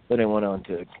 Then I went on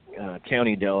to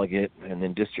county delegate and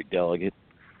then district delegate.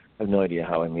 I have no idea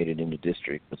how I made it into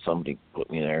district, but somebody put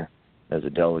me there as a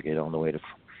delegate on the way to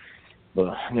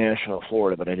national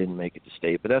Florida, but I didn't make it to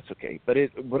state. But that's okay. But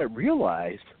what I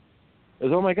realized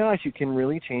is, oh my gosh, you can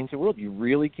really change the world. You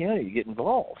really can. You get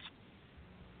involved.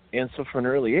 And so from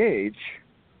an early age,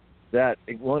 that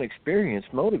one experience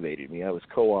motivated me. I was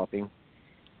co-oping,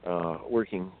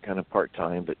 working kind of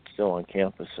part-time, but still on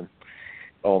campus, and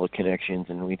all the connections,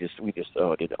 and we just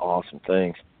did awesome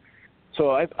things.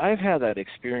 So I've had that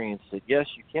experience that, yes,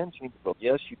 you can change the world.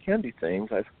 Yes, you can do things.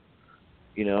 I've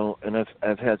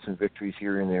had some victories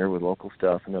here and there with local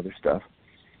stuff and other stuff.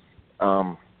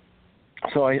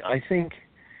 So I think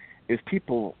if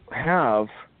people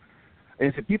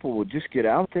would just get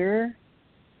out there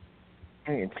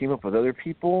and team up with other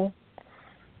people,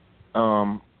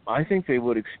 I think they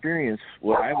would experience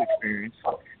what I've experienced,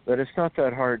 that it's not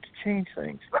that hard to change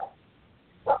things.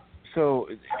 So,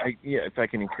 if I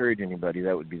can encourage anybody,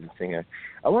 that would be the thing.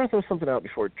 I want to throw something out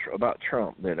about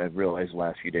Trump that I've realized the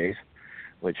last few days,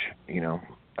 which,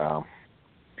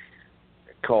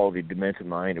 call the demented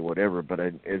mind or whatever, but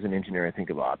as an engineer, I think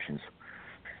of options.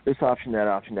 This option, that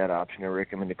option, that option. I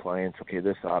recommend to clients, okay,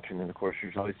 this option, and of course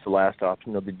there's always the last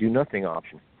option, the do nothing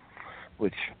option,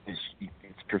 which is,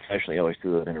 it's professionally always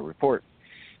do it in a report,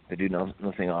 the do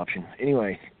nothing option.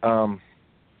 Anyway,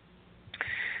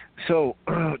 so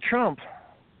Trump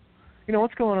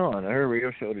what's going on? I heard a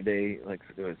radio show today, like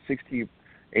 60,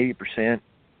 80%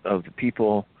 of the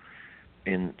people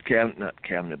in cabinet, not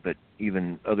cabinet, but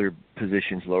even other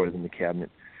positions lower than the cabinet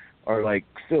are like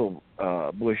still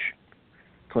Bush,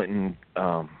 Clinton,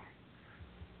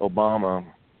 Obama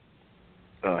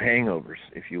hangovers,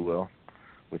 if you will,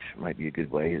 which might be a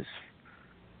good way is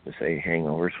to say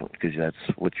hangovers, because that's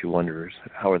what you wonder is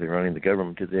how are they running the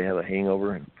government? Did they have a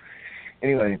hangover? And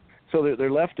anyway, so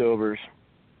they're leftovers.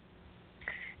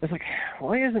 It's like,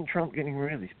 why isn't Trump getting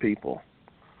rid of these people?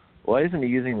 Why isn't he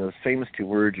using those famous 2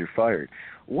 words, "you're fired"?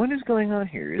 What is going on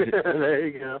here? Is it, there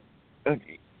you go.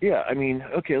 Yeah, I mean,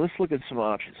 okay, let's look at some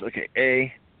options. Okay,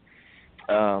 A,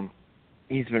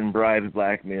 he's been bribed,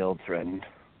 blackmailed, threatened.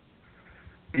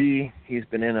 B, he's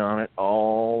been in on it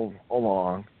all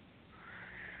along.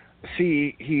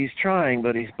 C, he's trying,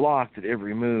 but he's blocked at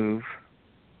every move.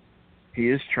 He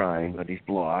is trying, but he's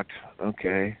blocked.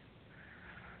 Okay.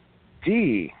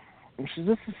 D, this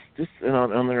is just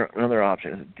another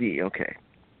option. D, okay.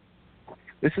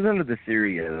 This is under the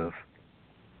theory of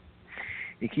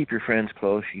you keep your friends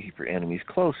close, you keep your enemies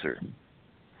closer.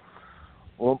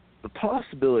 Well, the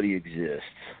possibility exists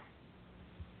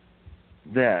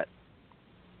that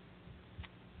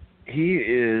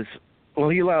he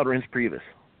allowed Reince Priebus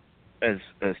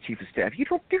as chief of staff. You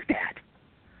don't do that.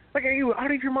 Like, are you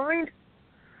out of your mind?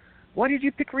 Why did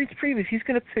you pick Reince Priebus? He's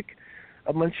going to pick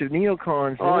a bunch of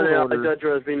neocons. Oh, yeah, that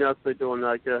drives me nuts. They're doing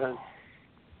that. Go ahead.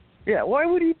 Yeah, why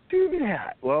would he do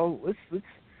that? Well, this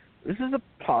is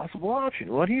a possible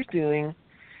option. What he's doing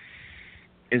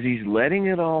is he's letting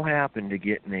it all happen to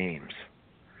get names.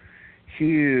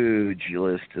 Huge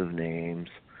list of names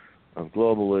of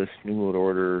globalists, New World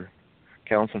Order,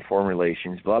 Council on Foreign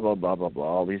Relations, blah, blah, blah, blah, blah,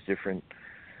 all these different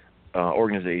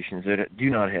organizations that do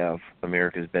not have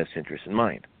America's best interests in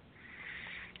mind.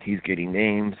 He's getting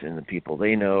names and the people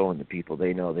they know and the people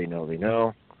they know.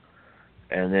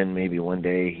 And then maybe one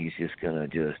day he's just going to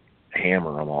just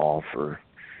hammer them all for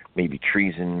maybe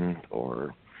treason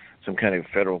or some kind of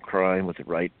federal crime with the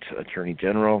right attorney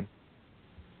general.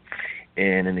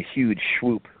 And in a huge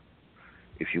swoop,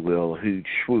 if you will, he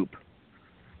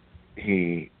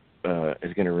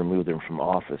is going to remove them from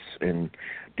office and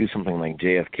do something like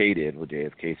JFK did, where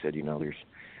JFK said, there's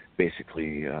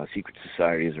basically secret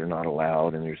societies are not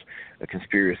allowed, and there's a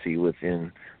conspiracy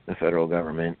within the federal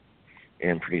government,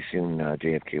 and pretty soon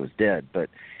JFK was dead. But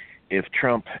if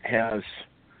Trump has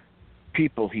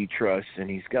people he trusts, and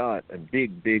he's got a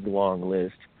big, long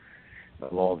list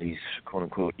of all these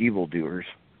quote-unquote evildoers,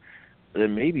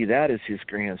 then maybe that is his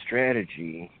grand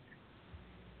strategy,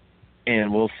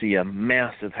 and we'll see a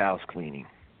massive house cleaning.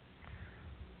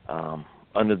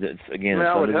 Under this, again,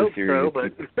 well, it's under the theory.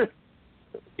 So, but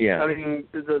yeah. I mean,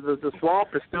 the swamp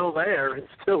is still there. It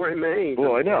still remains.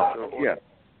 Well, I know.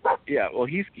 Yeah. Well,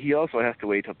 he also has to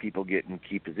wait till people get in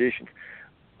key positions,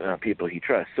 people he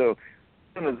trusts. So,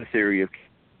 under the theory of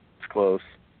it's close,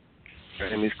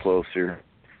 enemies closer,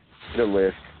 the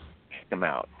list, check them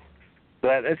out.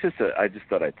 But that's just I just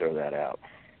thought I'd throw that out.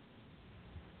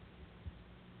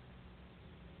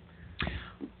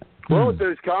 Well, with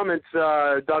those comments,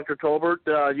 Dr.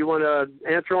 Tolbert, you want to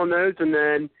answer on those, and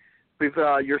then we've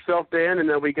yourself, Dan, and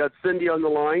then we got Cindy on the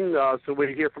line, so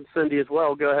we hear from Cindy as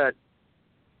well. Go ahead,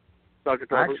 Dr.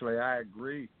 Tolbert. Actually, I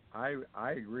agree.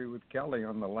 I agree with Kelly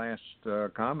on the last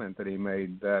comment that he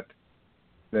made, that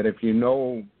if you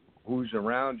know who's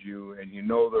around you and you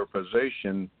know their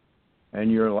position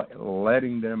and you're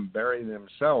letting them bury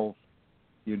themselves,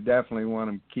 you definitely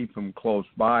want to keep them close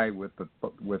by with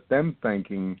them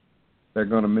thinking they're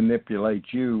going to manipulate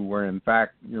you, where in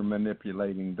fact you're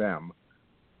manipulating them.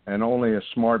 And only a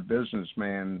smart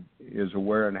businessman is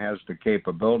aware and has the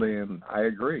capability, and I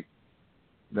agree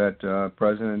that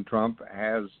President Trump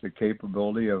has the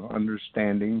capability of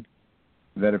understanding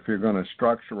that if you're going to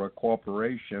structure a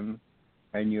corporation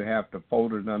and you have to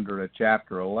fold it under a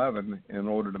Chapter 11 in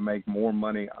order to make more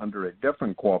money under a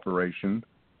different corporation,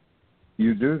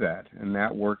 you do that. And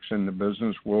that works in the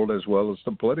business world as well as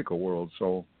the political world.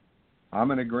 So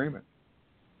I'm in agreement.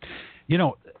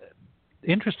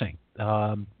 Interesting.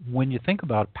 When you think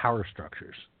about power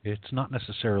structures, it's not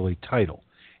necessarily title.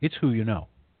 It's who you know.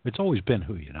 It's always been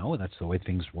who you know, and that's the way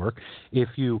things work. If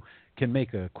you can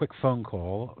make a quick phone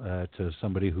call to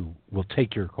somebody who will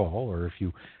take your call, or if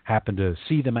you happen to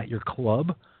see them at your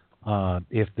club,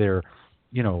 if they're,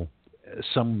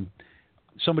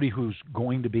 somebody who's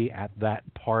going to be at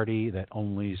that party that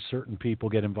only certain people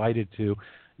get invited to,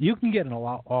 you can get an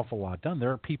awful lot done.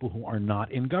 There are people who are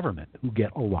not in government who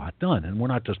get a lot done, and we're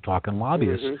not just talking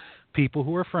lobbyists, people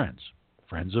who are friends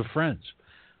of friends.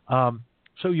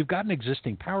 So you've got an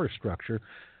existing power structure.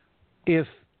 If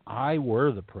I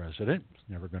were the president, it's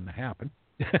never going to happen.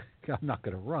 I'm not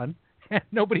going to run.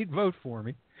 Nobody'd vote for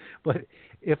me. But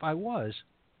if I was,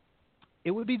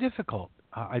 it would be difficult.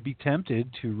 I'd be tempted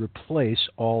to replace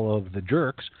all of the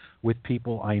jerks with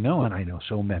people I know, and I know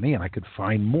so many, and I could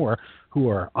find more who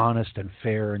are honest and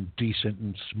fair and decent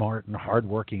and smart and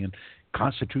hardworking and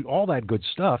constitute all that good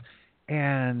stuff,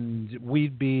 and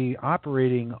we'd be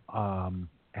operating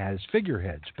as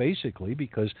figureheads, basically,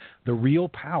 because the real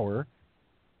power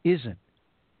isn't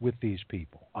with these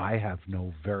people. I have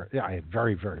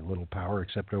very, very little power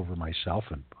except over myself,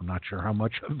 and I'm not sure how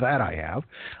much of that I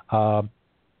have.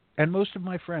 And most of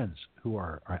my friends who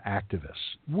are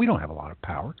activists, we don't have a lot of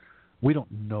power. We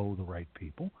don't know the right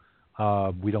people.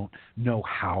 We don't know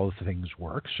how things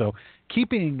work. So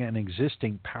keeping an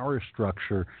existing power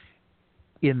structure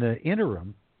in the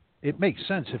interim, it makes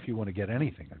sense if you want to get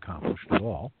anything accomplished at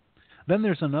all. Then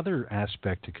there's another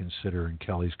aspect to consider in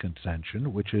Kelly's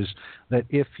contention, which is that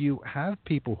if you have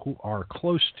people who are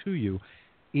close to you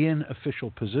in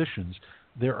official positions,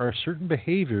 there are certain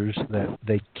behaviors that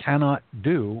they cannot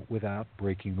do without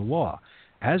breaking the law.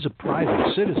 As a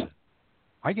private citizen,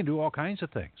 I can do all kinds of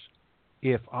things.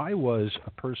 If I was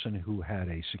a person who had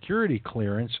a security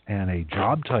clearance and a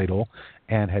job title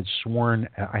and had sworn,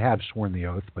 I have sworn the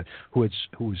oath, but who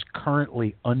is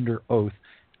currently under oath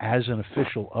as an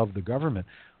official of the government,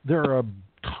 there are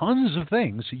tons of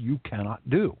things you cannot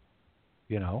do.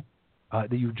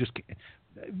 That you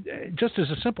just as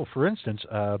a simple, for instance,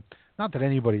 not that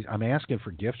I'm asking for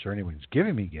gifts or anyone's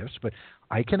giving me gifts, but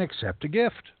I can accept a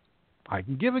gift. I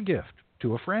can give a gift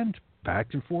to a friend, back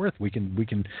and forth. We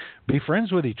can be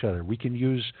friends with each other. We can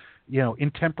use,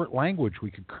 intemperate language.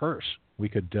 We could curse. We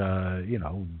could,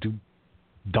 do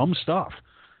dumb stuff.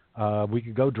 We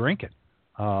could go drinking.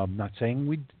 Not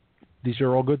saying these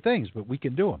are all good things, but we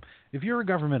can do them. If you're a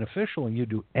government official and you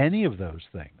do any of those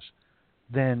things,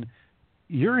 then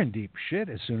you're in deep shit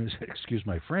as soon as, excuse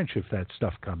my French, if that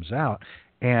stuff comes out,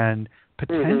 and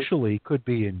potentially could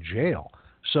be in jail.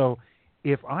 So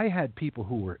if I had people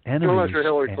who were enemies... Unless you're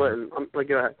Hillary Clinton.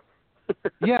 Go ahead.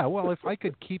 Yeah, well, if I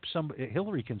could keep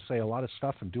Hillary can say a lot of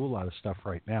stuff and do a lot of stuff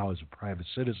right now as a private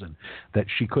citizen that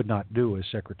she could not do as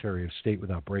Secretary of State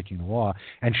without breaking the law.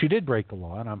 And she did break the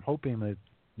law, and I'm hoping that,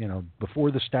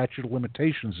 before the statute of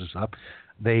limitations is up,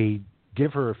 they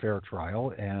give her a fair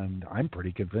trial, and I'm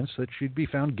pretty convinced that she'd be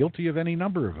found guilty of any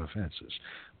number of offenses.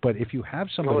 But if you have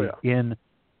somebody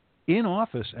in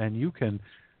office and you can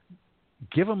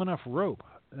give them enough rope,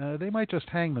 they might just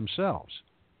hang themselves.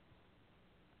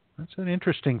 That's an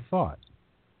interesting thought.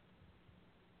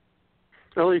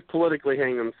 At least politically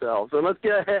hang themselves. So let's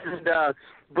get ahead and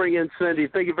bring in Cindy.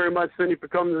 Thank you very much, Cindy, for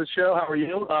coming to the show. How are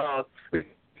you? We've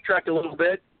tracked a little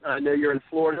bit. I know you're in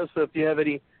Florida, so if you have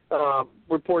any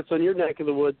reports on your neck of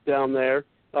the woods down there,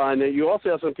 I know you also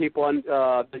have some people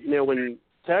in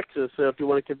Texas, so if you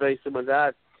want to convey some of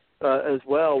that as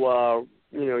well,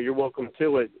 you're welcome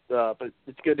to it. But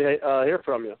it's good to hear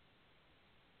from you.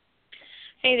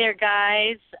 Hey there,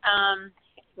 guys.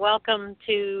 Welcome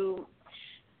to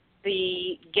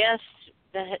the guest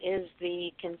that is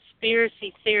the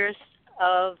conspiracy theorist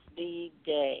of the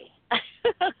day.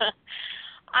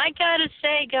 I got to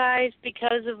say, guys,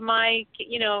 because of my,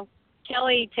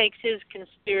 Kelly takes his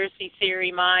conspiracy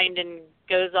theory mind and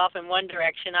goes off in one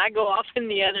direction. I go off in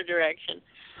the other direction.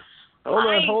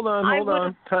 Hold on. I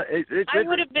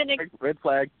would have been... Red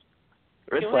flag.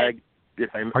 Red flag.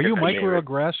 Are you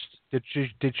microaggressed? Did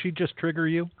she just trigger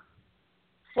you?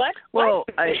 What? Well,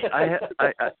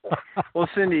 well,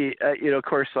 Cindy, of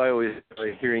course, I always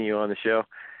like hearing you on the show.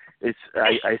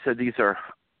 I said these are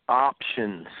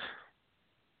options,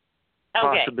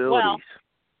 possibilities.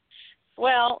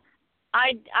 Well,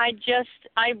 I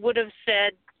would have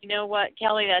said, you know what,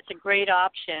 Kelly, that's a great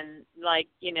option. Like,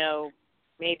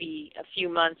 maybe a few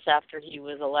months after he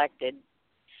was elected.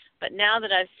 But now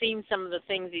that I've seen some of the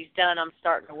things he's done, I'm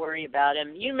starting to worry about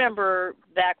him. You remember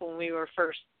back when we were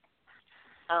first,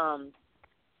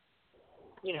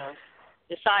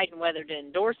 deciding whether to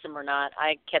endorse him or not,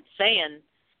 I kept saying,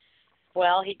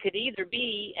 well, he could either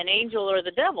be an angel or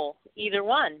the devil, either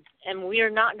one. And we are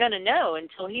not going to know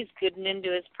until he's getting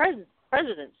into his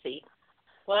presidency.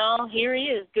 Well, here he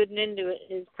is getting into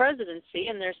his presidency,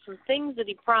 and there's some things that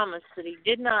he promised that he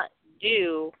did not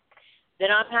do that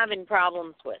I'm having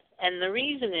problems with. And the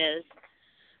reason is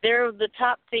they're the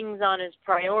top things on his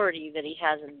priority that he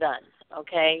hasn't done,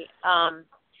 okay?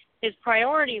 His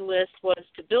priority list was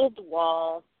to build the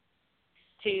wall,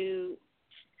 to,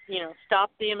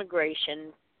 stop the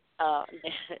immigration,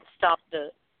 stop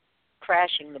the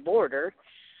crashing the border,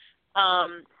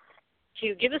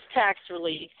 to give us tax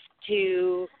relief,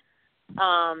 to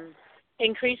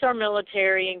increase our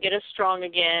military and get us strong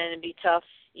again and be tough,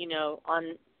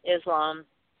 on Islam.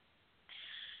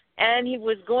 And he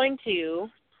was going to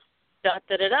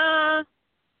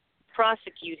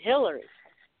prosecute Hillary.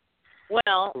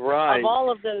 Well, right.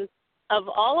 of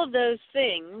all of those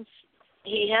things,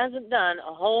 he hasn't done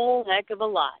a whole heck of a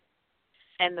lot.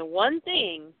 And the one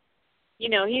thing,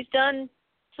 he's done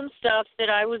some stuff that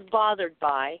I was bothered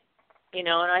by, and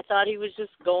I thought he was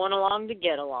just going along to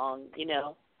get along,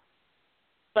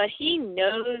 But he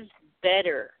knows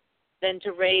better than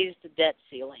to raise the debt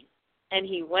ceiling. And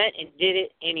he went and did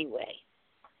it anyway.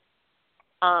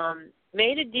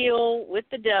 Made a deal with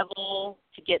the devil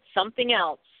to get something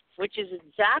else, which is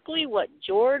exactly what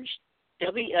George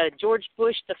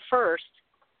Bush the First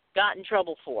got in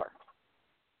trouble for.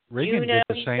 Reagan did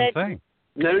the same thing.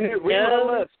 No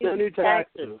new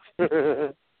taxes.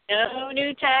 No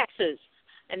new taxes.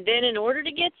 And then in order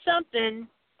to get something,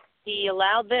 he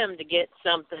allowed them to get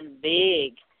something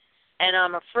big. And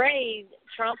I'm afraid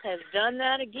Trump has done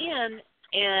that again.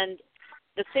 And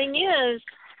the thing is,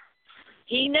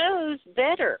 he knows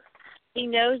better. He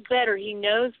knows better. He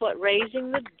knows what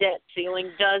raising the debt ceiling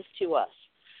does to us.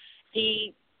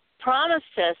 He promised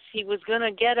us he was going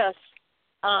to get us,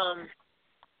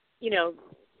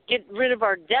 get rid of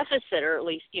our deficit, or at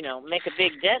least, make a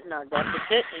big dent in our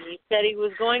deficit. And he said he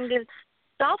was going to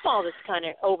stop all this kind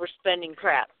of overspending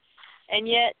crap. And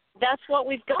yet, that's what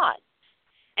we've got.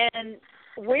 And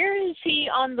where is he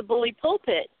on the bully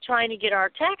pulpit trying to get our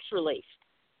tax relief?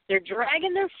 They're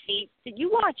dragging their feet.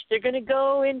 You watch. They're going to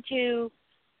go into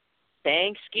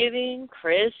Thanksgiving,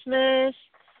 Christmas.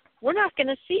 We're not going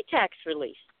to see tax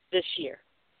relief this year.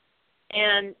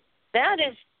 And that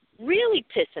is really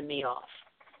pissing me off.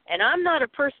 And I'm not a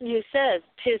person who says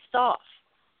pissed off.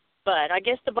 But I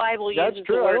guess the Bible uses That's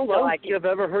true. the word. I don't think I've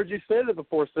ever heard you say that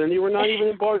before, Cindy. We're not even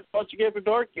in Bart You After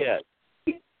Dark yet.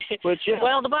 But yeah,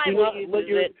 well, the Bible uses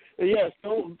it. Yes,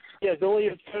 don't let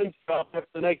your phone stop after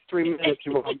the next 3 minutes.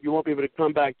 You won't be able to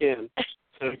come back in.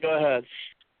 So go ahead.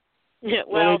 Yeah,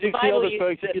 well, the Bible uses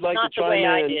folks, if you'd like not to the way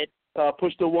chime I in, did.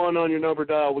 Push the 1 on your number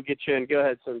dial. We'll get you in. Go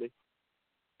ahead, Cindy.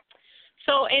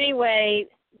 So anyway,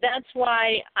 that's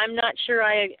why I'm not sure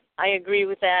I agree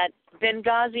with that.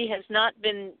 Benghazi has not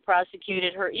been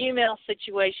prosecuted. Her email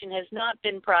situation has not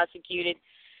been prosecuted.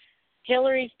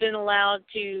 Hillary's been allowed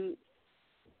to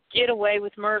get away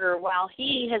with murder while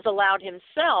he has allowed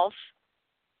himself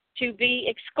to be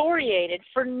excoriated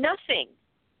for nothing.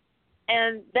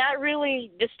 And that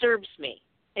really disturbs me.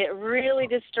 It really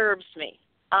disturbs me.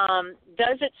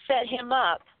 Does it set him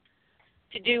up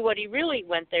to do what he really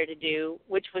went there to do,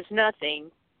 which was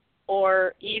nothing,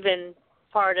 or even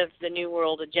part of the New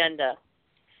World agenda?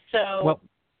 So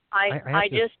I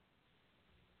just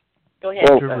go ahead.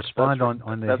 To respond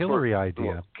on the Hillary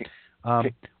idea,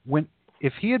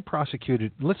 if he had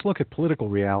prosecuted, let's look at political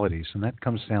realities, and that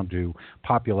comes down to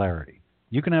popularity.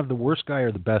 You can have the worst guy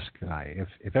or the best guy.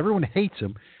 If everyone hates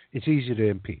him, it's easy to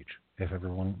impeach. If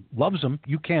everyone loves him,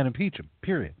 you can't impeach him,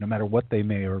 period, no matter what they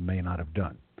may or may not have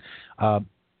done.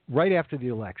 Right after the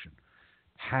election,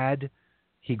 had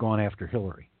he gone after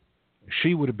Hillary,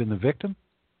 she would have been the victim.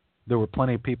 There were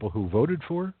plenty of people who voted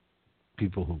for her,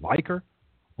 people who like her,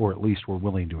 or at least were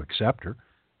willing to accept her,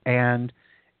 and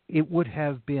it would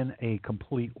have been a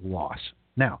complete loss.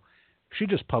 Now, she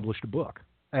just published a book,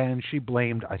 and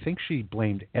I think she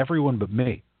blamed everyone but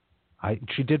me.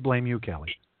 She did blame you,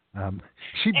 Kelly.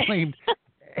 She blamed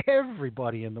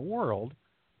everybody in the world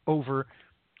over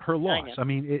her loss. I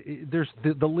mean, there's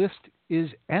the list is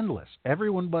endless.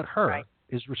 Everyone but her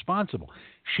is responsible.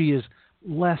 She is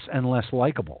less and less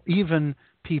likable. Even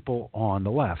people on the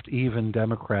left, even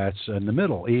Democrats in the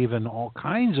middle, even all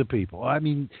kinds of people. I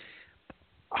mean,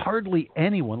 hardly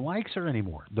anyone likes her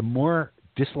anymore. The more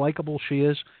dislikable she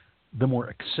is, the more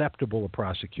acceptable a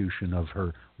prosecution of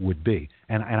her would be.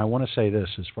 And I want to say this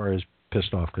as far as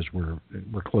pissed off, because we're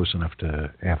close enough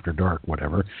to after dark,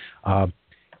 whatever.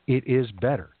 It is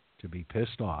better to be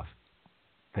pissed off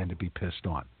than to be pissed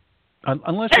on,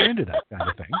 unless you're into that kind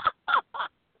of thing.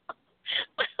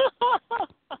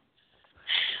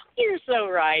 You're so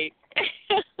right.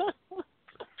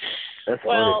 That's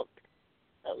well,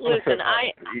 listen,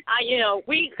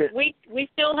 we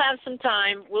still have some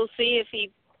time. We'll see if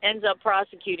he ends up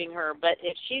prosecuting her. But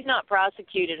if she is not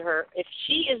prosecuted,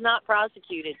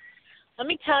 let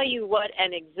me tell you what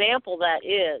an example that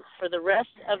is for the rest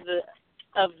of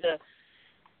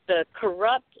the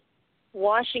corrupt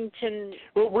Washington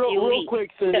real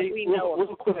quick, Cindy. That we know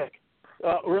real quick.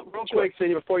 Real quick,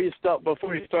 Cindy, before you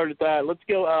started that, let's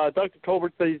go. Dr.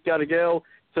 Colbert said he's got to go,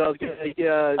 so I was going to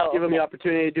give him the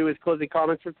opportunity to do his closing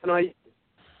comments for tonight.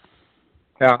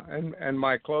 Yeah, and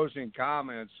my closing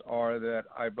comments are that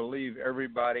I believe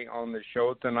everybody on the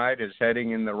show tonight is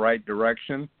heading in the right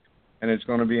direction, and it's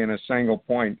going to be in a single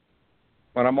point.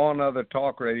 When I'm on other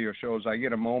talk radio shows, I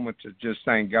get a moment to just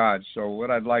thank God. So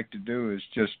what I'd like to do is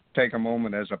just take a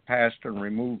moment as a pastor and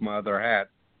remove my other hat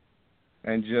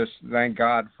and just thank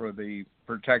God for the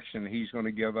protection He's going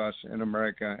to give us in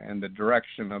America and the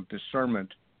direction of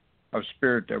discernment of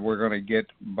spirit that we're going to get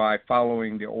by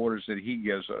following the orders that He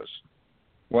gives us.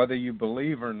 Whether you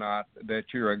believe or not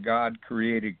that you're a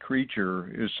God-created creature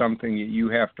is something that you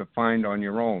have to find on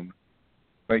your own.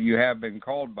 But you have been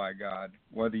called by God,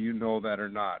 whether you know that or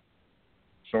not.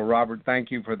 So, Robert,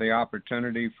 thank you for the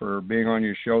opportunity for being on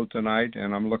your show tonight,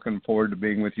 and I'm looking forward to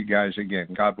being with you guys again.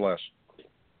 God bless.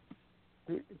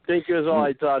 Thank you as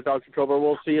always, Dr. Tolbert.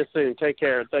 We'll see you soon. Take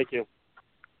care. Thank you.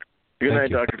 Good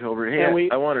night, Dr. Tolbert. Hey,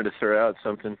 I wanted to throw out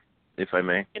something, if I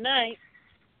may. Good night.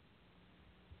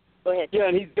 Go ahead. Yeah,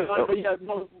 and he's going.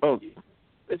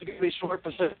 It's going to be short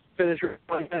for finish your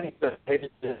point.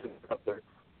 Up there.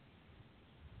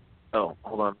 Oh,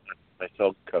 hold on. My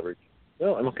cell covered.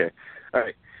 Oh, I'm okay. All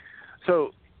right.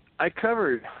 So I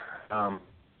covered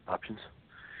options.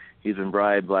 He's been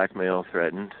bribed, blackmail,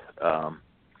 threatened.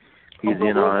 He's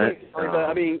in on it.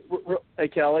 I mean, hey,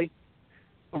 Kelly.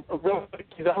 Real quick,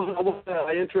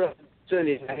 I interrupted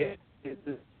Cindy.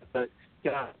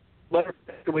 Let her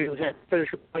finish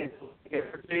your point.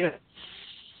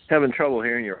 Having trouble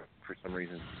hearing you for some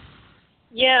reason.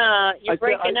 Yeah, you're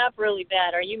breaking up really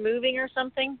bad. Are you moving or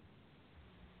something?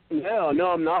 No,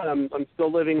 I'm not. I'm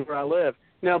still living where I live.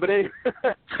 No, but anyway.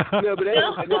 No.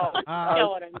 know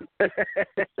what I mean.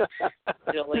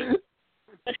 Silly.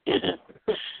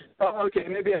 Okay,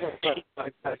 maybe I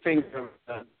have my finger.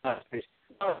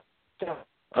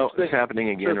 It's happening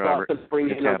again, Robert.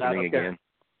 It's happening again.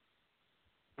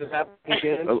 Is it happening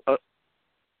again?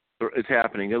 It's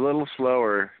happening a little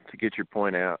slower to get your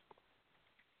point out.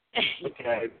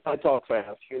 Okay, I talk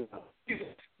fast, you know.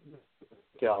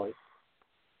 Kelly.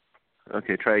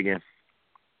 Okay, try again.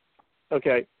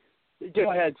 Okay,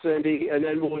 go ahead, Cindy, and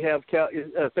then we'll have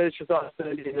finish your thoughts,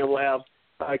 Cindy, and then we'll have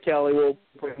Kelly. We'll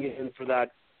bring you in for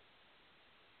that.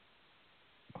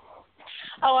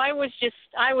 Oh, I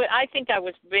think I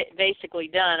was basically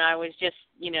done. I was just,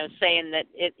 saying that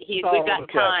we've got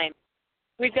time.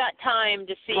 We've got time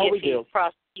to see if he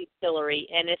prosecutes Hillary,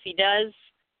 and if he does,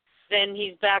 then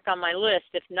he's back on my list.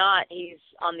 If not, he's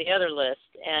on the other list.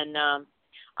 And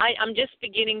I'm just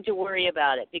beginning to worry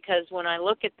about it because when I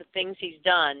look at the things he's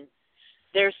done,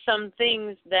 there's some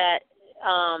things that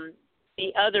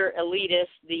the other elitists,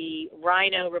 the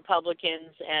Rhino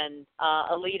Republicans and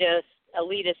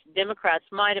elitist Democrats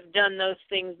might have done those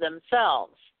things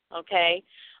themselves, okay?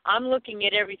 I'm looking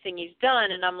at everything he's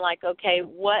done, and I'm like, okay,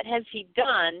 what has he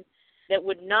done that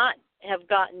would not have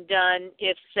gotten done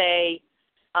if, say,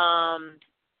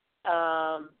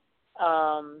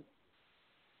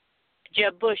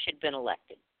 Jeb Bush had been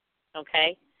elected,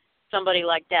 okay? Somebody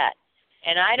like that.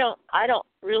 And I don't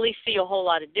really see a whole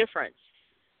lot of difference.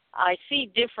 I see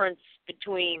difference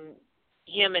between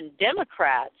him and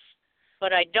Democrats,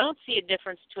 but I don't see a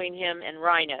difference between him and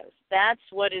rhinos. That's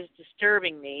what is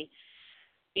disturbing me,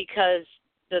 because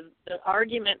the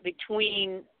argument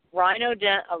between rhino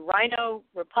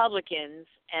Republicans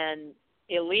and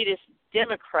elitist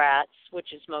Democrats,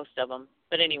 which is most of them,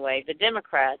 but anyway, the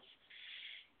Democrats,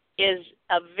 is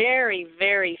a very,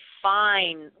 very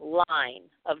fine line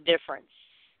of difference.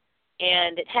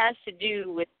 And it has to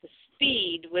do with the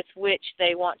speed with which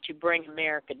they want to bring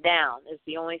America down is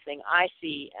the only thing I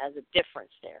see as a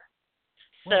difference there.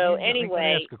 Well, so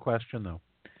anyway. Let me ask a question, though.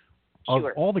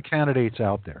 Sure. Of all the candidates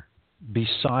out there,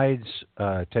 besides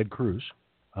Ted Cruz,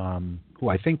 who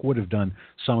I think would have done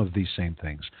some of these same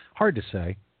things, hard to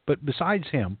say, but besides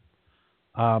him,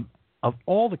 of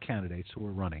all the candidates who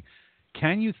are running,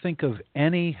 can you think of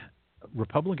any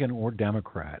Republican or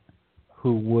Democrat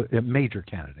who would, a major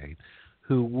candidate,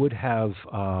 who would have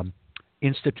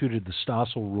instituted the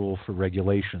Stossel rule for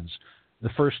regulations, the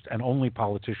first and only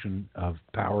politician of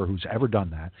power who's ever done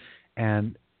that,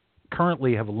 and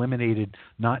currently have eliminated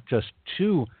not just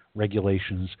 2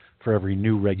 regulations for every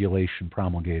new regulation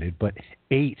promulgated, but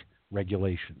 8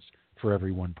 regulations for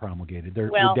every one promulgated.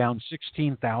 We're down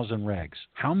 16,000 regs.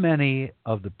 How many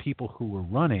of the people who were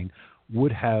running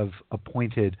would have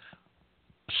appointed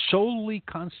solely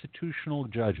constitutional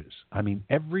judges? I mean,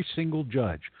 every single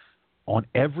judge on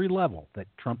every level that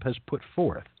Trump has put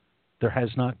forth, there has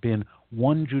not been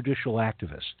one judicial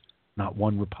activist, not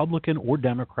one Republican or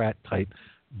Democrat type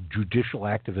judicial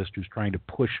activist who's trying to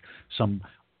push some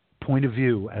point of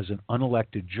view as an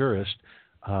unelected jurist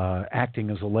acting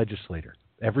as a legislator.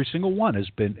 Every single one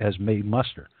has made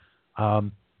muster.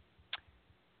 That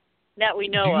we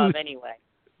know of, anyway.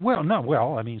 Well, no.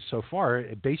 Well, I mean, so far,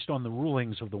 based on the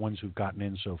rulings of the ones who've gotten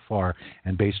in so far,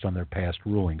 and based on their past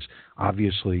rulings,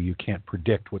 obviously you can't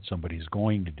predict what somebody's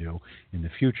going to do in the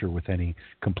future with any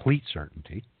complete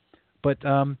certainty. But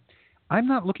I'm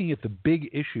not looking at the big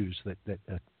issues that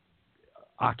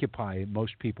occupy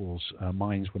most people's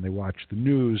minds when they watch the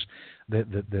news,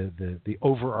 the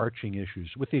overarching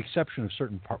issues, with the exception of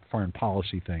certain foreign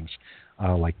policy things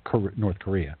like North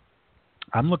Korea.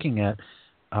 I'm looking at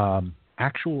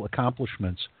actual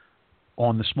accomplishments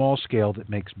on the small scale that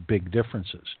makes big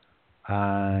differences.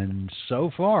 And so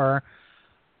far,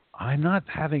 I'm not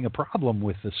having a problem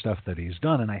with the stuff that he's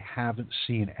done, and I haven't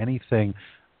seen anything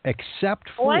except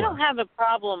for... Well, I don't have a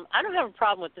problem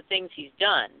with the things he's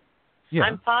done. Yeah.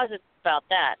 I'm positive about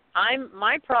that.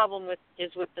 My problem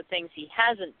is with the things he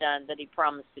hasn't done that he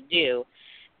promised to do.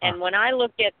 And when I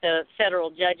look at the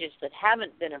federal judges that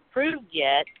haven't been approved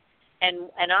yet,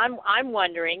 and I'm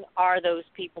wondering, are those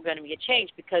people going to get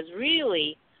changed? Because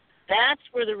really, that's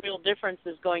where the real difference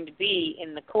is going to be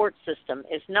in the court system.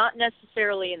 It's not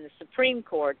necessarily in the Supreme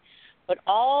Court, but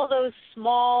all those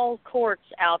small courts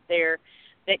out there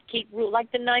that keep,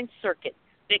 like the Ninth Circuit,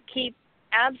 that keep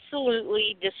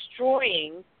absolutely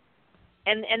destroying,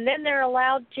 and then they're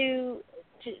allowed to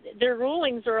their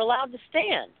rulings are allowed to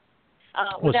stand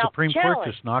without the Supreme challenge. Court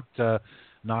just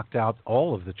knocked out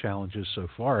all of the challenges so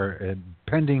far, and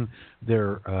pending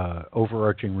their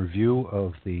overarching review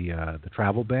of the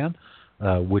travel ban,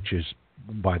 which is,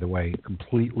 by the way,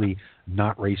 completely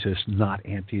not racist, not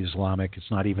anti-Islamic. It's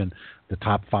not even the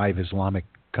top 5 Islamic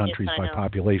countries by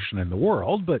population in the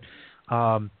world, but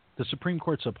the Supreme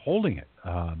Court's upholding it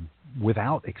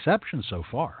without exception so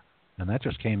far, and that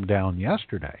just came down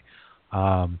yesterday.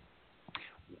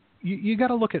 You got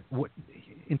to look at what,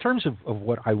 in terms of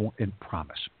what I want and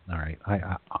promise. All right,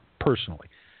 I personally,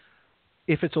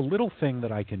 if it's a little thing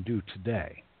that I can do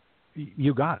today,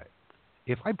 you got it.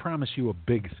 If I promise you a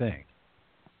big thing,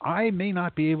 I may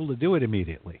not be able to do it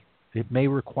immediately. It may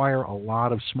require a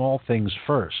lot of small things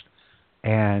first,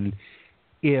 and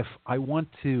if I want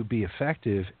to be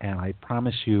effective and I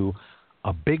promise you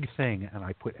a big thing and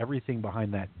I put everything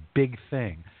behind that big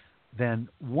thing, then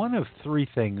one of 3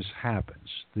 things happens.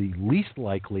 The least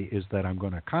likely is that I'm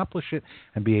going to accomplish it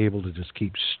and be able to just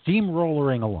keep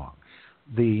steamrolling along.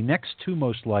 The next 2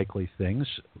 most likely things,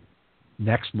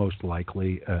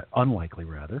 unlikely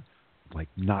rather, like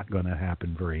not going to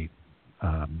happen very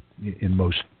in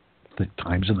most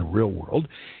times in the real world,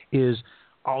 is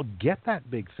I'll get that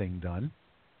big thing done,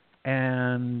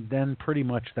 and then pretty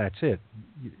much that's it.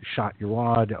 Shot your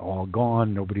wad, all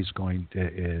gone. Nobody's going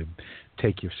to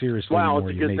take you seriously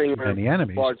anymore. You made too many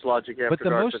enemies. Large logic after but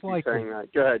the dark, most likely, saying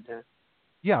that. Go ahead, Dan.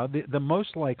 Yeah, the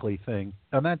most likely thing,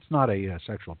 and that's not a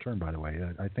sexual term, by the way.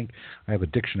 I think I have a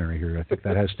dictionary here. I think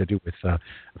that has to do with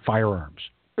firearms.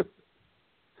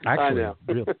 Actually,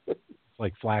 really, it's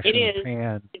like flash in the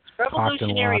pan. It's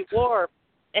Revolutionary War.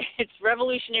 It's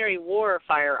Revolutionary War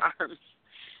firearms.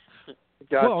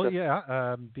 Gotcha. Well,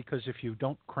 yeah, because if you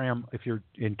don't if you're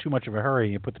in too much of a hurry,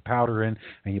 you put the powder in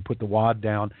and you put the wad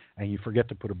down and you forget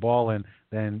to put a ball in,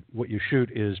 then what you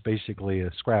shoot is basically a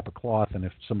scrap of cloth, and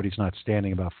if somebody's not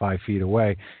standing about 5 feet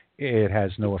away, it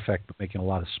has no effect but making a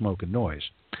lot of smoke and noise.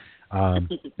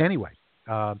 Anyway,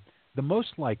 the most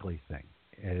likely thing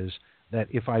is that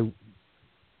if I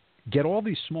get all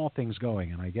these small things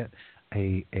going and I get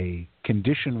a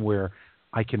condition where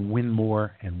I can win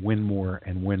more and win more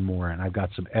and win more, and I've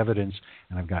got some evidence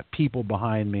and I've got people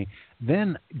behind me,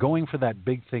 then going for that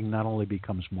big thing not only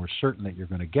becomes more certain that you're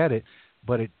going to get it,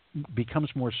 but it becomes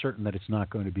more certain that it's not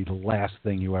going to be the last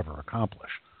thing you ever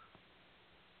accomplish.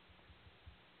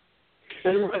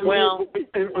 Well,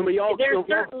 we all, there's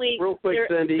certainly, real quick,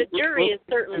 Cindy, the jury is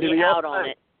certainly out on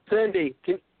it. Cindy,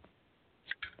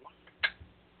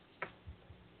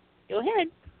 go ahead.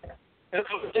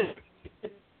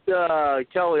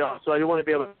 Kelly also. I don't want to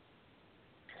be able to...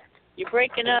 You're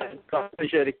breaking up.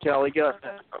 Appreciate it, Kelly. Go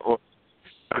ahead.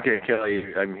 Okay, Kelly,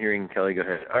 I'm hearing Kelly. Go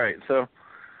ahead. All right, so,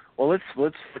 well, let's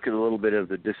look at a little bit of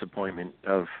the disappointment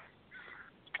of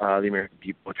the American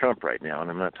people with Trump right now,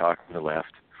 and I'm not talking the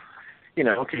left. You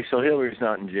know, okay, so Hillary's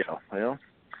not in jail. Well,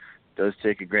 it does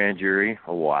take a grand jury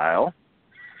a while.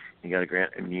 You got to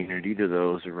grant immunity to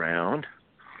those around.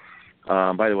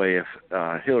 By the way, if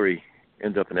Hillary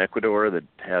ends up in Ecuador that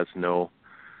has no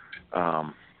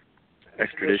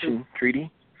extradition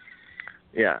treaty,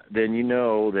 then you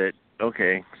know that,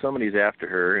 okay, somebody's after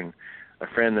her, and a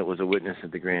friend that was a witness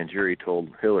at the grand jury told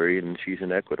Hillary, and she's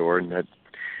in Ecuador, and that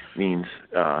means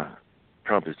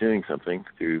Trump is doing something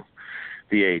through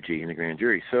the AG and the grand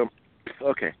jury. So,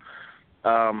 okay.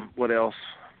 What else?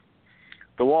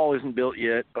 The wall isn't built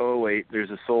yet. Oh, wait, there's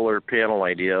a solar panel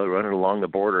idea. Run it along the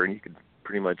border, and you could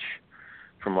pretty much,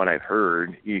 from what I've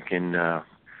heard, you can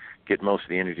get most of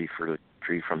the energy for the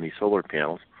tree from these solar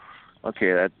panels.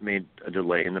 Okay, that made a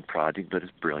delay in the project, but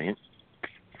it's brilliant.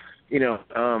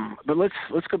 But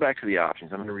let's go back to the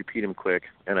options. I'm going to repeat them quick,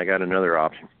 and I got another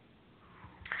option.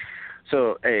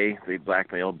 So, A, they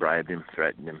blackmailed, bribed him,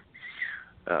 threatened him.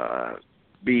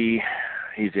 B,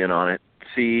 he's in on it.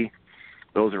 C,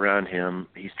 those around him,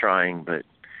 he's trying, but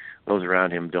those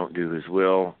around him don't do his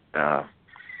will.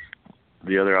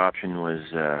 The other option was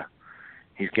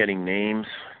he's getting names.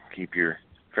 Keep your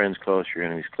friends close, your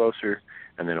enemies closer,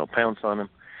 and then he'll pounce on them.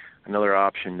 Another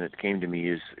option that came to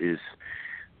me is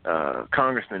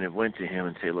congressmen have went to him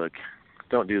and say, look,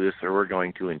 don't do this or we're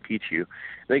going to impeach you.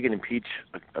 They can impeach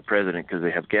a president because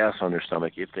they have gas on their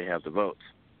stomach if they have the votes.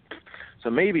 So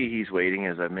maybe he's waiting,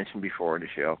 as I've mentioned before in the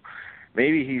show,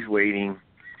 maybe he's waiting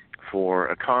for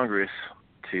a Congress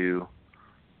to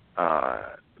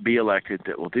be elected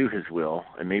that will do his will,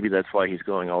 and maybe that's why he's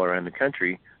going all around the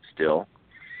country still.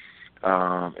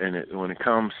 When it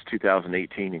comes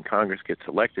 2018 and Congress gets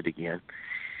elected again,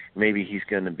 maybe he's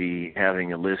going to be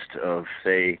having a list of,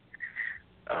 say,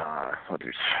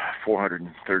 there's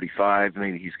 435.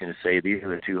 Maybe he's going to say, these are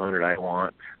the 200 I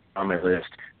want on my list.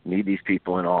 Need these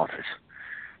people in office.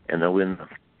 And they'll win the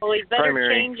Well, he better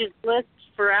primary. change his list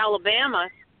for Alabama.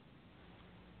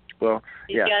 Well,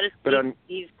 He's yeah. got to.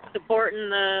 He's supporting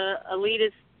the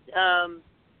elitist,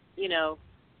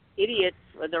 idiots,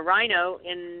 the rhino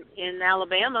in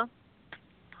Alabama.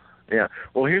 Yeah.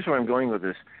 Well, here's where I'm going with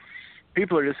this.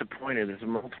 People are disappointed. There's a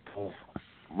multiple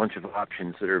bunch of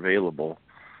options that are available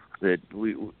that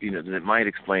that might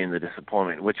explain the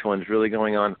disappointment. Which one's really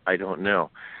going on, I don't know.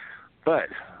 But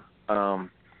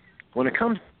when it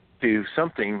comes to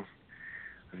something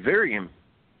very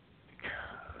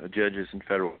judges in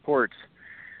federal courts,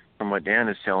 from what Dan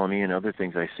is telling me and other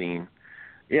things I've seen,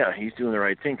 yeah, he's doing the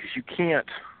right thing, because you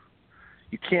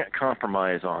can't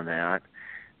compromise on that.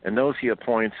 And those he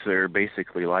appoints are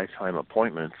basically lifetime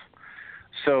appointments.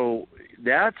 So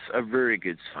that's a very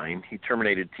good sign. He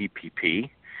terminated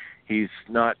TPP. He's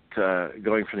not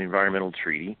going for the environmental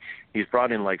treaty. He's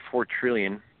brought in like $4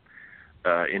 trillion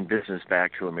in business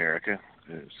back to America.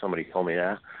 Somebody told me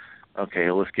that.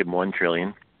 Okay, let's give him $1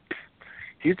 trillion.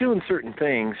 He's doing certain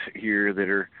things here that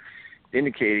are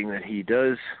indicating that he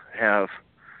does have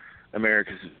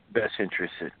America's best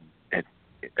interests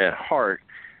at heart.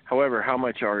 However, how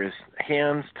much are his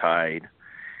hands tied,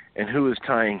 and who is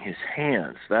tying his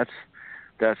hands? That's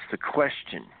the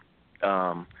question.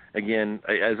 Again,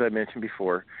 as I mentioned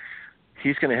before,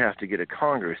 he's going to have to get a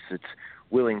Congress that's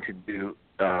willing to do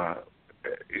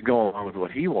go along with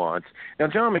what he wants. Now,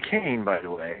 John McCain, by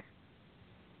the way,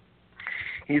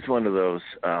 he's one of those,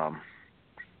 I'll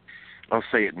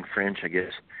say it in French, I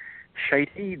guess,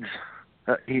 shaids.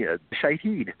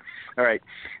 Shahid. All right.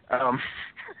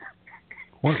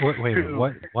 What's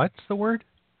the word?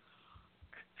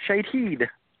 Shahid.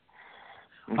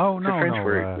 Oh, no, French no.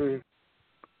 word.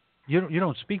 You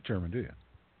don't speak German, do you?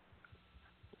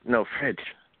 No, French.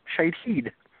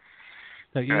 Shahid.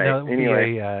 No, Right, that would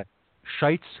anyway. be a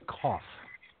Scheitskopf.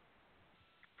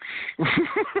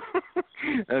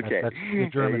 Okay. That's the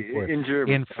German word. In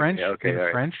German. In French, Okay,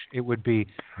 right. French, it would be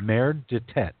mère de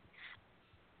tête.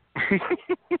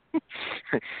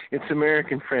 It's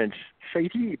American French.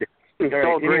 Shahid. It's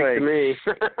All all right, Greek to me.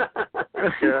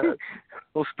 Yeah.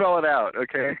 We'll spell it out,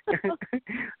 okay?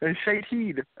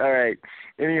 Shahid. All right.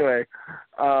 Anyway,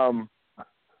 all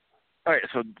right.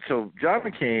 So John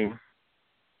McCain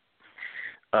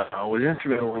was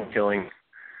instrumental in killing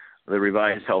the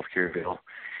revised health care bill.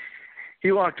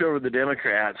 He walked over to the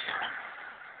Democrats.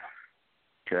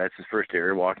 Okay, that's his first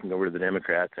error, walking over to the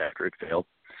Democrats after it failed.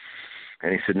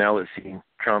 And he said, now let's see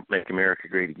Trump make America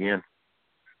great again.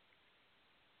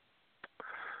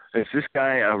 Is this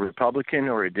guy a Republican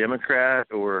or a Democrat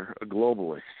or a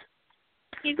globalist?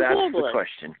 He's That's a globalist. the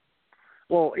question.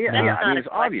 Well, yeah, That's yeah. not I mean, a it's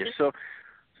obvious. So,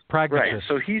 Pragmatist.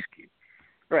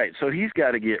 right. So he's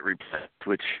got to get replaced,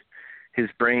 which his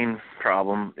brain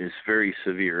problem is very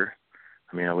severe.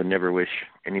 I mean, I would never wish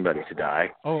anybody to die.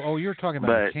 Oh, you're talking about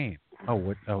But- McCain. Oh,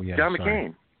 what? Oh, yeah. John sorry.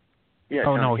 McCain. Yeah.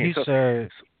 Oh John no, McCain.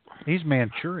 he's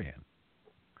Manchurian.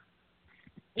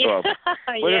 Yeah,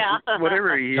 yeah.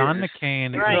 Whatever he John is.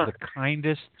 McCain Right. is the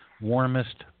kindest,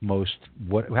 warmest, most.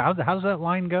 How does that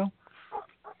line go?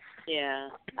 Yeah,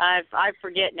 I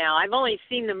forget now. I've only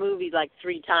seen the movie like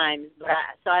 3 times,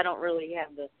 so I don't really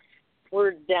have the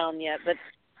words down yet. But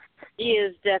He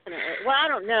is definitely. Well, I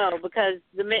don't know, because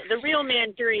the real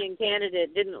Manchurian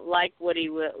Candidate didn't like what he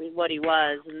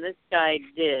was, and this guy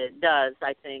does.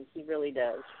 I think he really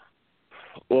does.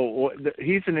 Well,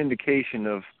 he's an indication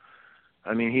of.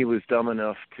 I mean, he was dumb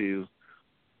enough to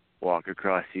walk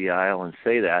across the aisle and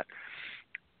say that.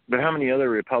 But how many other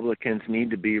Republicans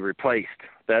need to be replaced?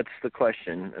 That's the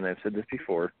question, and I've said this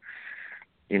before.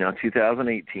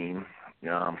 2018.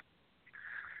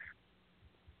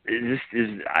 It just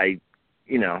is.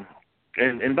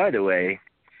 And by the way,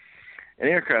 an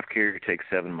aircraft carrier takes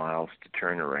 7 miles to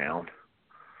turn around.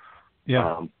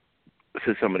 Yeah.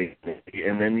 So somebody,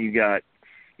 and then you got,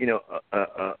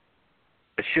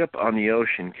 a ship on the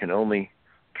ocean can only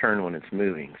turn when it's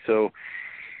moving. So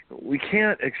we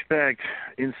can't expect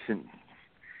instant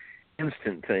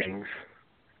things.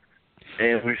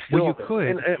 And we're still. Well, you could.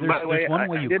 And by the way, there's one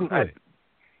way you could.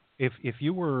 If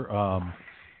you were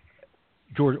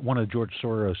one of George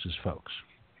Soros's folks,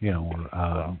 an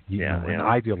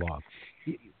ideologue,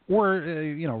 or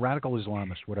radical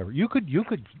Islamist, whatever, you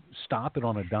could stop it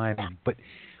on a dime. But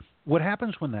what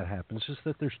happens when that happens is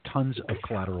that there's tons of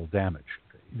collateral damage.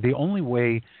 The only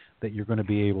way that you're going to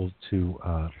be able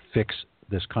to fix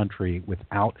this country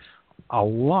without a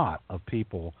lot of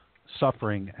people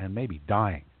suffering and maybe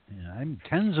dying,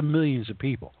 tens of millions of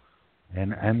people.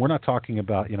 And we're not talking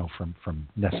about, from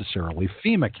necessarily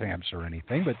FEMA camps or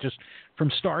anything, but just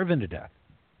from starving to death,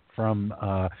 from,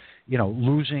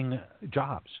 losing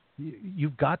jobs.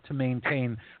 You've got to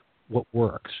maintain what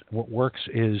works. What works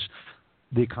is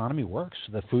the economy works.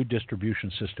 The food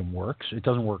distribution system works. It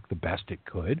doesn't work the best it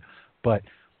could, but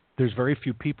there's very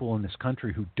few people in this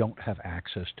country who don't have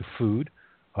access to food.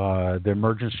 The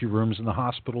emergency rooms in the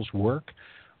hospitals work.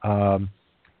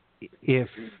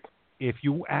 If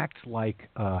you act like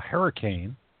a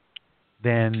hurricane,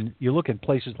 then you look at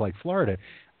places like Florida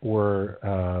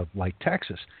or like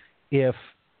Texas. If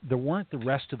there weren't the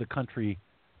rest of the country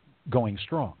going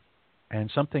strong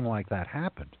and something like that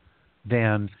happened,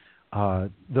 then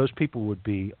those people would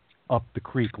be up the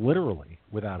creek literally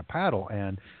without a paddle.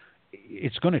 And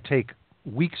it's going to take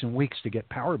weeks and weeks to get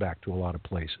power back to a lot of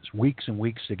places, weeks and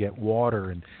weeks to get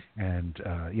water and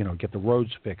get the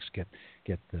roads fixed, get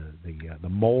the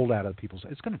mold out of people's.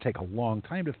 It's going to take a long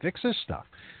time to fix this stuff.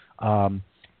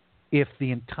 If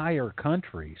the entire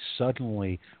country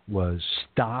suddenly was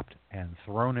stopped and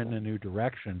thrown in a new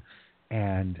direction,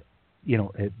 and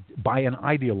by an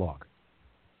ideologue,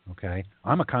 okay,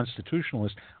 I'm a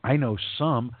constitutionalist. I know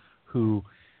some who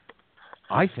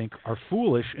I think are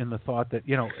foolish in the thought that,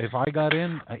 if I got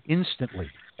in instantly,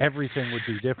 everything would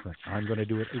be different. I'm going to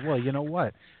do it. Well, you know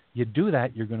what? You do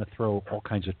that, you're going to throw all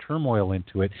kinds of turmoil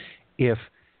into it. If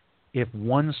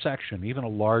one section, even a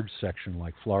large section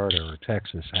like Florida or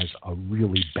Texas, has a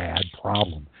really bad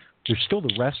problem, there's still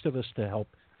the rest of us to help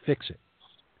fix it.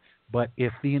 But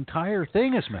if the entire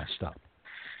thing is messed up,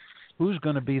 who's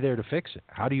going to be there to fix it?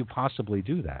 How do you possibly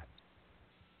do that?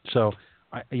 So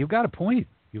you've got a point.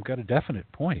 You've got a definite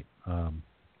point.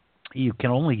 You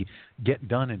can only get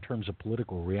done in terms of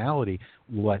political reality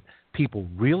what people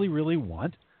really, really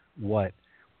want, what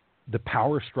the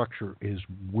power structure is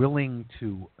willing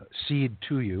to cede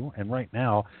to you. And right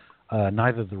now,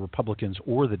 neither the Republicans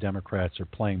or the Democrats are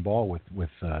playing ball with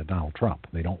Donald Trump.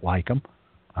 They don't like him.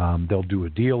 They'll do a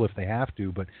deal if they have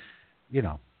to, but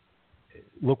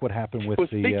look what happened with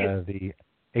the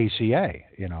ACA.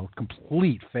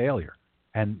 Complete failure.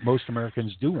 And most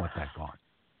Americans do want that gone.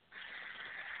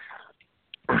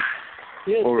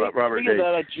 Yeah, Robert, go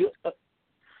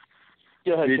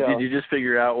ahead, did you just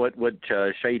figure out what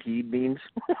shahid means?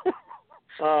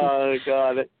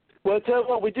 Got it. Well, tell you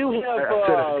what, we do have. I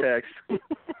sent a text.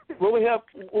 We have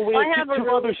two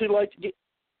others who'd like to get.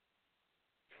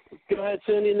 Go ahead,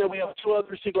 Cindy. And then we have two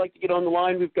others who'd like to get on the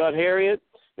line. We've got Harriet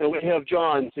and we have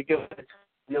John. So go ahead,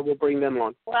 and then we'll bring them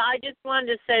on. Well, I just wanted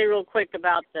to say real quick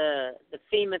about the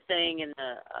FEMA thing and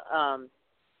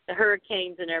the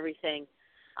hurricanes and everything.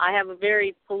 I have a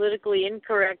very politically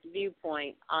incorrect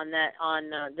viewpoint on that, on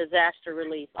disaster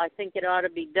relief. I think it ought to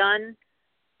be done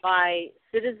by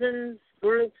citizens,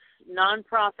 groups,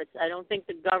 nonprofits. I don't think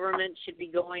the government should be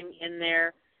going in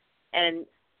there and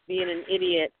being an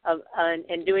idiot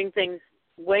and doing things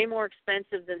way more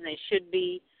expensive than they should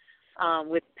be,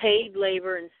 with paid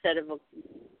labor instead of a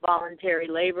voluntary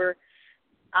labor.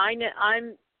 I'm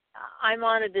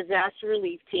on a disaster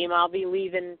relief team. I'll be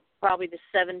leaving probably the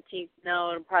 17th.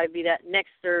 No, it'll probably be that next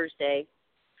Thursday.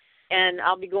 And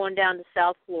I'll be going down to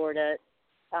South Florida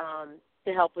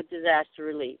to help with disaster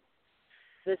relief.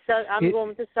 I'm going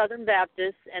with the Southern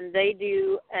Baptists, and they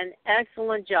do an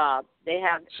excellent job. They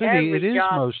have Cindy, every it is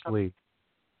job.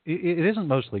 It isn't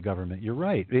mostly government. You're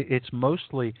right. It's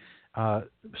mostly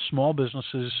small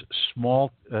businesses,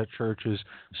 small churches,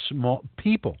 small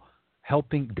people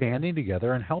banding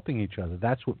together and helping each other.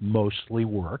 That's what mostly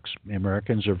works.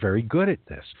 Americans are very good at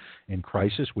this. In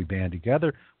crisis, we band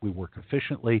together, we work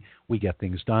efficiently, we get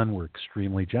things done, we're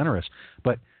extremely generous.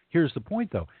 But here's the point,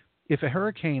 though. If a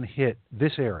hurricane hit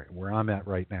this area where I'm at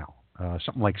right now,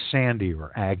 something like Sandy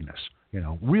or Agnes,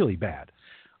 really bad,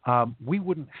 we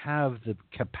wouldn't have the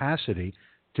capacity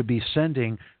to be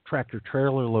sending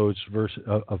tractor-trailer loads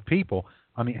of people.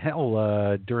 I mean,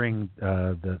 hell, during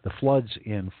the floods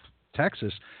in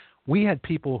Texas, we had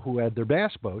people who had their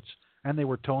bass boats, and they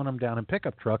were towing them down in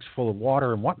pickup trucks full of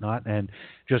water and whatnot, and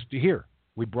just here,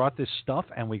 we brought this stuff,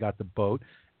 and we got the boat,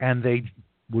 and they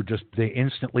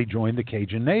instantly joined the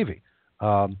Cajun Navy.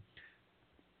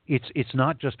 It's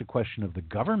not just a question of the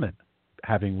government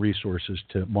having resources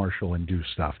to marshal and do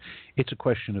stuff. It's a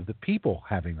question of the people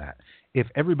having that. If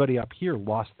everybody up here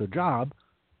lost their job,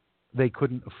 they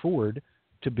couldn't afford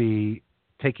to be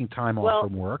taking time off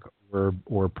from work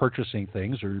or purchasing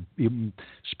things or even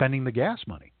spending the gas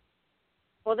money.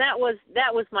 Well, that was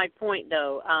my point,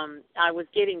 though. I was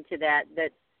getting to that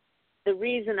the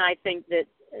reason I think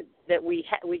that we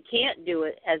can't do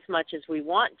it as much as we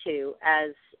want to as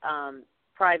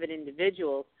private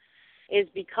individuals is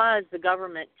because the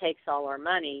government takes all our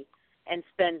money and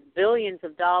spends billions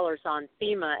of dollars on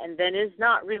FEMA and then is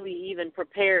not really even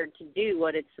prepared to do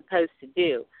what it's supposed to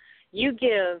do. You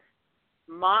give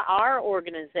our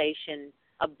organization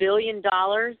 $1 billion,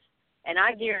 and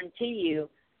I guarantee you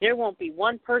there won't be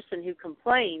one person who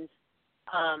complains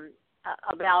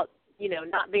about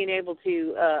not being able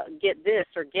to get this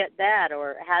or get that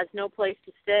or has no place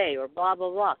to stay or blah blah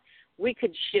blah. We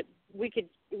could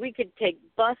take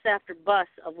bus after bus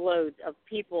of loads of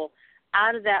people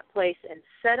out of that place and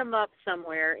set them up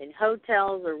somewhere in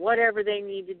hotels or whatever they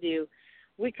need to do.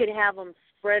 We could have them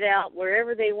spread out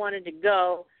wherever they wanted to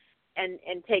go and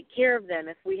take care of them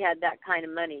if we had that kind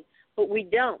of money. But we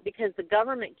don't, because the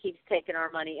government keeps taking our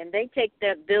money, and they take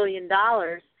that $1 billion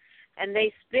and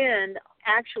they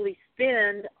actually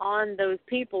spend on those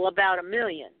people about $1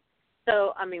 million.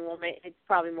 So, I mean, it's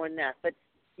probably more than that, but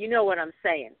you know what I'm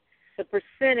saying. The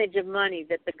percentage of money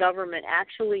that the government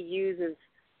actually uses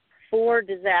for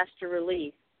disaster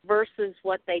relief versus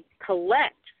what they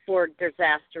collect for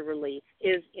disaster relief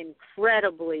is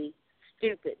incredibly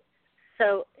stupid.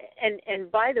 So,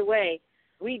 and by the way,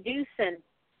 we do send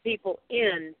people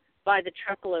in by the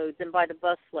truckloads and by the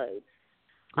busloads.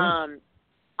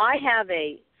 I have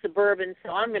a Suburban,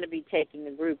 so I'm going to be taking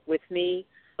the group with me,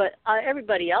 but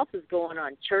everybody else is going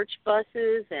on church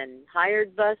buses and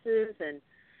hired buses and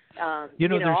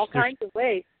all kinds of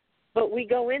ways. But we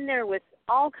go in there with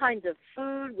all kinds of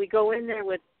food. We go in there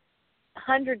with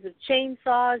hundreds of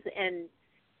chainsaws, and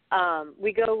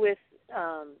we go with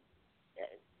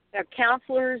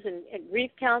counselors and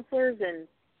grief counselors, and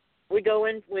we go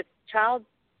in with child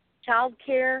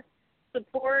care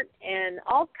support and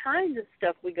all kinds of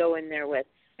stuff we go in there with.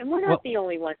 And we're not the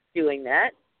only ones doing that.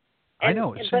 I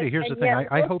know. Cindy, here's the thing.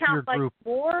 I hope your group...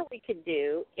 more we could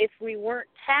do if we weren't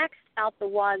taxed out the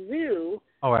wazoo.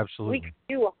 Oh, absolutely. We could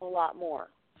do a whole lot more.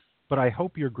 But I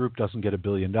hope your group doesn't get $1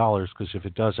 billion, because if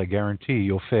it does, I guarantee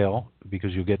you'll fail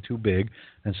because you'll get too big,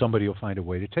 and somebody will find a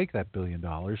way to take that $1 billion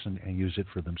and use it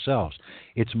for themselves.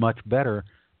 It's much better.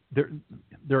 There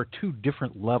are two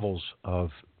different levels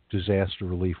of disaster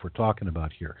relief we're talking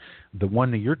about here. The one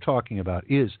that you're talking about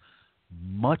is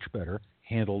much better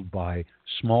handled by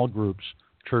small groups,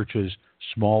 churches,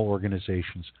 small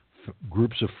organizations,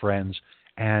 groups of friends,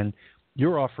 and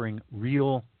you're offering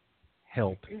real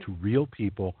help to real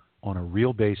people on a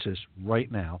real basis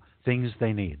right now, things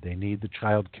they need. They need the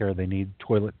child care, they need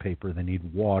toilet paper, they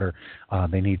need water,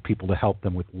 they need people to help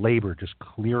them with labor, just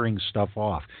clearing stuff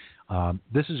off.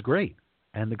 This is great,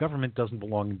 and the government doesn't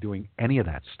belong in doing any of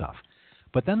that stuff.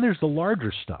 But then there's the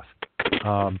larger stuff.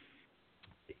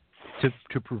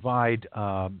 To provide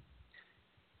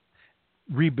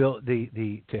rebuild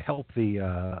to help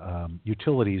the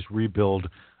utilities rebuild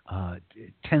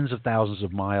tens of thousands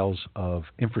of miles of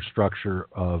infrastructure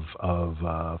of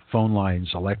phone lines,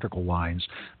 electrical lines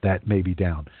that may be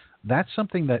down. That's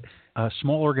something that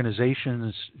small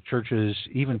organizations, churches,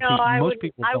 even most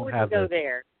people don't have. I wouldn't go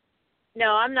there.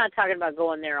 No, I'm not talking about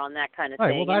going there on that kind of thing.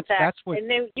 Right, well, that's what. And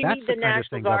then you need the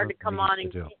National Guard to come on,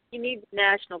 and you need the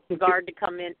National Guard to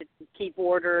come in to keep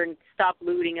order and stop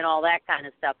looting and all that kind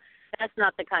of stuff. That's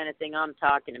not the kind of thing I'm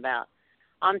talking about.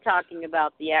 I'm talking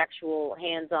about the actual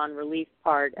hands-on relief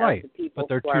part of the people. But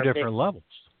they're two different levels.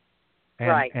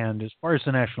 And as far as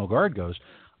the National Guard goes,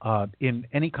 In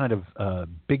any kind of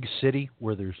big city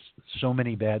where there's so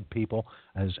many bad people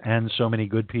and so many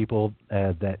good people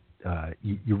that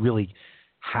you really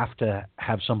have to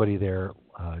have somebody there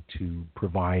to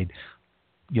provide,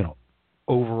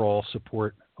 overall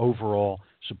support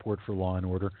for law and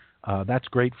order. That's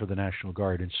great for the National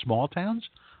Guard. In small towns,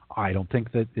 I don't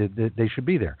think that they should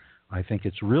be there. I think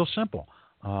it's real simple.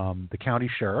 The county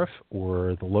sheriff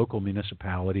or the local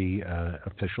municipality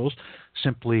officials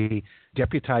simply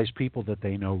deputize people that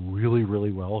they know really,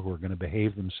 really well, who are going to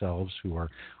behave themselves, who are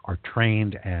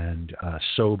trained and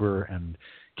sober and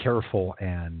careful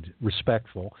and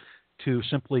respectful, to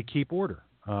simply keep order.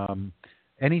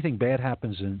 Anything bad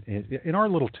happens in our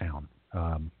little town.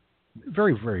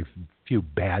 Very, very few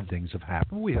bad things have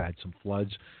happened. We've had some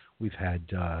floods. We've had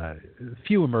a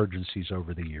few emergencies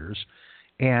over the years.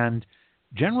 And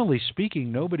generally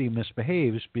speaking, nobody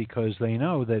misbehaves because they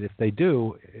know that if they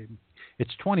do,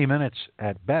 it's 20 minutes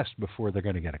at best before they're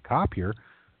going to get a cop here.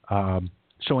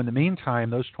 So in the meantime,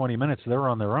 those 20 minutes, they're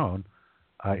on their own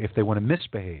if they want to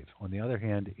misbehave. On the other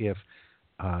hand, if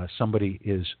somebody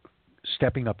is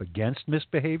stepping up against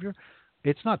misbehavior,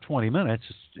 it's not 20 minutes.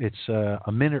 It's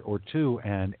a minute or two,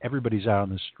 and everybody's out on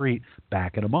the street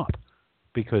backing them up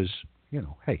because,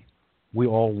 hey, we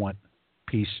all want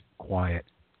peace, quiet,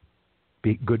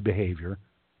 good behavior.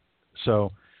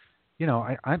 So,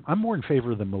 I'm more in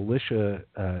favor of the militia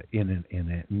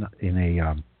in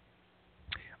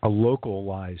a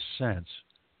localized sense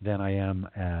than I am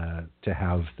to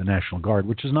have the National Guard,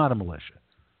 which is not a militia.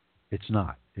 It's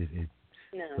not.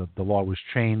 No. The law was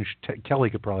changed. Kelly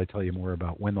could probably tell you more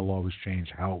about when the law was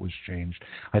changed, how it was changed.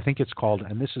 I think it's called,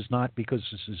 and this is not because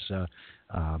this is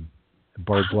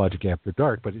Bard's Logic After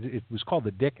Dark, but it was called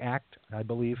the Dick Act, I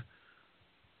believe.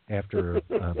 After,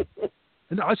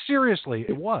 no, seriously,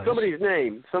 it was somebody's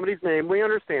name. We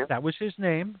understand. That was his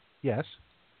name, yes.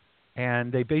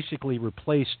 And they basically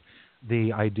replaced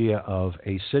the idea of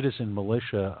a citizen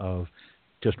militia of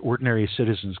just ordinary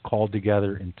citizens called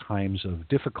together in times of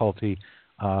difficulty,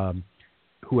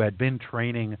 who had been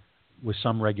training with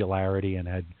some regularity and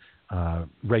had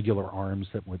regular arms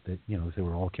that they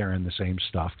were all carrying the same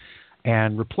stuff,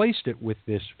 and replaced it with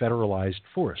this federalized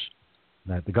force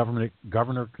that the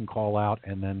governor can call out,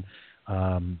 and then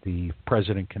the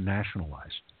president can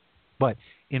nationalize. But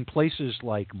in places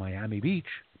like Miami Beach,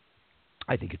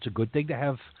 I think it's a good thing to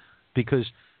have because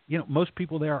most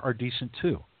people there are decent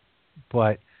too.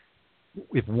 But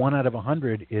if 1 out of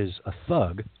 100 is a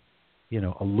thug,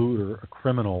 a looter, a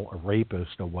criminal, a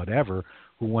rapist, or whatever,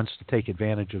 who wants to take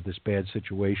advantage of this bad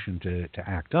situation to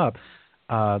act up,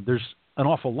 there's an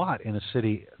awful lot in a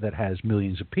city that has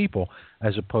millions of people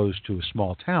as opposed to a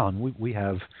small town. We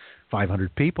have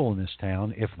 500 people in this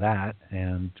town, if that,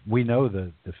 and we know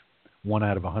the 1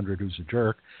 out of 100 who's a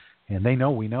jerk, and they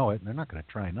know we know it, and they're not going to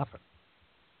try nothing.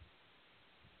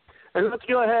 And let's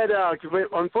go ahead, because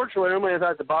unfortunately, we're only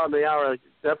at the bottom of the hour. I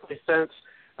definitely sense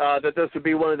that this would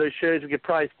be one of those shows we could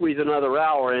probably squeeze another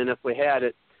hour in if we had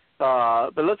it.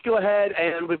 But let's go ahead,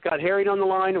 and we've got Harriet on the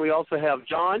line, and we also have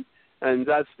John, and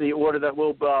that's the order that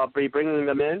we'll be bringing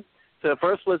them in. So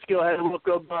first, let's go ahead and look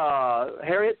up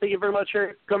Harriet. Thank you very much,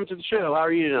 Harriet, for coming to the show. How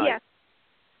are you tonight? Yes.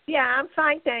 Yeah, I'm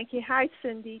fine, thank you. Hi,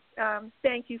 Cindy.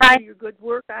 Thank you for your good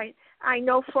work. I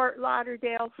know Fort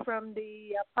Lauderdale from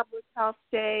the public health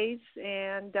days,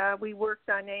 and we worked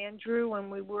on Andrew,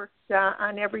 and we worked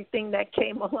on everything that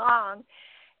came along.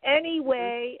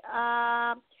 Anyway,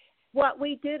 what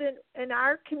we did in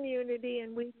our community,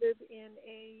 and we live in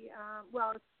a,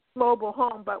 it's mobile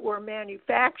home, but we're a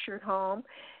manufactured home,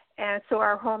 and so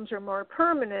our homes are more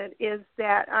permanent, is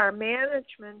that our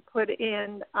management put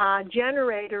in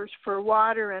generators for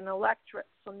water and electric,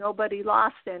 so nobody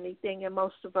lost anything, and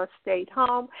most of us stayed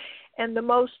home. And the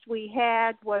most we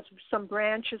had was some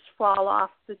branches fall off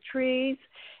the trees,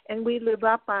 and we live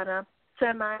up on a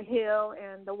semi-hill,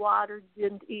 and the water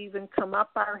didn't even come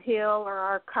up our hill or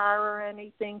our car or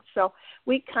anything, so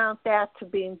we count that to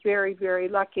being very, very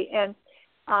lucky. And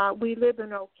we live in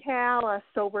Ocala,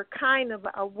 so we're kind of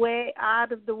away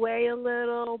out of the way a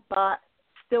little, but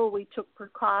still we took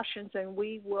precautions and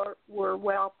we were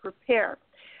well prepared.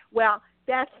 Well,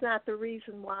 that's not the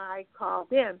reason why I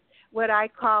called in. What I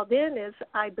called in is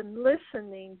I've been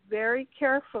listening very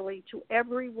carefully to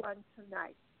everyone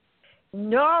tonight.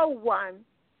 No one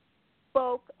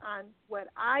spoke on what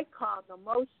I call the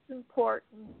most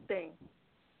important thing.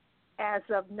 As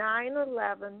of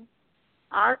 9/11,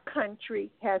 our country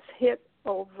has hit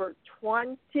over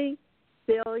 $20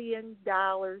 billion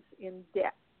in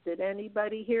debt. Did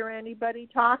anybody hear anybody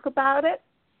talk about it?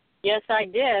 Yes, I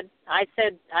did. I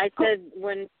said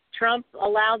when Trump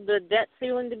allowed the debt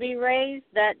ceiling to be raised,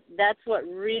 that's what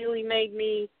really made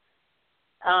me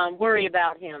worry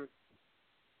about him.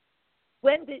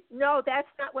 No, that's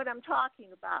not what I'm talking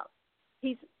about.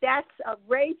 That's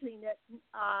raising it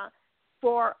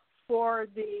for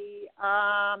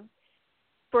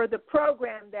the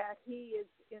program that he is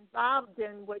involved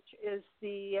in, which is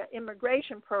the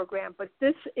immigration program. But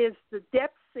this is the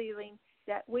debt ceiling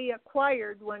that we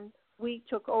acquired when we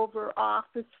took over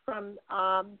office from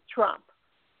Trump,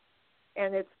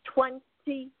 and it's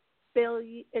 $20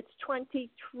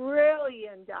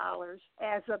 trillion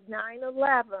as of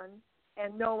 9/11,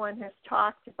 and no one has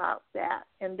talked about that,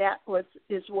 and that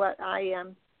is what I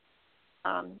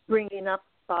am bringing up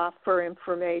for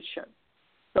information.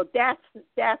 So that's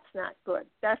not good.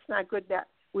 That's not good that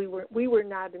we were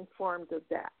not informed of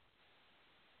that.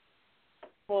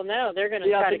 Well, no, they're going to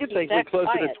try to keep that quiet. Yeah,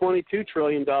 I think it's closer to $22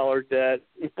 trillion debt.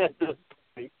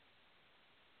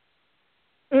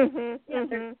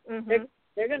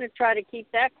 They're going to try to keep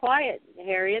that quiet,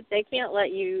 Harriet. They can't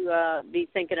let you be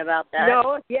thinking about that.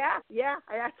 No, yeah.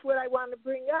 That's what I want to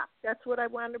bring up.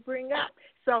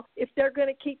 So if they're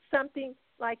going to keep something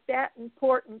like that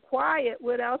important quiet,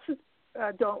 what else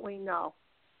don't we know?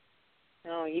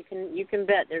 No, you can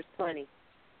bet there's plenty.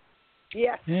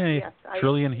 Yes. Yeah, yes.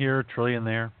 Trillion here, trillion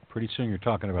there. Pretty soon you're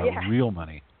talking about real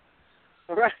money.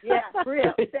 Right. Yeah,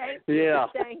 real. Thank you.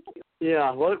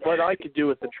 Yeah, what I could do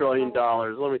with $1 trillion,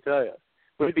 let me tell you.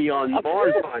 We'd be on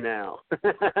Mars by now.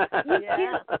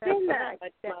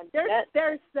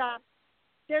 There's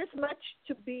much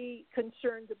to be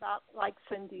concerned about, like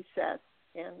Cindy said,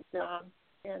 and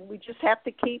we just have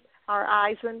to keep our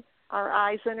eyes and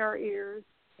our ears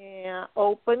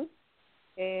open,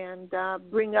 and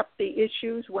bring up the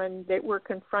issues when we're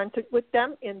confronted with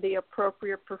them in the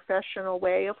appropriate professional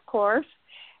way, of course.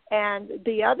 And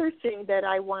the other thing that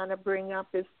I want to bring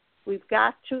up is we've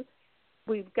got the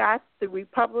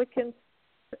Republicans,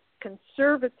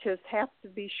 conservatives have to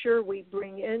be sure we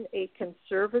bring in a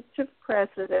conservative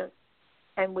president,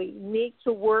 and we need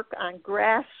to work on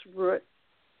grassroots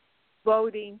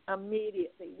voting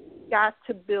immediately. We've got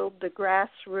to build the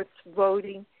grassroots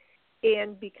voting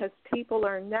in, because people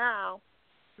are now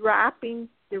dropping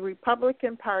the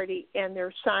Republican Party and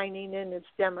they're signing in as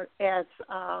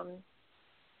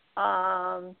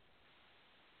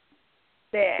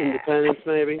independents,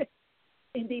 maybe.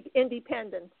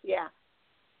 Independents, yeah.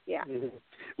 Mm-hmm.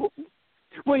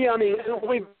 Well, yeah. I mean,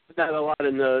 we've done that a lot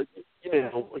in the.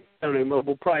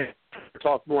 We'll probably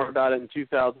talk more about it in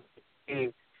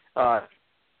 2018.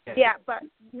 Yeah, but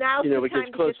now it gets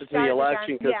closer to the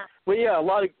election. We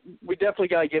definitely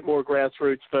got to get more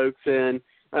grassroots folks in.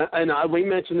 We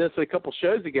mentioned this a couple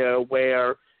shows ago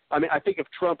where, I think if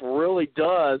Trump really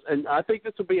does, and I think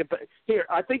this will be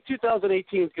I think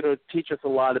 2018 is going to teach us a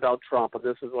lot about Trump, and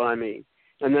this is what I mean.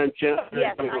 And then I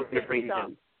think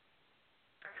so.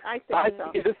 I think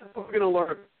so. This is what we're going to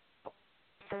learn.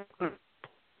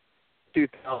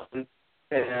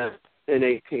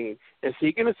 2018. Is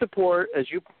he going to support,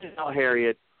 as you pointed out,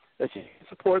 Harriet, is he going to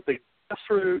support the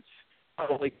grassroots,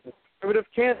 probably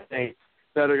conservative candidates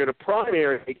that are going to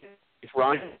primary against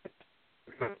Ryan,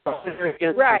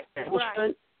 against the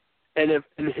establishment? And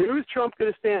who's Trump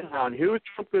going to stand on? Who is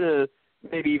Trump going to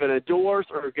maybe even endorse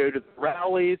or go to the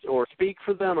rallies or speak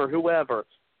for them or whoever?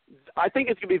 I think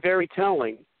it's going to be very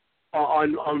telling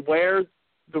on where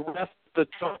the rest of the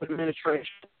Trump administration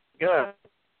goes,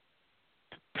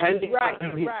 depending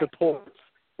on who he supports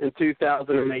in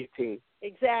 2018.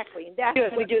 Exactly, and that's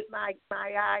what my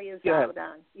eye is out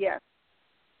on. Yes.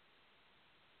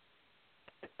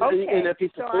 Okay. And if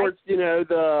he supports,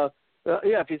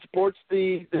 if he supports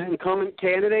the incumbent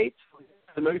candidates,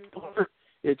 the most part,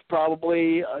 it's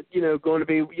probably going to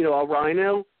be a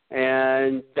rhino,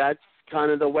 and that's kind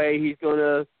of the way he's going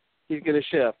to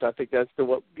shift. I think that's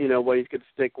what he's going to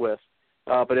stick with.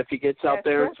 But if he gets out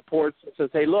there and supports and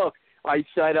says, "Hey, look, I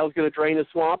said I was going to drain the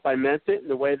swamp. I meant it." And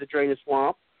the way to drain the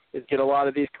swamp is get a lot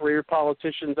of these career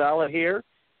politicians out of here.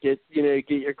 Get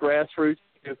your grassroots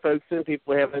folks in,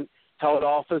 people who haven't held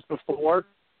office before,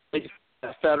 at least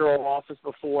a federal office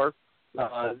before.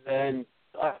 Then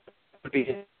would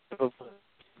be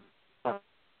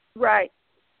right.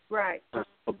 Wait,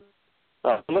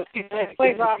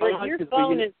 Robert,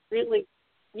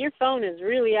 your phone is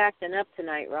really acting up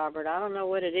tonight, Robert. I don't know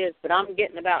what it is, but I'm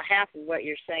getting about half of what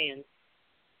you're saying.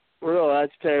 Well,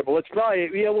 that's terrible. It's probably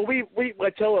I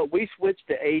tell you, we switched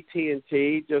to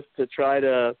AT&T just to try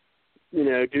to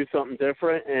do something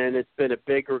different, and it's been a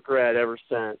big regret ever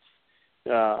since.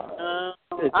 I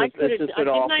didn't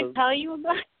tell you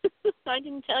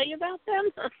about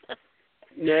them?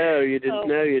 No, you didn't. Oh.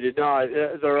 No, you did not.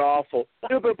 They're awful.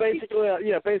 No, but basically,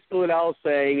 basically what I was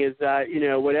saying is that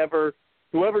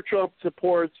whoever Trump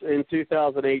supports in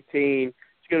 2018 is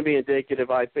going to be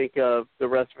indicative, I think, of the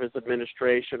rest of his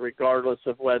administration, regardless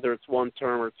of whether it's one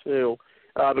term or two,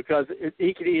 because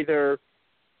he could either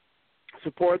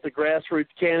support the grassroots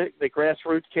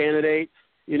candidate,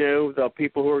 the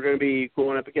people who are going to be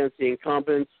going up against the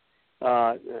incumbents,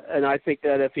 and I think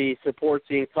that if he supports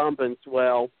the incumbents,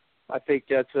 well, I think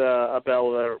that's a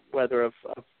bellwether of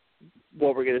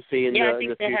what we're going to see in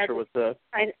the future with the.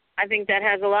 I think that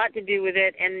has a lot to do with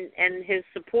it, and his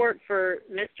support for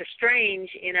Mr. Strange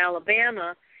in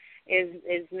Alabama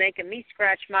is making me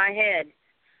scratch my head.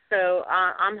 So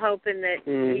I'm hoping that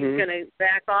he's going to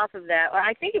back off of that.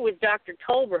 I think it was Dr.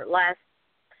 Tolbert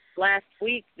last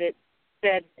week that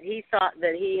said he thought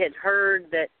that he had heard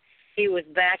that he was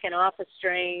backing off of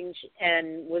Strange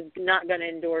and was not going to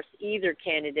endorse either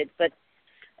candidate. But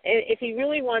if he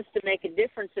really wants to make a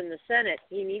difference in the Senate,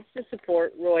 he needs to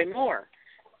support Roy Moore.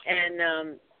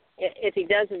 And if he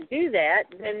doesn't do that,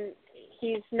 then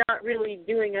he's not really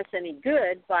doing us any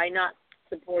good by not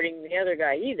supporting the other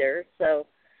guy either. So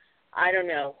I don't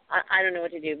know. I don't know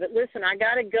what to do. But listen, I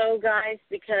got to go, guys,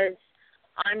 because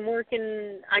I'm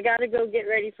working. I got to go get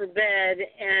ready for bed,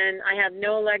 and I have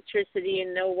no electricity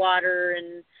and no water,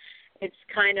 and it's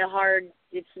kind of hard.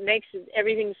 It makes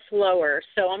everything slower.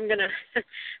 So I'm going to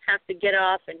have to get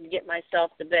off and get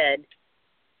myself to bed.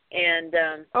 And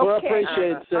well, I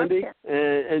appreciate it, Cindy,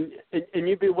 and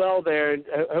you be well there, and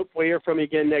hope we hear from you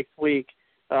again next week.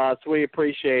 So we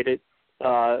appreciate it.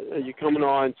 You coming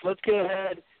on. So let's go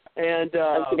ahead. And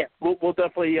we'll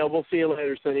definitely we'll see you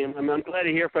later, Cindy. I'm glad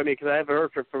to hear from you because I haven't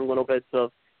heard from you for a little bit,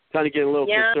 so kind of getting a little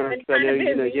concerned. I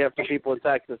know you have some people in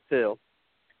Texas too.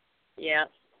 Yeah,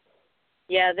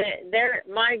 they're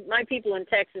my people in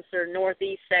Texas are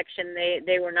northeast section.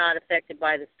 They were not affected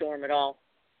by the storm at all.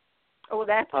 Oh,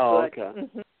 that's good. Okay.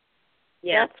 Mm-hmm.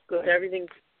 Yeah, that's good. So everything's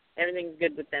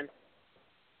good with them.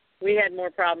 We had more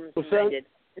problems than they did.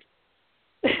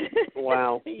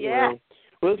 Wow. Yeah.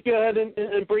 Well, let's go ahead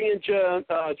and bring in John.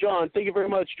 Thank you very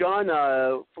much, John,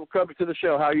 for coming to the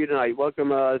show. How are you tonight? Welcome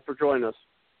for joining us.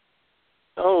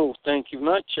 Oh, thank you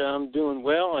much. I'm doing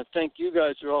well. I think you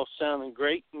guys are all sounding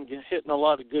great and hitting a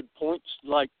lot of good points,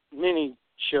 like many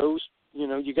shows. You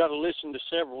know, you got to listen to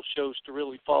several shows to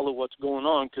really follow what's going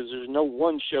on because there's no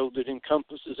one show that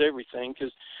encompasses everything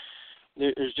because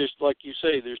there's just, like you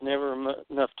say, there's never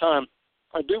enough time.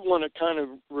 I do want to kind of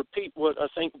repeat what I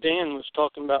think Dan was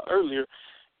talking about earlier.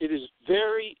 It is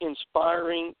very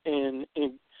inspiring and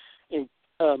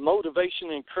motivation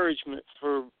and encouragement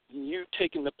for you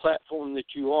taking the platform that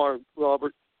you are,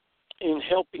 Robert, in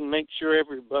helping make sure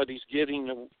everybody's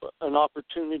getting an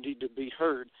opportunity to be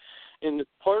heard. And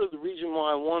part of the reason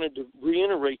why I wanted to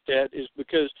reiterate that is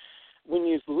because when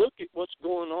you look at what's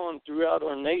going on throughout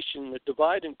our nation, the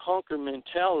divide and conquer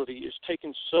mentality is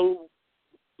taking so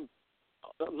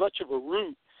much of a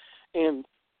root, and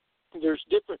there's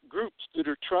different groups that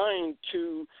are trying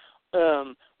to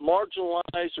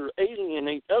marginalize or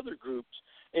alienate other groups,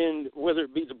 and whether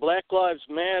it be the Black Lives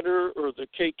Matter or the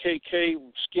KKK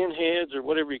skinheads or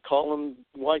whatever you call them,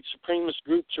 white supremacist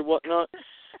groups or whatnot,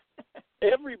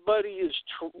 everybody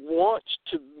wants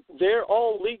to, they're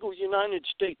all legal United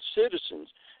States citizens,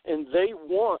 and they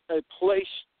want a place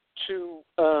to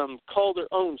call their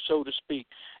own, so to speak.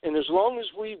 And as long as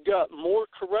we've got more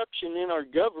corruption in our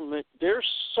government, they're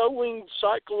sowing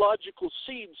psychological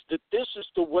seeds that this is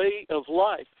the way of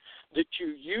life, that you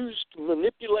use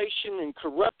manipulation and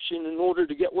corruption in order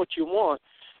to get what you want.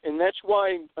 And that's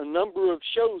why a number of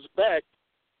shows back,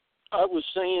 I was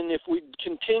saying if we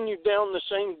continue down the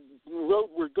same road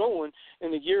we're going,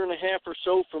 in a year and a half or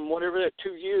so from whatever that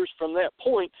 2 years from that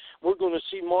point, we're going to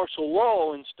see martial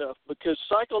law and stuff, because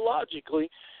psychologically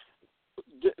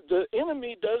the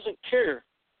enemy doesn't care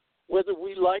whether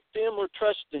we like them or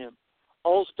trust them.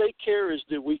 All they care is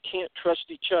that we can't trust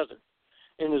each other.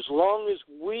 And as long as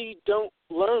we don't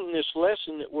learn this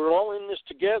lesson that we're all in this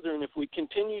together, and if we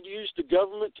continue to use the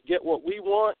government to get what we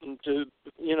want and to,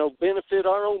 benefit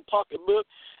our own pocketbook,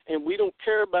 and we don't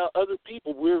care about other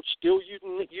people, we're still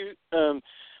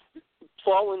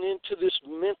falling into this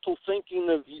mental thinking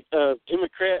of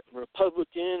Democrat and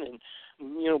Republican and,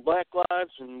 Black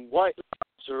lives and white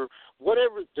lives or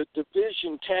whatever the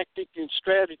division tactic and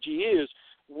strategy is.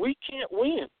 We can't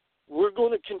win. We're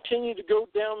going to continue to go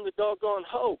down the doggone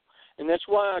hole. And that's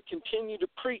why I continue to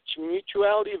preach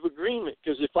mutuality of agreement,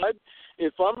 because if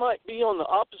I might be on the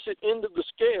opposite end of the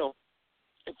scale,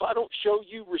 if I I don't show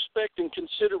you respect and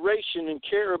consideration and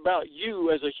care about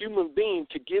you as a human being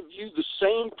to give you the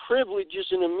same privileges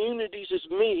and immunities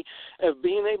as me of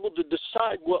being able to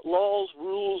decide what laws,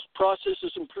 rules,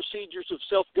 processes, and procedures of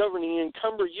self-governing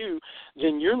encumber you,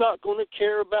 then you're not going to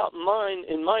care about mine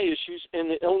and my issues,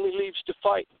 and it only leads to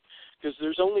fight. Because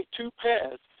there's only two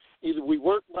paths. Either we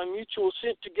work by mutual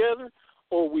assent together,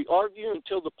 or we argue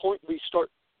until the point we start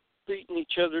beating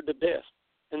each other to death.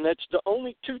 And that's the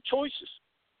only two choices.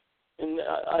 And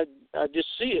I just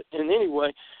see it. And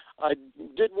anyway, I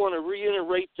did want to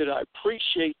reiterate that I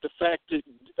appreciate the fact that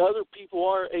other people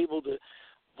are able to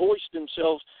voice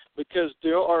themselves, because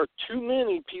there are too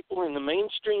many people in the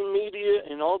mainstream media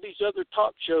and all these other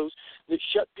talk shows that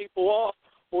shut people off,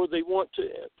 or they want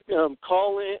to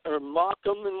call in or mock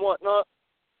them and whatnot.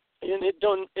 And it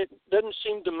doesn't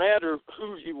seem to matter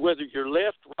whether you're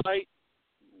left, right,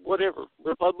 whatever,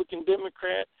 Republican,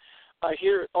 Democrat. I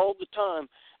hear it all the time,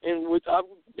 and I've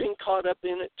been caught up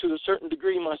in it to a certain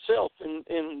degree myself,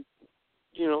 and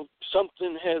you know,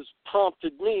 something has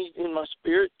prompted me in my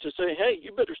spirit to say, hey,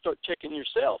 you better start checking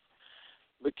yourself,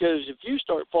 because if you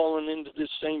start falling into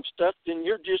this same stuff, then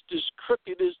you're just as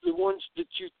crooked as the ones that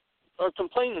you are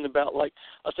complaining about, like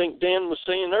I think Dan was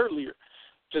saying earlier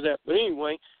to that. But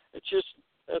anyway, it's just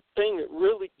a thing that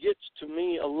really gets to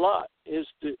me a lot is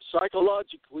that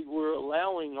psychologically we're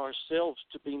allowing ourselves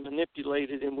to be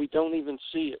manipulated, and we don't even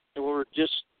see it, and we're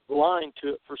just blind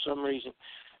to it for some reason.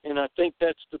 And I think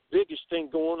that's the biggest thing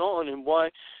going on, and why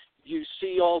you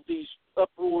see all these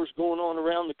uproars going on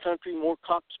around the country, more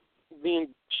cops being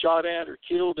shot at or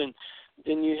killed, and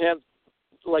then you have,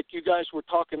 like you guys were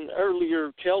talking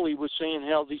earlier, Kelly was saying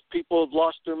how these people have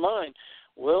lost their mind.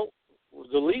 Well,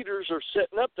 the leaders are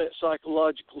setting up that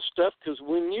psychological stuff, because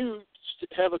when you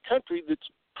have a country that's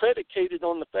predicated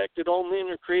on the fact that all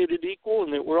men are created equal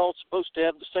and that we're all supposed to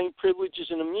have the same privileges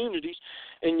and immunities,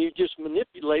 and you just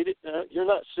manipulate it, you're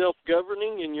not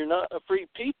self-governing and you're not a free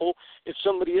people if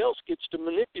somebody else gets to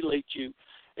manipulate you.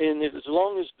 And as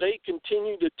long as they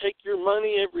continue to take your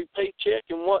money every paycheck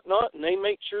and whatnot, and they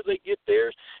make sure they get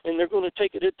theirs, and they're going to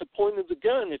take it at the point of the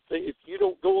gun. If you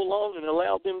don't go along and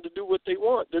allow them to do what they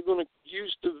want, they're going to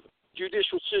use the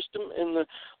judicial system and the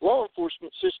law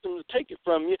enforcement system to take it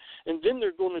from you, and then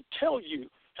they're going to tell you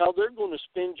how they're going to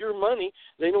spend your money.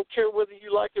 They don't care whether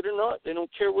you like it or not. They don't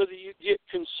care whether you get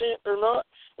consent or not,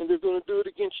 and they're going to do it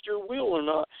against your will or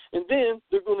not. And then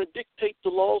they're going to dictate the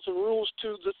laws and rules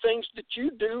to the things that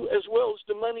you do, as well as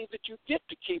the money that you get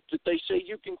to keep, that they say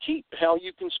you can keep, how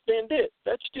you can spend it.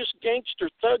 That's just gangster,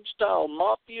 thug-style,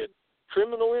 mafia,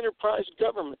 criminal enterprise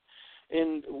government.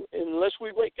 And unless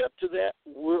we wake up to that,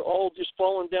 we're all just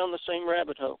falling down the same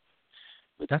rabbit hole.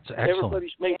 But that's excellent.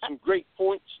 Everybody's made some great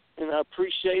points, and I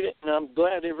appreciate it, and I'm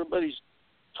glad everybody's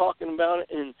talking about it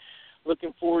and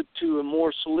looking forward to a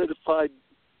more solidified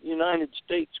United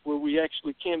States where we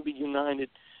actually can be united.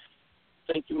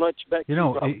 Thank you much. Back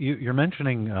to you, you're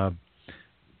mentioning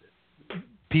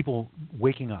people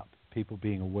waking up, people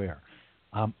being aware.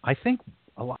 I think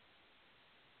a lot.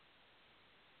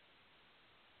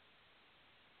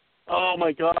 Oh,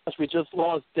 my gosh, we just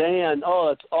lost Dan. Oh,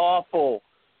 that's awful.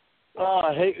 Oh,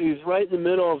 I hate, he was right in the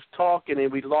middle of talking,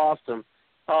 and we lost him.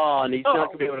 Oh, and he's not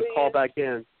going to be able to call back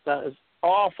in. That is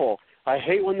awful. I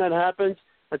hate when that happens.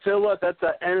 I tell you what, that's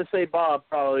NSA Bob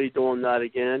probably doing that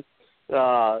again. So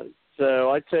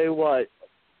I tell you what,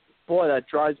 boy, that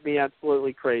drives me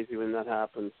absolutely crazy when that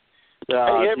happens. He's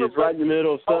right in the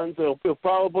middle of something, so he'll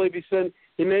probably be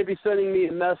he may be sending me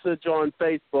a message on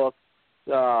Facebook.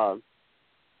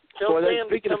 Tell Dan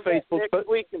to come back next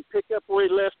week and pick up where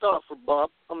he left off for Bob.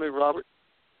 Robert.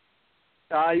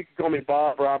 You can call me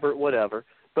Bob, Robert, whatever.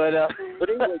 But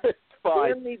anyway,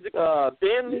 Dan needs to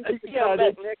come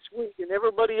back next week, and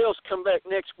everybody else come back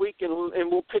next week, and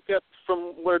we'll pick up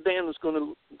from where Dan was going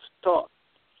to talk.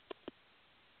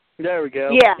 There we go.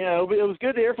 Yeah, it was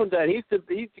good to hear from Dan. He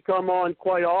used to come on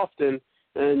quite often,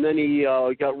 and then he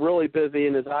got really busy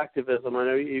in his activism. I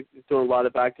know he's doing a lot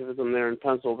of activism there in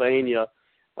Pennsylvania.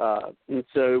 And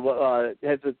so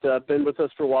hasn't been with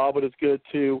us for a while, but it's good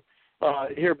to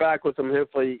hear back with him.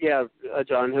 Hopefully,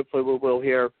 John, hopefully we'll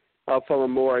hear from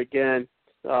him more again.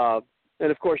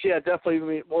 And, of course,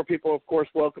 definitely more people, of course,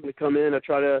 welcome to come in. I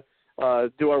try to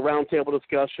do our roundtable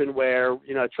discussion where,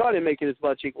 I try to make it as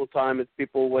much equal time as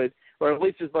people would, or at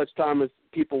least as much time as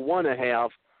people want to have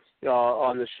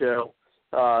on the show.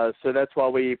 So that's why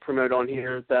we promote on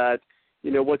here that,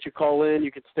 what you call in,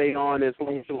 you can stay on as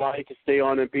long as you like, and stay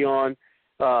on and be on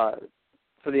for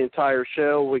the entire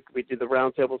show. We do the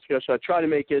roundtable discussion. I try to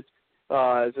make it,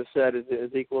 as I said,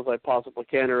 as equal as I possibly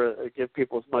can, or give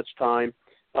people as much time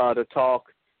to talk.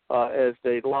 as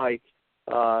they'd like.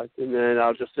 And then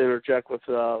I'll just interject with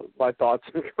my thoughts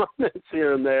and comments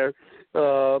here and there,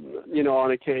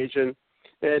 on occasion.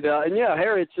 And yeah,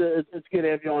 Harry, it's good to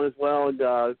have you on as well, and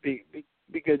be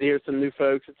good to hear some new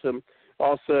folks and some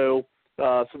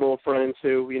old friends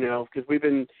who, because we've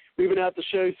been at the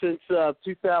show since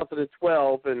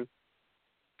 2012, and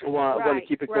want to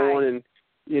keep it going, and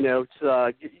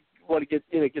want to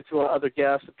get some other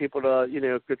guests and people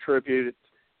to contribute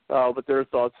what their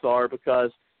thoughts are,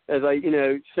 because as I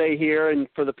say here, and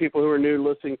for the people who are new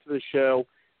listening to the show,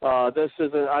 this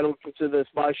isn't, I don't consider this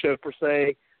my show per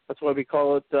se. That's why we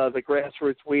call it the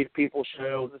Grassroots Weed People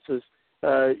Show. This is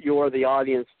the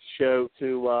audience show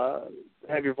to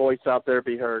have your voice out there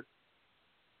be heard.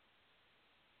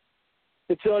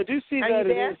 And so I do see that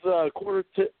it is quarter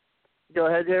to. Go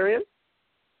ahead, Harriet.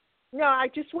 No, I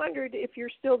just wondered if you're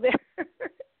still there.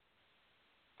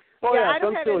 Oh, I don't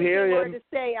I'm have still anything here. more to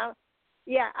say.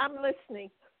 I'm listening.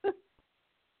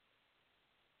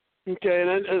 Okay, and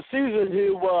then Susan,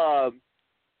 who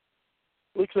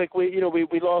looks like we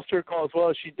lost her call as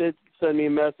well. She did send me a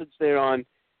message there on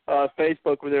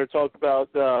Facebook where they were talking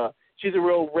about. She's a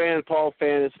real Rand Paul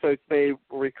fan, as folks may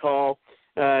recall.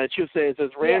 She was saying, it says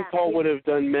Rand Paul would have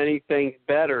done many things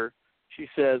better, she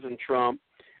says, than Trump.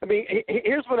 I mean,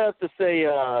 here's what I have to say.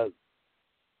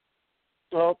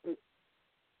 Well,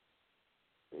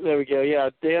 there we go. Yeah,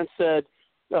 Dan said,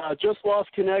 just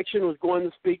lost connection, was going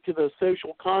to speak to the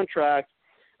social contract,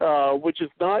 which is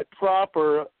not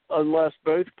proper unless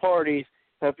both parties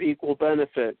have equal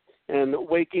benefit. And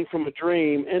waking from a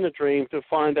dream to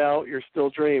find out you're still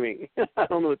dreaming. I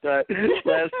don't know what that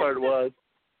last part was.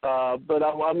 But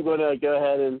I'm going to go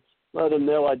ahead and let him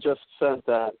know I just sent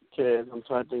that to I'm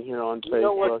typing here on Facebook. You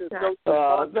know what the social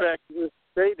contract was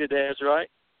stated as, right?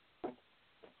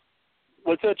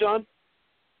 What's that, John?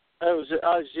 I was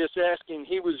just asking.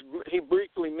 He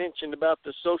briefly mentioned about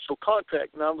the social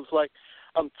contract, and I was like,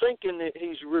 I'm thinking that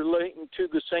he's relating to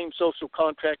the same social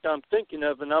contract I'm thinking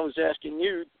of, and I was asking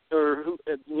you, or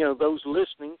those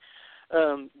listening,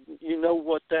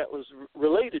 what that was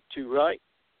related to, right?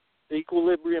 The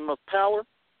equilibrium of power,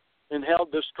 and how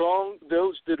the strong,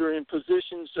 those that are in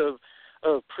positions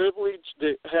of privilege,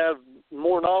 that have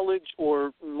more knowledge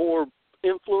or more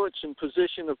influence and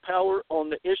position of power on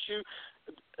the issue,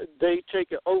 they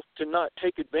take an oath to not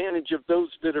take advantage of those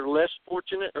that are less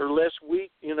fortunate or less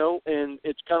weak, and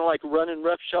it's kind of like running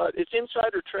roughshod. It's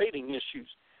insider trading issues.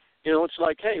 It's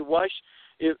like, hey,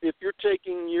 if you're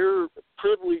taking your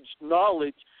privileged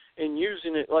knowledge and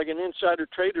using it like an insider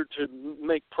trader to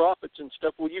make profits and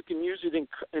stuff, well, you can use it,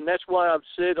 and that's why I've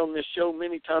said on this show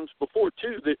many times before,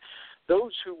 too, that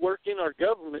those who work in our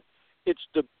government, it's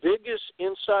the biggest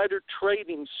insider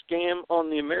trading scam on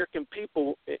the American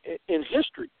people in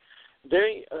history.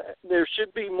 There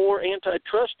should be more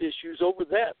antitrust issues over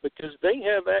that, because they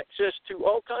have access to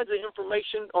all kinds of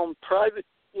information on private,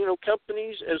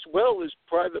 companies as well as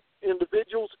private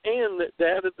individuals, and the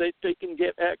data that they can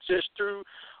get access through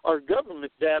our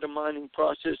government data mining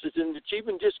processes, and it's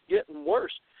even just getting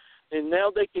worse. And now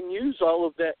they can use all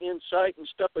of that insight and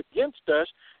stuff against us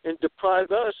and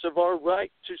deprive us of our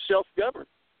right to self-govern.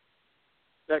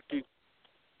 Back to you.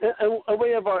 And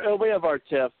we have our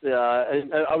tips.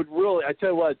 And I tell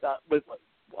you what,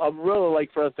 I'd really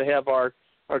like for us to have our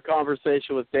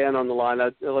conversation with Dan on the line.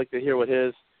 I'd like to hear what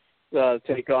his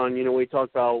take on, we talk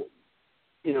about,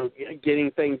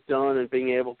 getting things done and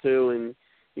being able to, and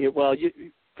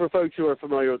for folks who are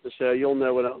familiar with the show, you'll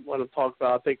know what I'm talking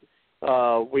about. I think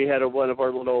we had one of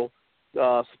our little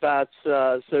spats,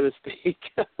 so to speak,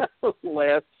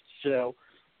 last show.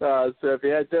 So if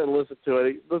you didn't listen to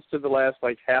it, listen to the last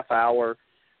half hour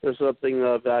or something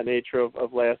of that nature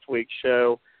of last week's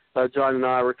show. John and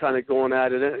I were kind of going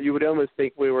at it. You would almost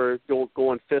think we were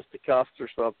going fisticuffs or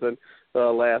something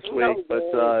last week, but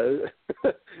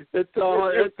it's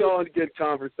all a good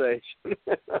conversation.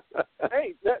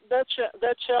 Hey,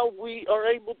 that's how we are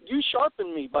able. You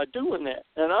sharpen me by doing that,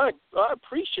 and I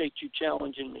appreciate you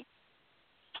challenging me.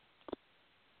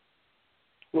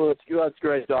 Well, that's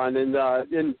great, Don, and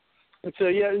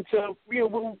so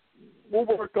we'll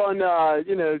work on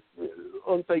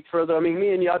on things further. I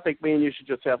mean, I think me and you should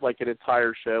just have an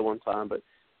entire show one time, but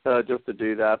just to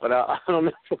do that. But I don't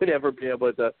know if we'd ever be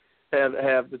able to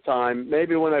have the time.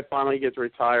 Maybe when I finally get to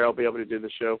retire, I'll be able to do the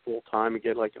show full time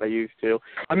again like I used to.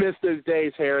 I miss those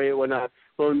days, Harriet, when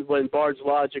Bard's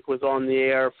Logic was on the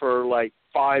air for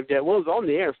 5 days. Well, it was on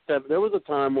the air for 7. There was a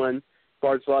time when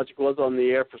Bard's Logic was on the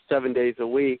air for 7 days a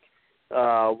week,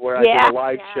 where I did a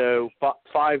live show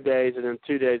 5 days, and then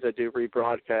 2 days I do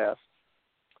rebroadcast.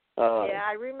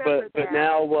 I remember but that.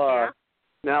 now,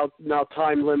 now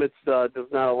time limits does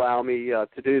not allow me to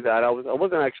do that. I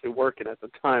wasn't actually working at the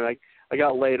time. I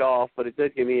got laid off, but it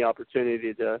did give me the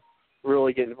opportunity to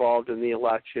really get involved in the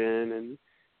election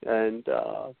and in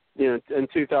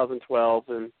 2012,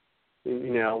 and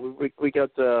we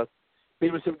got to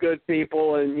meet with some good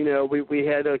people, and we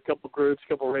had a couple groups, a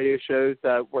couple radio shows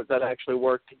that actually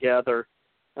worked together,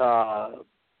 with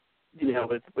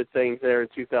things there in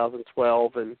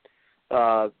 2012, and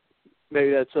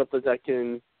maybe that's something that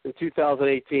can in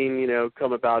 2018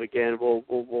 come about again.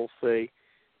 We'll see.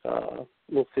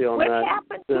 We'll see on what that. What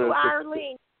happened to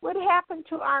Arlene? What happened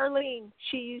to Arlene?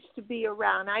 She used to be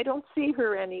around. I don't see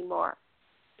her anymore.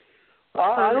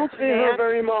 I don't see her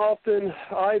very often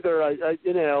either. I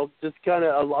just kind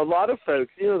of a lot of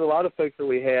folks. A lot of folks that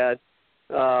we had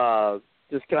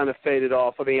just kind of faded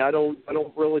off. I mean, I don't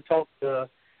really talk to.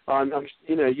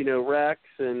 Rex,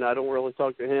 and I don't really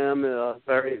talk to him. I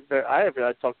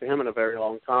haven't talked to him in a very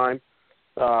long time.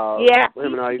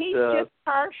 He's just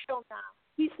partial now.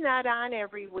 He's not on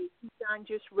every week. He's on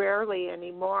just rarely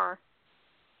anymore.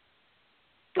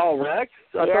 Oh, Rex?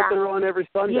 I thought they were on every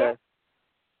Sunday. Yeah.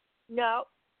 No.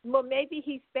 Well, maybe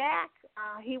he's back.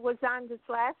 He was on this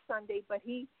last Sunday, but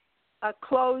he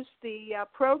closed the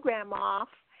program off,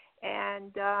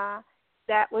 and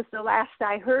that was the last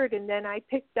I heard. And then I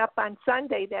picked up on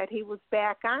Sunday that he was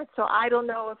back on. So I don't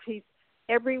know if he's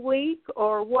every week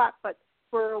or what, but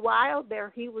for a while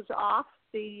there he was off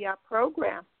the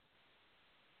program.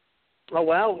 Oh,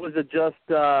 wow. Was it just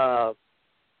Trog?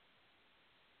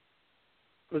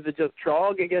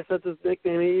 I guess that's his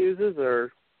nickname he uses,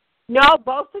 or? No,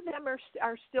 both of them are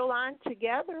still on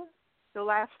together. The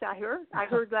last I heard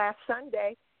last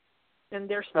Sunday, and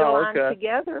they're still on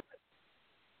together.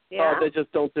 Yeah. They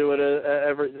just don't do it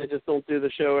They just don't do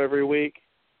the show every week.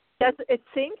 It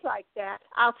seems like that.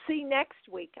 I'll see next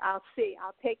week. I'll see.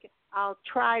 I'll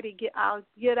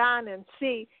get on and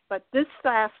see. But this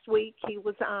last week he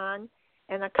was on,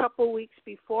 and a couple weeks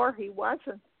before he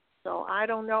wasn't. So I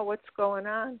don't know what's going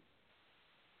on.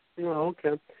 Oh,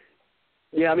 okay.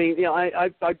 Yeah, I mean,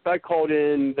 I called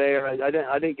in there.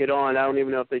 I didn't get on. I don't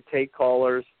even know if they take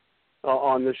callers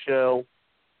on the show.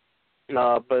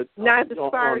 But not as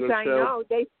far as I know.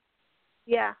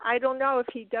 I don't know if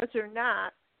he does or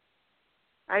not.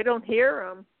 I don't hear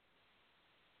him.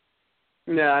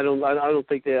 No, I don't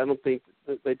think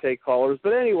they take callers.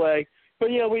 But anyway,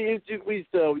 we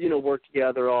still work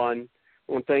together on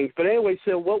things. But anyway,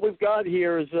 so what we've got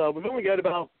here is we've only got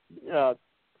about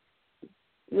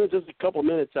just a couple of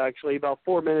minutes actually, about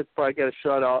 4 minutes before I get to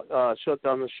shut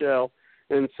down the show.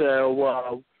 And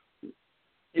so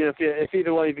if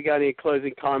either one of you got any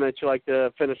closing comments you'd like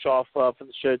to finish off for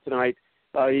the show tonight,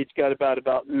 each got about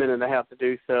a minute and a half to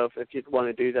do so if you'd want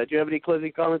to do that. Do you have any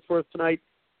closing comments for us tonight,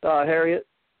 Harriet?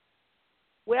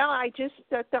 Well, I just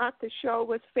thought the show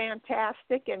was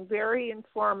fantastic and very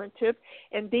informative,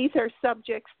 and these are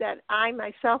subjects that I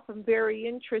myself am very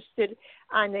interested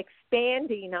in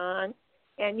expanding on.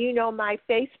 And, my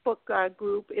Facebook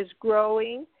group is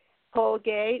growing,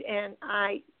 Colgate, and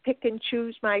I pick and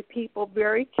choose my people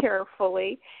very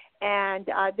carefully. And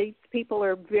these people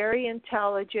are very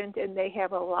intelligent, and they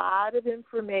have a lot of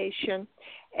information.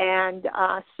 And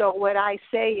so what I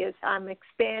say is I'm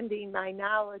expanding my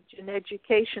knowledge and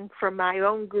education from my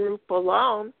own group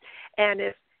alone. And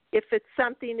if it's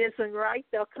something isn't right,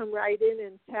 they'll come right in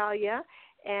and tell you.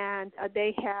 And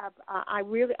they have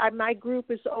my group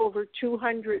is over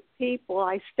 200 people.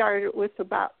 I started with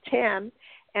about 10,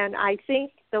 and I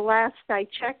think the last I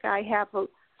checked, I have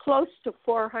close to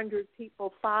 400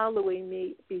 people following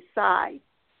me besides.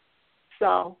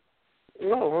 So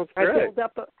that's great.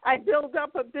 I build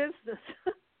up a business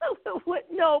with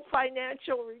no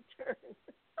financial return.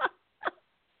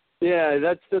 Yeah,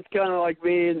 that's kind of like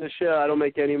me in the show. I don't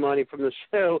make any money from the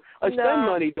show. I spend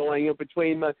money doing it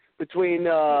between the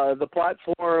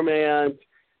platform and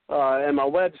my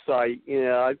website.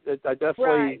 I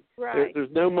definitely right. There's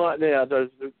no money. Yeah,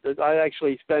 I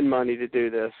actually spend money to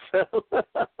do this.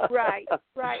 Right.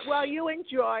 Well, you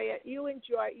enjoy it. You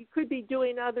could be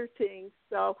doing other things,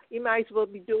 so you might as well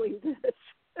be doing this.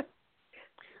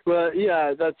 Well,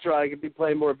 yeah, that's right. I could be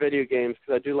playing more video games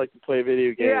because I do like to play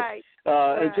video games.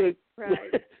 Right.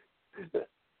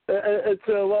 And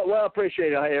so, well, I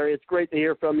appreciate it, Harry. It's great to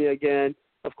hear from you again.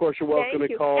 Of course, you're welcome to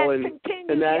call and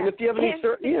that. And if you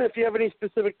have any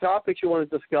specific topics you want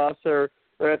to discuss, or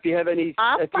if you have any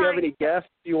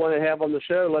guests you want to have on the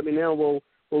show, let me know.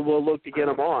 We'll look to get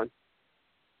them on.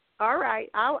 All right,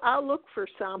 I'll look for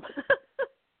some.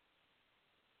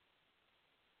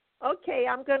 Okay,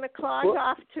 I'm going to clog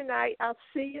off tonight. I'll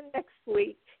see you next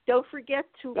week. Don't forget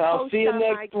to post on my group. I'll see you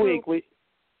next week.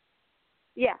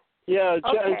 Yeah. Yeah,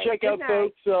 and check out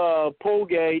folks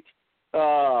Polgate.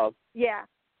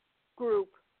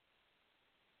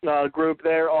 Group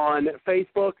there on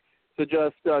Facebook. So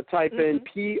just type in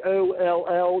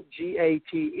POLLGATE,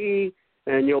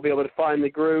 and you'll be able to find the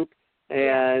group.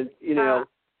 And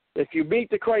if you meet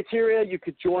the criteria, you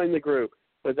could join the group.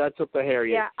 But that's up to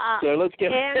Harriet. So let's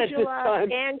get ahead this time.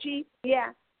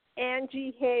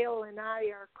 Angie Hale and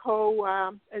I are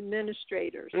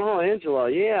co-administrators. Oh, Angela,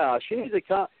 yeah, she needs to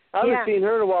come. I haven't seen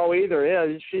her in a while either.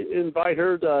 Yeah, she invite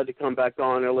her to come back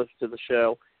on and listen to the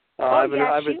show. I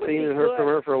haven't seen her from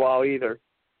her for a while either.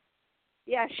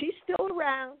 Yeah, she's still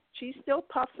around. She's still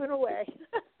puffing away.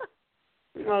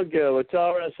 I'll go. Well,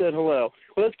 tell her I said hello.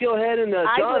 Well, let's go ahead and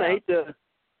John, I hate to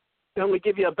only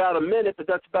give you about a minute, but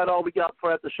that's about all we got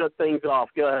before I have to shut things off.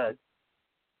 Go ahead.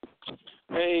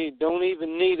 Hey, don't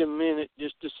even need a minute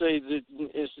just to say that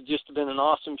it's just been an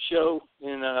awesome show,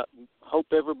 and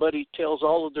hope everybody tells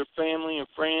all of their family and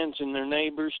friends and their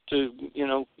neighbors to,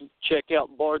 check out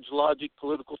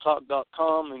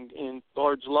bardslogicpoliticaltalk.com and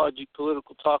Bard's Logic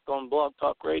Political Talk on Blog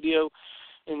Talk Radio,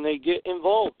 and they get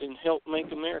involved and help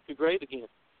make America great again.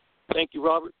 Thank you,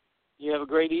 Robert. You have a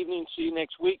great evening. See you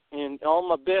next week. And all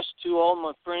my best to all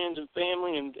my friends and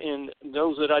family and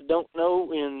those that I don't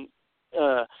know in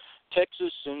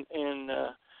Texas and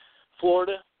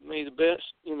Florida. May the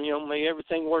best, may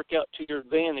everything work out to your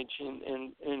advantage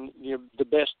and the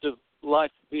best of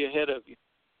life be ahead of you.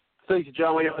 Thank you,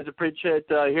 John. We always appreciate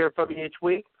hearing from you each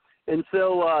week. And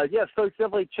so, folks,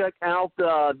 definitely check out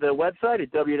the website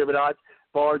at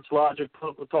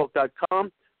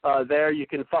www.bardslogicpoliticaltalk.com. There you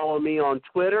can follow me on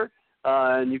Twitter,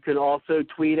 and you can also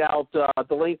tweet out the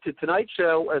link to tonight's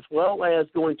show, as well as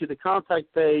going to the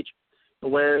contact page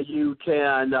where you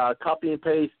can copy and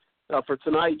paste for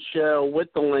tonight's show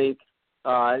with the link,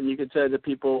 and you can send it to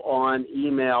people on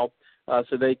email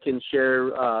so they can share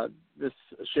this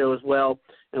show as well.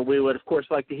 And we would, of course,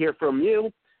 like to hear from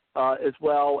you as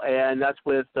well, and that's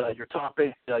with your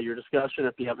topic, your discussion.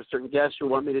 If you have a certain guest you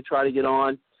want me to try to get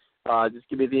on, just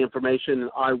give me the information,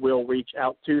 and I will reach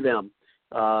out to them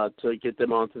to get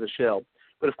them onto the show.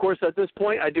 But, of course, at this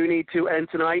point, I do need to end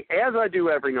tonight, as I do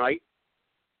every night,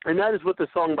 and that is with a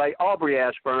song by Aubrey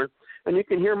Ashburn. And you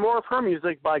can hear more of her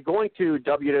music by going to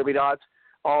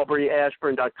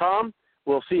www.aubreyashburn.com.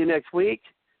 We'll see you next week.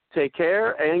 Take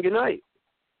care, and good night.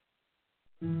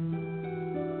 Thank you.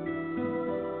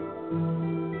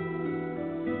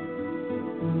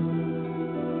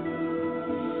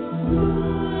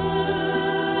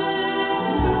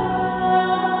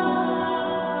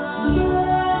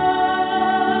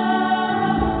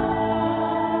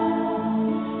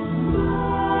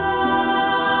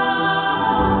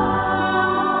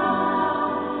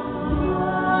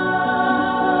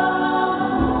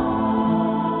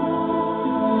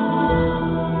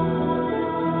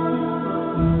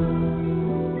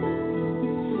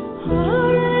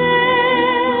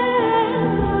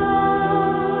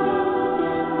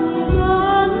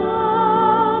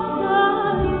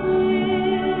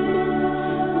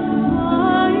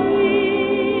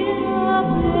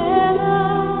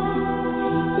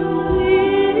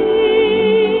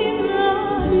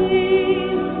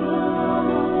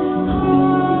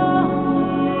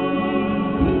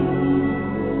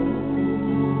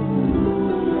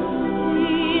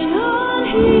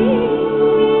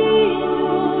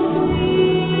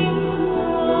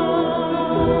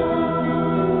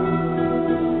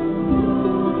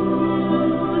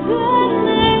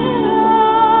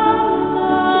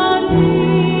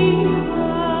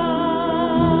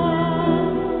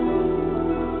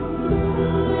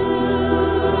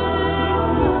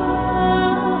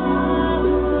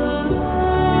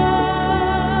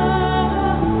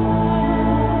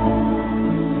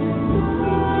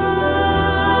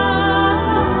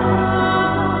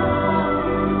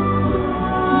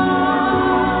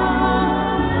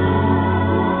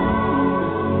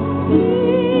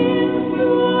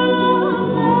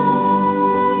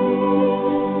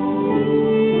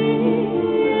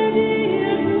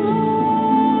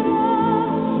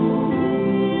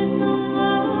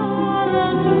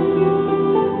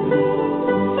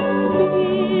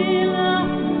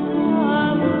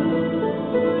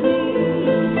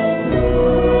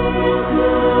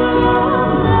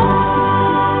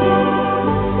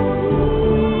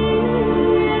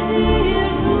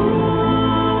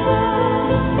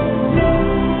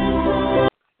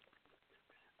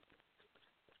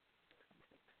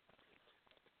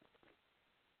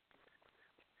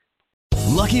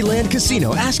 Lucky Land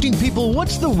Casino, asking people,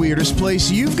 what's the weirdest place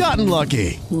you've gotten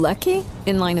lucky? Lucky?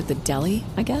 In line at the deli,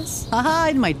 I guess? Aha,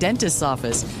 in my dentist's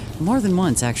office. More than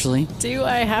once, actually. Do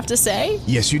I have to say?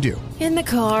 Yes, you do. In the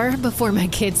car before my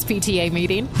kids' PTA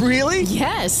meeting. Really?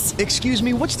 Yes. Excuse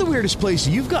me, what's the weirdest place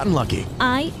you've gotten lucky?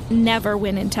 I never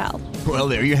win and tell. Well,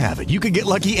 there you have it. You can get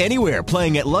lucky anywhere,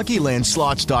 playing at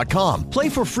LuckyLandSlots.com. Play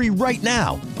for free right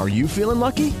now. Are you feeling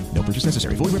lucky? No purchase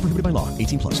necessary. Void where prohibited by law.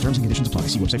 18+. Terms and conditions apply.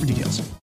 See website for details.